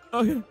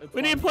 Okay. It's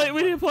We need to fine, play. it's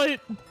We need to play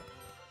it.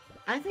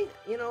 I think,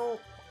 you know,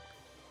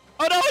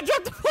 Oh no! I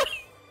dropped the plate.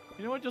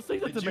 You know what? Just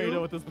take the Did tomato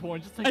you? at this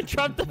point. Just take I the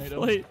dropped the tomato.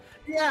 plate.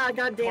 yeah, Cut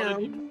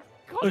goddamn.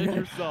 it Okay.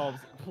 yourselves,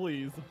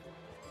 please.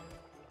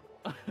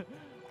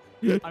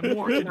 I'm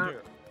working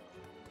here.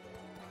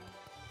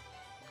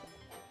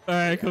 All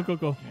right. Cool.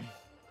 Okay.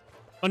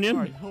 Onion.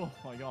 Alright, oh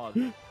my god.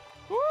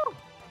 Woo!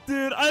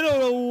 Dude, I don't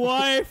know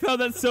why I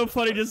found that so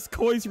funny. Just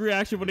Koi's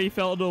reaction when he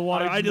fell into the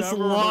water. I've I just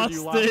never heard lost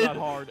you laugh it. that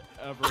hard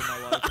ever in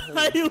my life.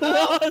 I Holy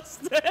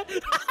lost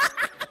it.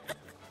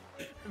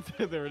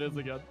 shit. There it is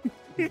again.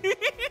 Hate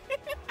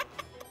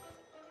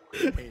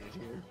it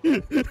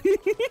here.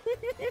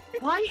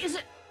 Why is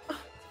it?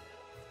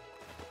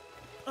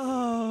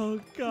 Oh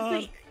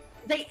god.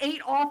 They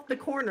ate off the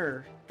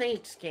corner.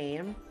 Thanks,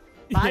 game.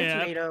 Bye, Yeah.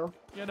 tomato.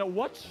 Yeah, no,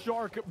 what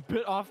shark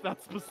bit off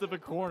that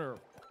specific corner?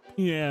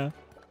 Yeah.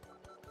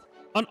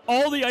 On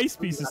all the ice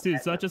pieces too.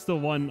 It's not just the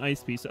one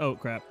ice piece. Oh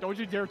crap. Don't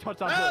you dare touch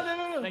that Ah,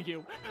 hole. no. Thank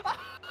you.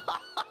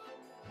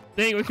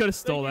 Dang, we could have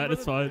stole Thank you that. for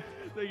It's the- fine.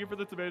 Thank you for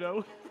the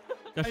tomato.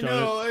 Gosh I darn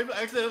know,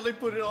 I accidentally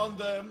put it on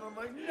them. I'm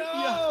like,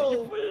 Yeah, you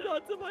no! put it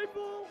onto my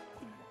bowl.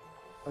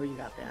 Oh, you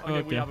got that. Okay,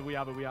 Okay. we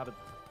have it.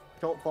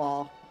 Don't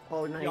fall.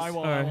 Oh, nice. Yeah, I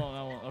won't, Alright. I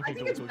won't. I Okay,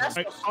 think go, it's go, best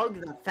go. to hug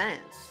the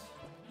fence.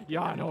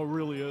 Yeah, I know, it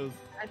really is.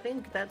 I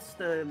think that's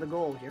the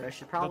goal here. I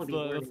should probably be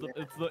That's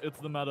learning the, it's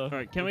the meta. All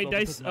right, can It's we the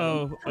dice? meta.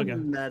 Oh, it. okay.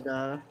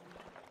 Meta.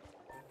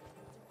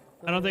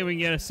 I don't think we can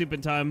get a soup in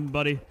time,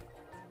 buddy.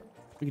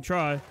 We can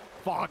try.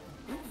 Fuck.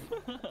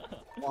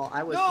 Well,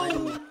 I was No!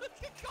 planning. Not gonna-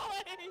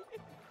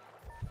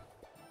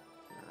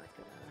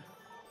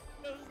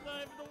 No, it's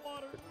not in the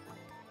water.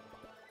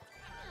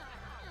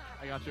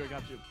 I got you.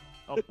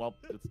 Oh, well,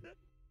 it's...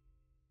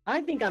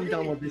 I think I'm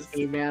done with this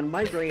game, man.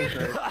 My brain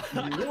hurts.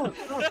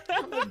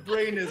 My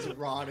brain is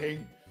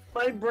rotting.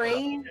 My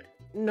brain,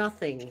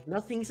 nothing.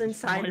 Nothing's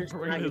inside My this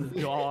brain is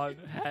brain. gone.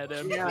 Head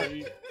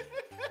empty.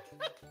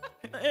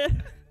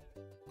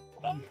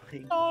 Oh my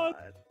god.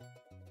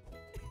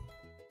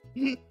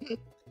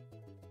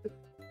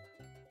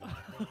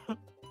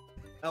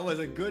 That was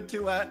a good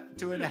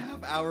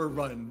 2.5 hour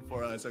run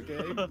for us, okay?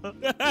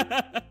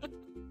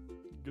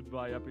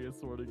 Goodbye, Eppy, I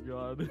swear to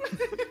God.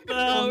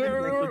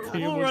 We'll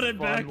team run was it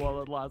fun back.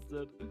 while it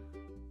lasted.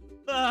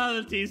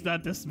 The team's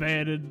not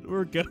disbanded.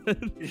 We're good.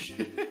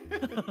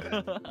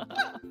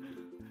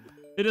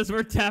 It is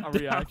we're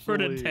tapped out for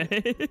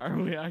today. Are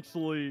we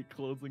actually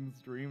closing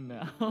stream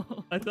now?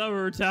 I thought we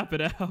were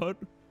tapping out.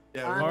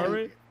 Yeah, Are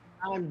we?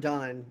 I'm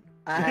done.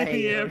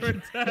 Yeah, we're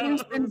It's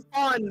tapped. been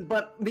fun,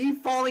 but me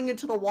falling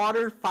into the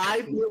water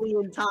 5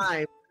 million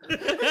times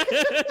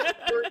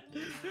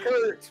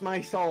hurts my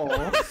soul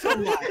so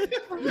much.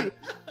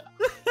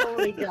 Oh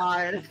my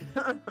god.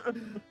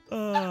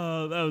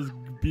 Oh, that was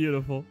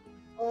beautiful.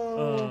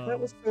 Oh, that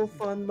was so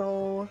fun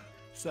though.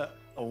 So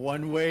a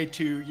one way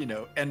to, you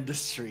know, end the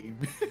stream.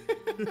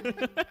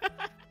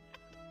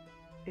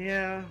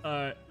 Yeah.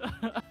 Alright.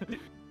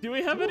 Do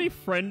we have any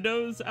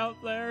friendos out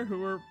there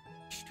who are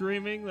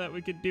streaming that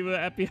we could do a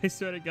Eppy I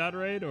Swear to God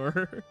raid,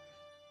 or?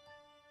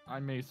 I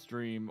may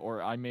stream,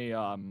 or I may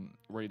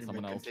raid You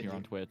someone may else here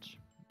on continue. Twitch.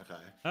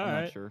 Okay. I'm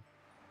Alright. not sure.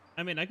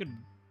 I mean,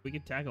 we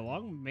could tag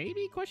along,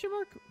 maybe, question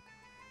mark?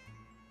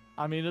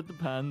 I mean, it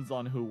depends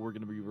on who we're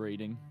gonna be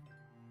raiding.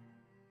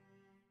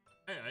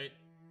 Alright.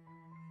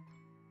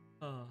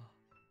 Oh,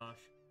 gosh.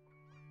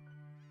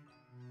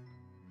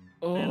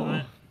 Oh,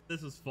 Man,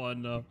 this was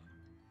fun, though.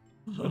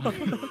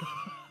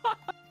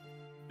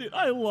 Dude,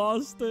 I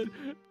lost it.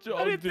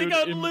 I didn't think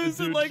I'd lose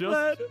it like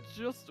that.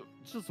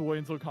 Just wait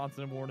until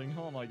content warning.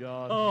 Oh my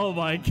god. Oh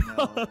my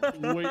god.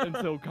 Wait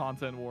until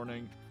content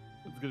warning.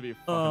 It's gonna be a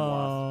fucking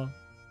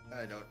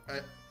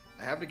blast.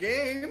 I have the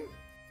game.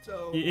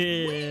 So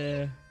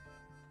Yeah.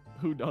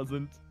 Who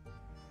doesn't?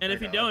 And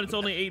if you know. don't, it's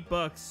only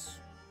 $8.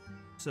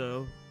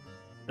 So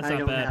that's I not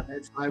don't bad. have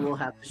it, so I will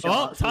have to show Oh,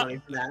 out some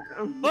money for that.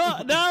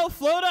 Well, no,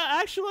 Floda,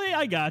 actually,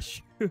 I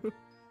got you.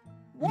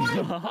 What?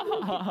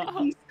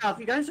 Free stuff.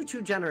 You guys are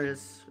too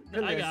generous. I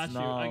Goodness. got you.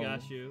 No. I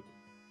got you.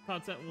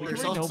 Content warning. there's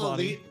Wait, also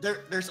nobody.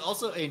 there's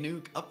also a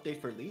new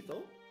update for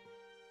Lethal.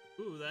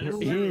 Ooh, that There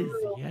is is,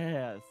 true.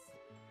 yes.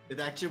 It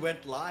actually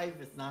went live.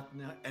 It's not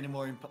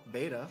anymore in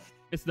beta.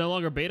 It's no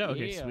longer beta?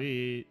 Okay, Yeah.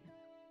 sweet.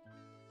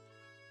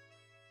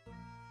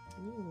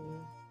 Ooh.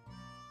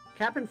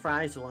 Captain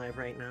Fry's alive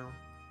right now.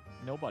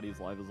 Nobody's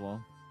live as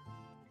well.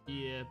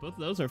 Yeah, both of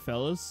those are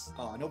fellas.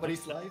 Oh,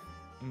 nobody's live.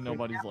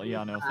 Nobody's live.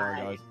 Yeah, no, sorry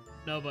guys.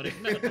 Nobody.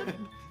 No,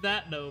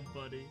 that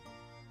nobody.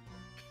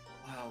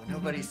 Wow,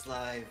 nobody's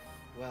live.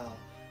 Well,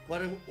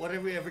 what are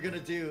we ever gonna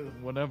do?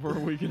 Whatever are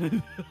we gonna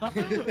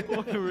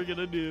what are we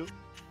gonna do?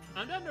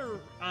 I'm down to,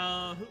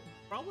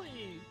 probably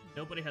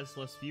nobody has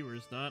less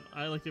viewers, not.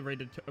 I like to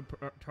rate a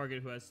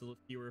target who has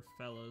fewer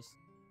fellas.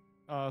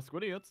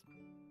 Squidiots.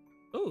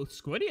 Oh,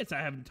 Squidiots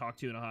I haven't talked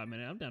to in a hot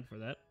minute. I'm down for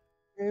that.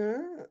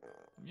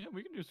 Yeah,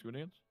 we can do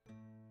Squidiots.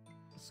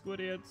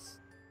 Squidiots.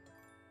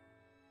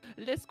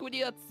 Les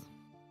Squidiots.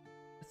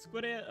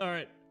 Squidiot.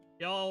 Alright.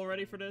 Y'all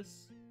ready for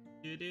this?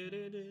 Do.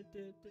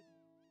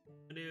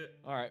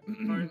 Alright.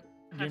 Alright,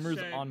 Gamers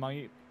hashtag- on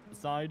my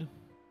side.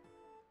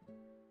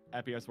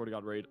 Eppy I Swear to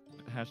God raid.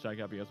 Hashtag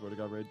Eppy I Swear to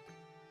God raid.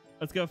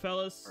 Let's go,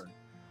 fellas.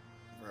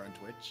 We're on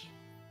Twitch.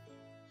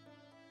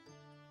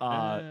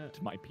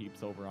 To my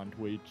peeps over on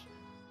Twitch.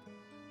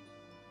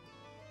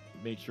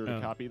 Make sure to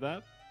Oh. copy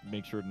that.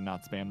 Make sure to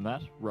not spam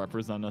that.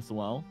 Represent us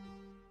well.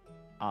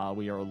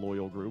 We are a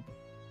loyal group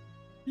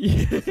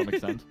to some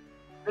extent.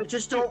 But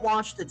just don't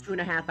watch the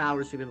 2.5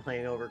 hours we've been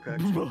playing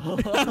Overcooked.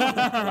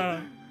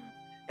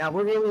 Yeah,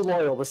 we're really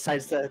loyal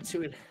besides the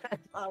 2.5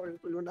 hours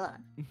we were not.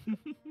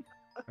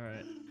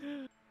 Alright.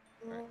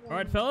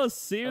 Alright, fellas.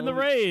 See you in the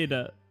raid.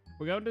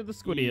 We're going to the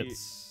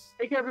Squidiots.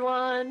 Take care,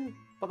 everyone.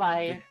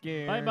 Bye-bye. Take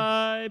care.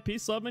 Bye-bye.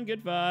 Peace, love, and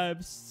good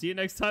vibes. See you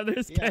next time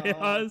there's Yeah.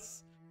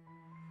 chaos.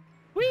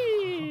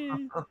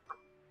 Whee!